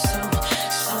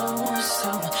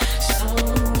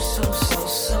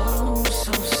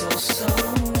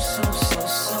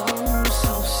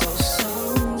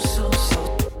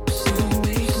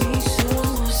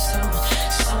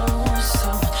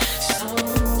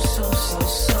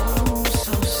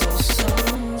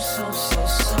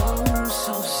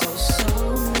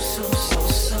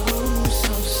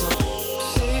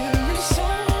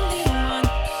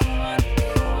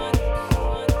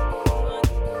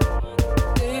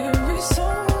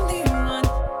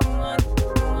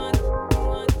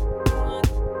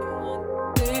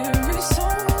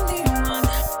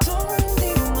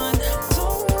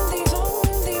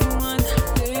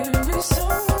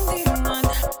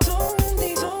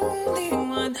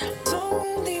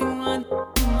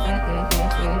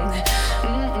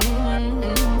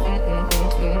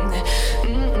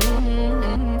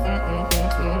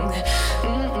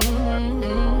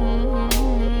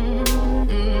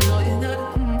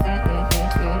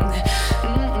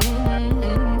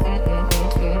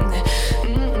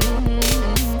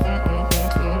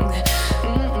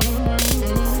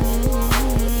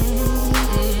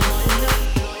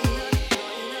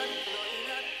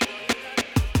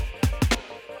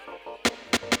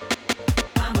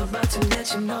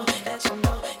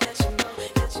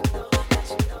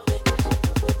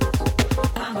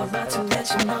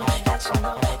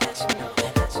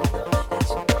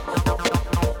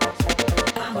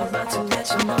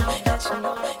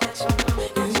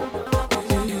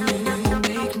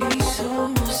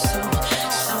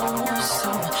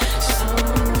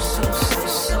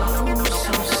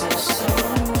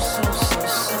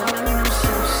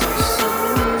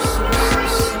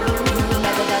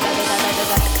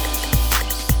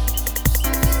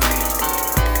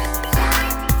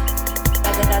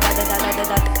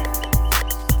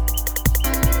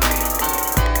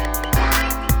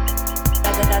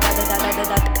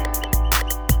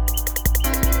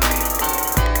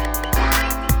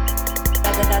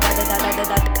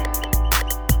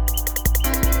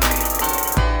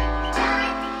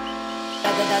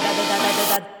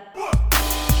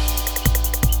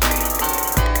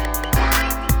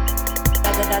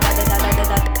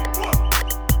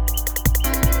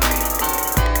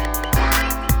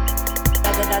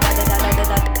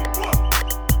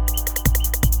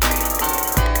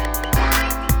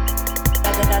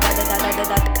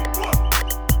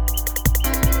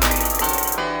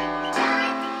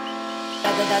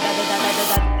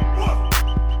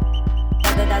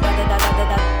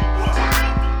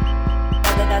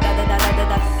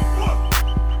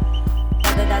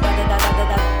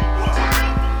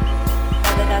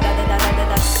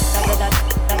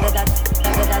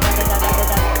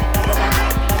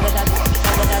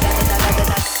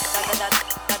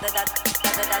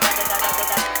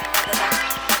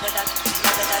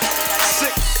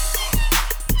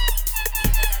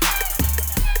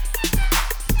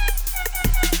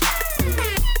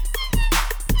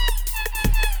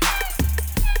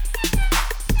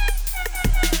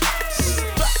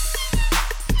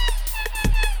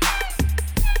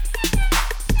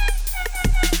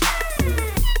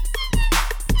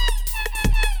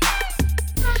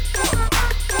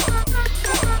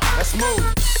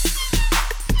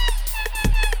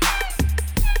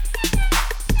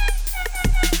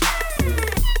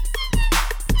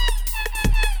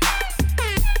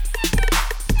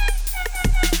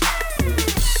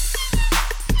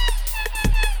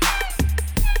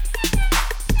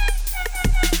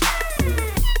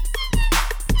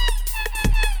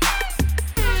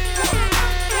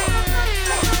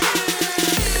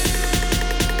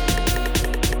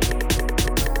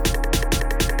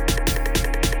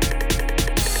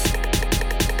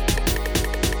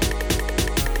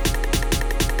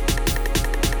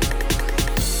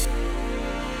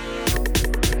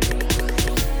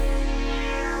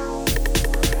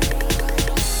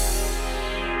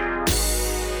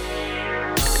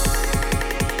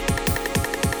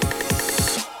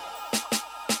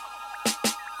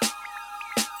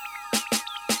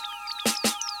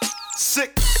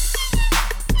sick.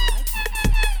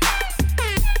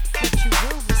 But you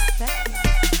will respect me.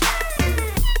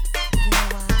 You know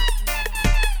why?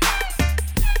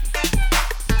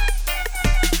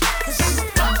 'Cause I'm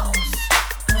a boss.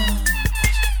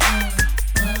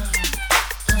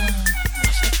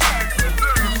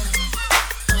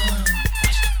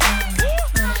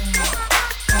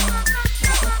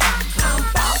 I'm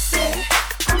bossy.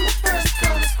 I'm the first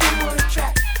girl to scream on the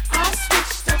track. I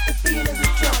switched up the beat of the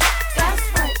drum. That's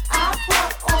right, I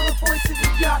brought all the boys to the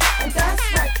yard. And that's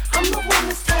right, I'm the one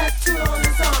that's tattooed on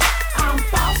his arm. I'm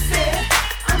bossy.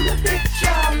 I'm the bitch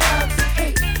y'all love to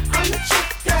hate. I'm the chick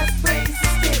that's raised to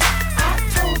stay. I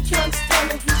told young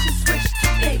Stunner he should switch to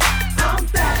 8. I'm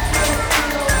back with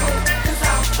a 'cause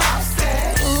I'm bossy.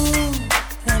 Ooh,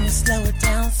 let me slow it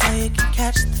down so you can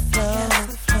catch the flow.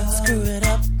 Screw it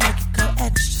up, make it go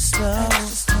extra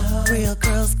slow. Real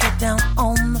girls get down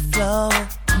on the floor.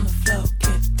 On the floor,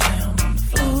 get down on the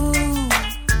floor. Ooh,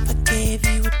 if I gave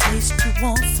you a taste, you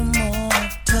want some more.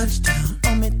 Touchdown,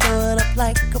 let me throw it up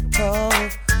like a pro.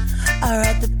 I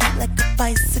ride the beat like a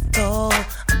bicycle.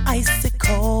 I'm icy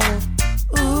cold.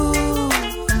 Ooh,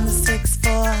 I'm the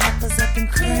 6'4" hoppers up in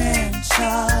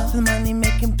Crenshaw. The money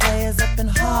making players up in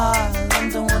Harlem.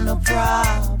 Don't want no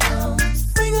problems.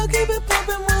 We gon' keep it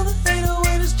pumping while the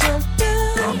 808 is jumping.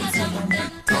 Diamonds on my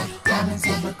neck, diamonds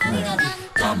on my crown.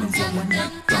 Diamonds on my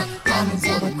neck, diamonds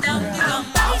on my crown. I'm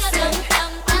bossy.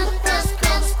 I'm the first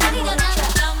girl to scream on the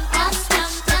track. I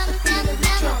switched up the beat of the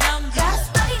drum. That's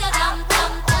right. I'm the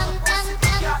one that's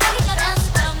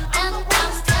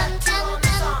tattooed on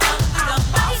his arm. I'm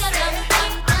bossy.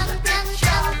 I'm the bitch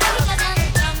y'all love to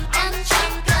hate. I'm the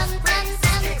chick that's raised to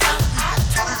stay. I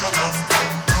told you young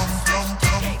Stunner he should switch to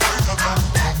 8. I'm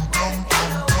back with a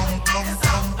 808 'cause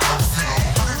I'm bossy.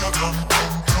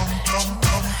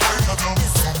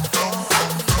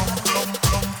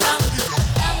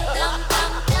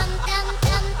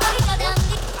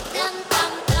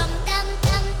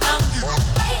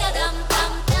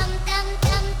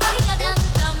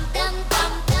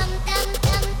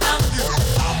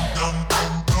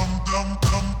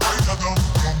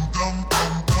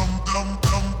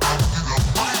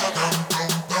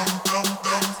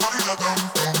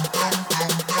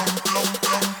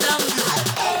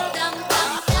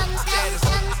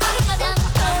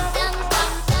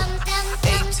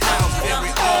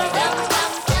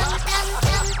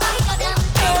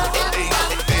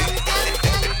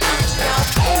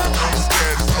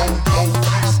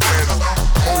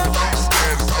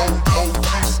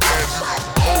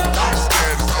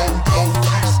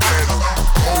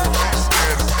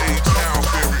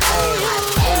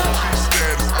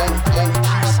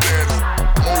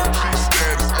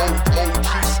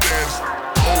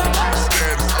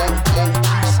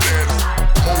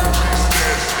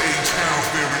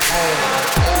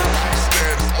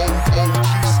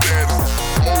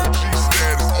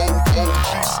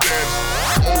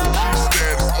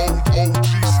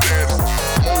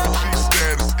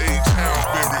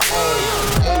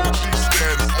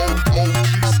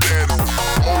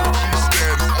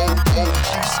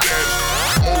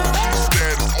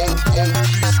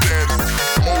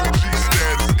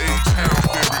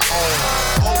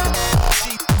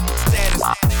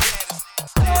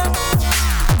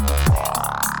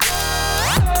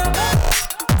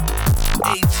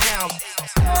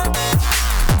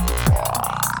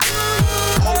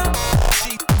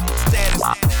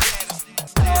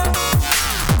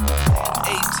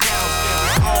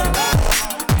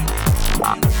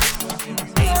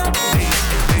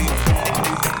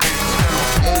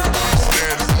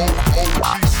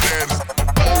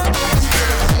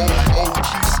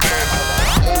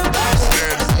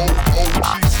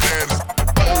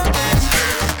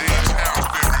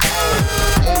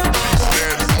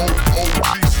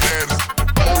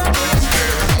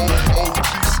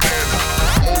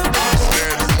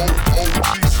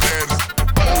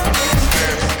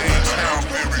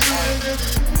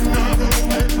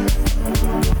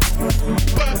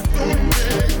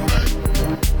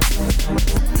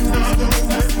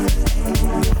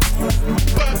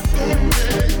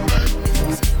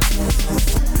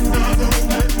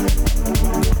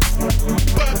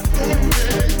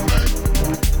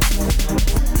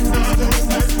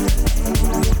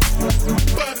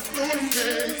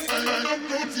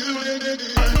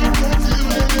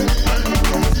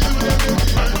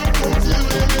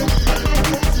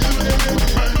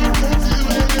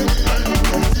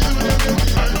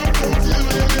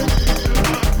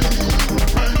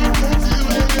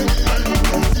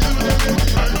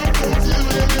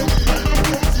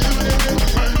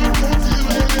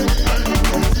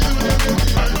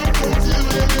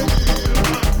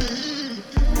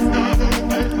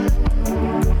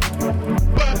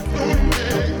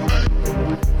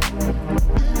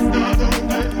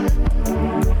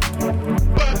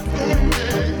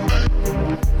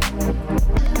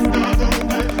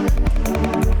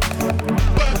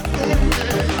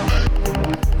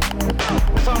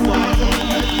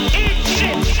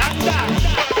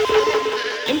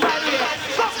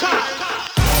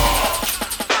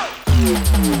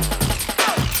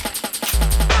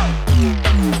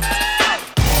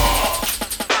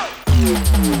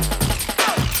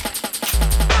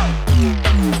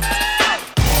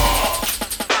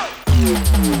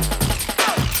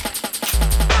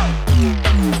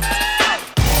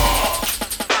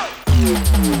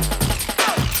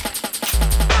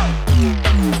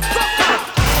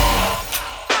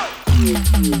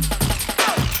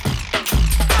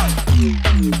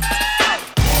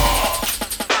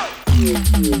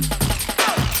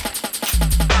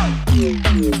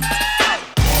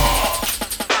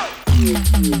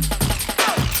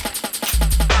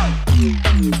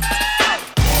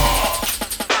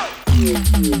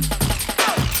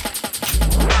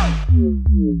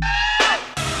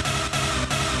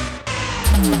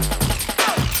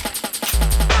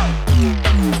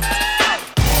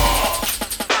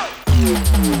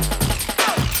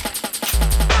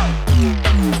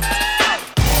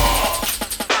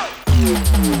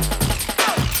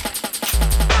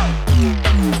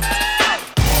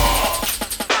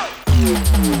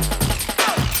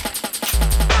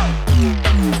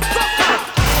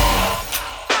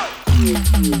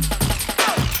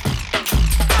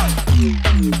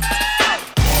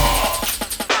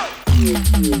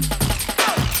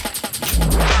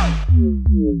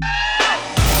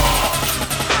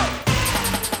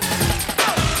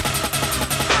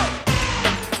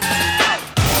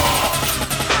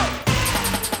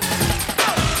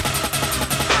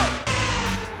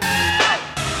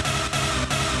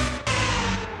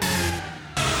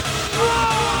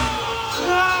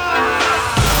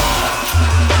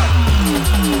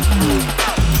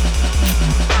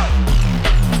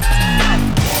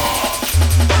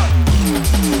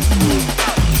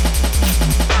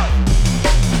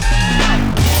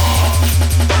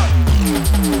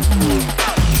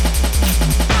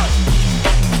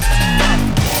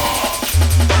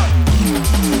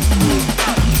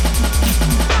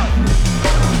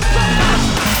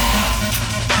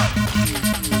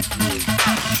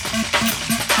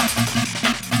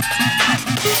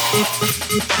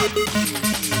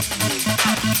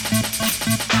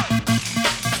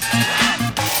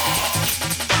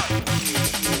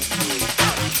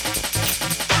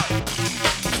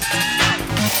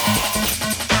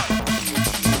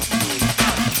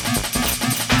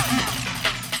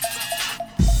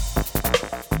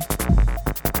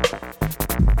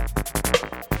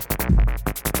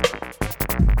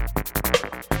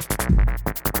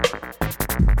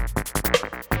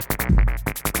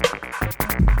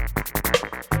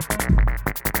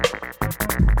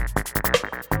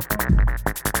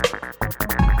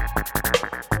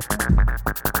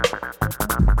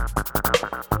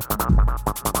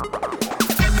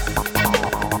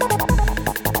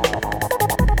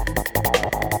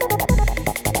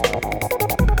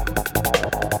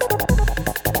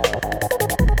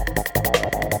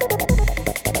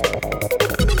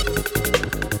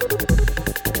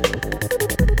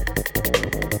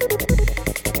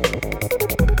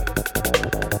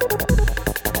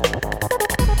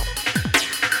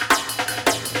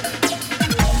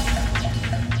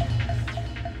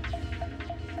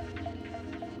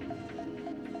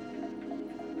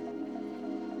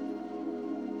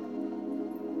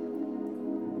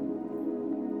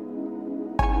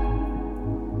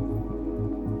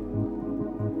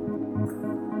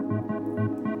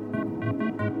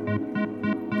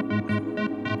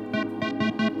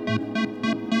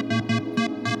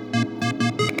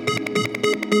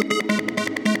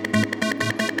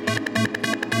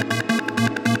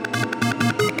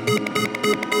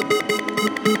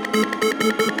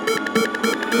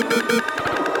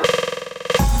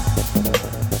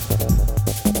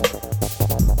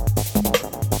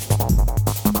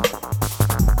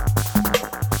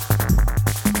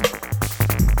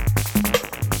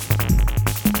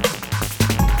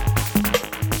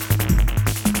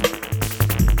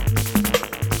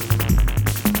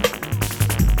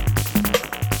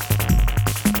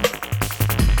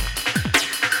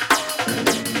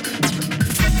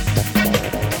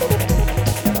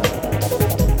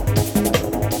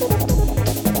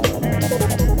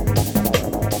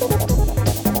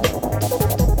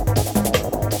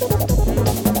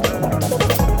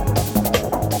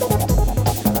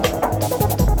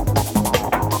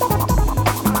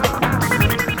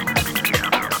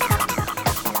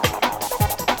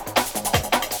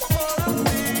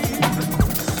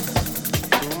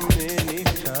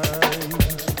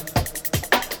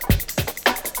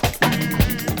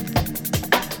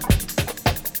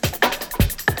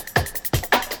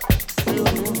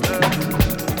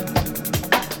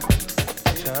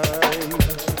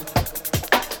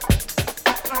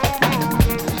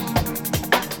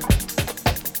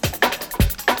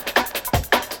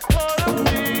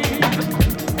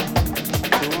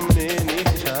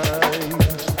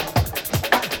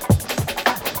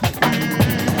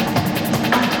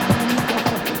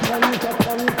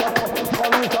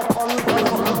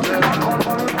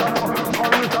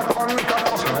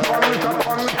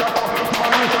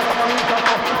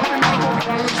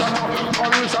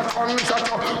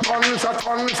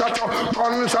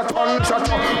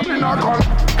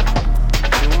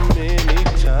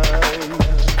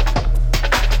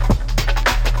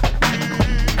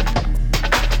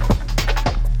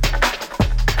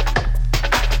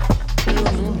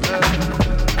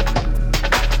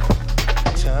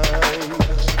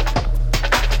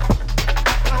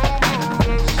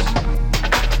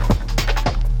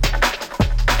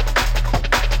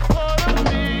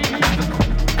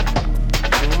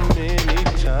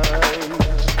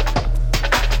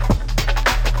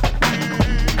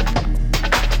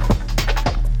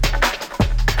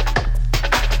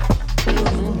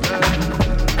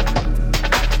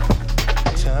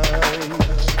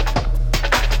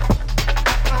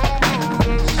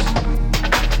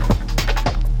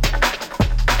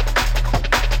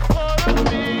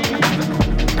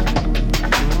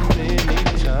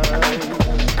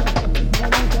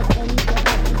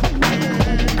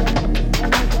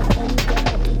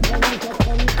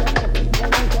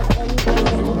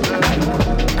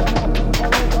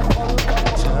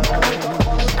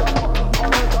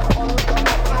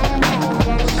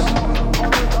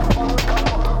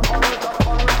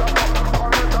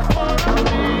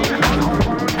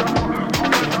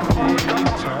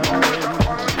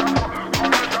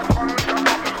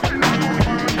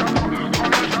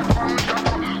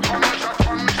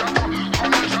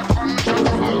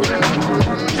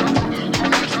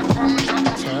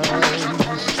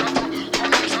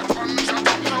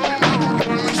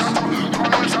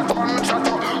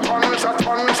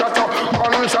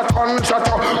 gunshot,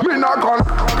 me not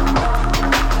gun.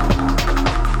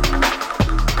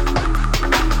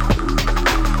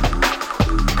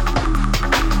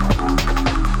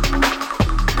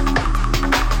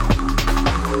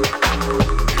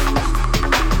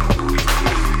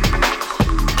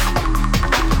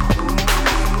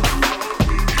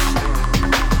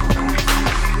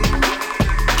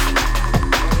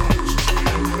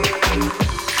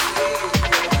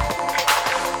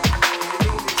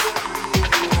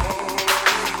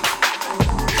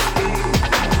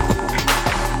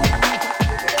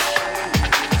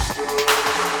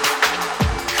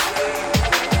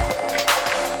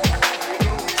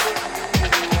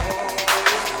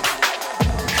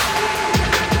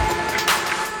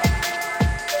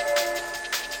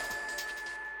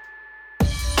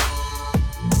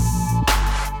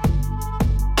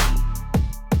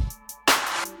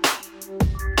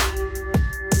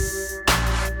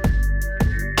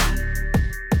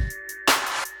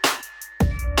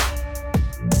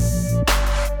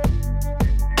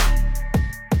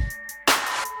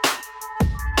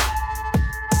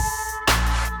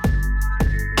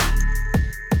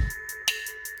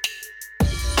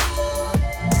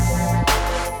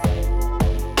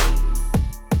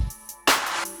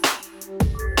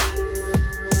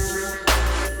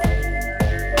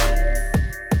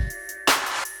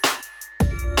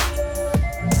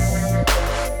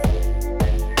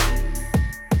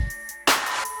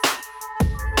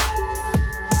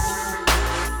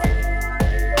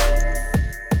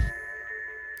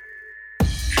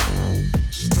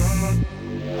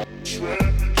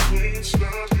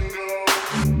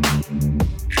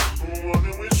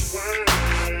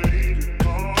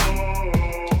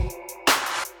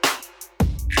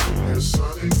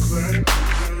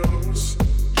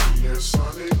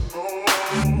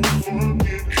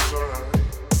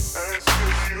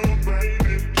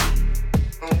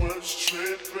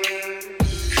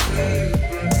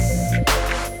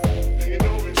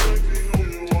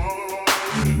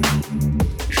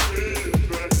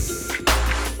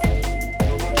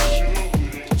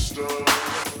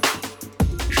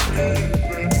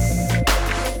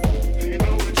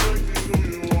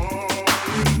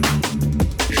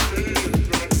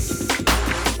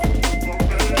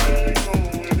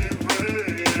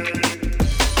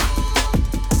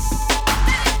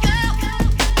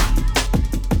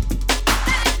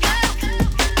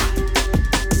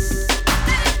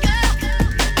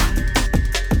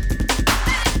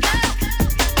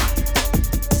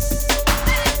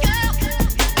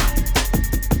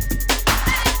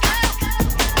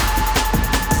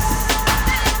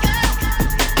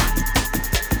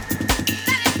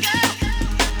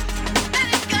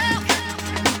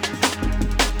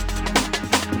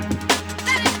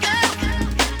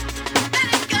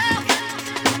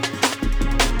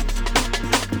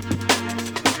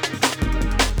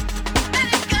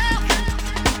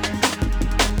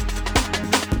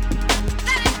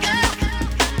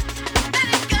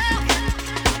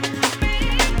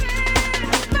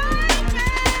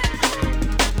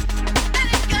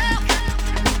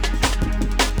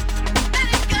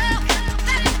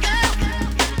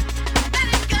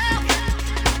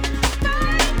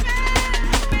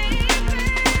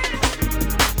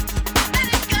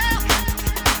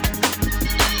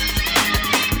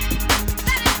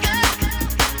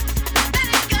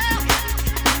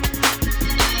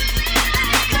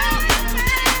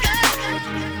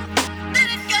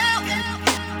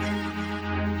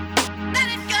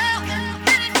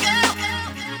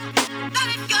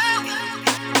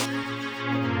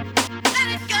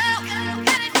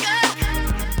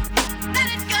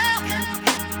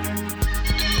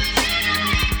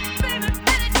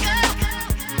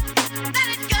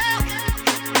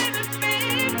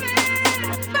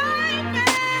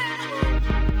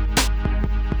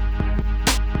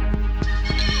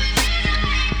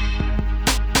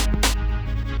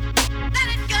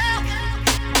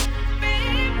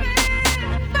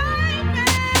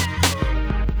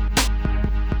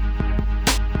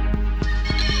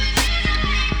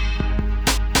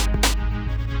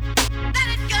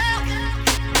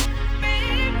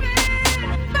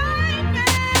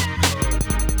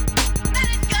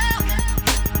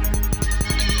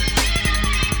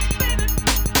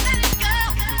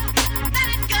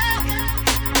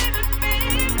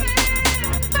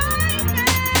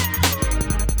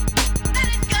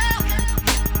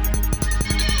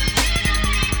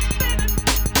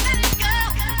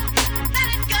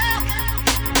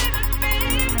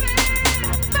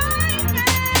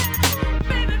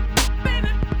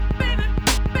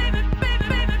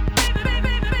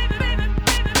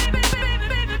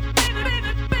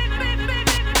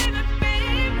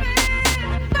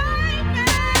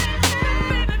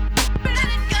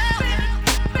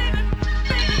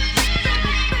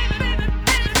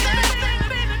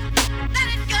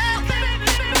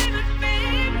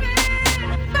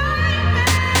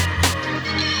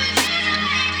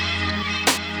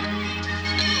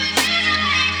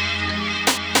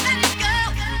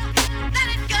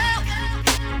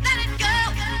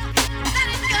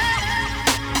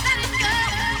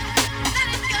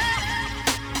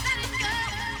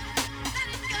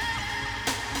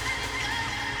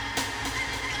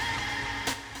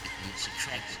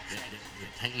 that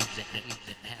retains that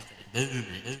have that boom,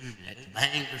 that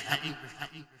bang or something.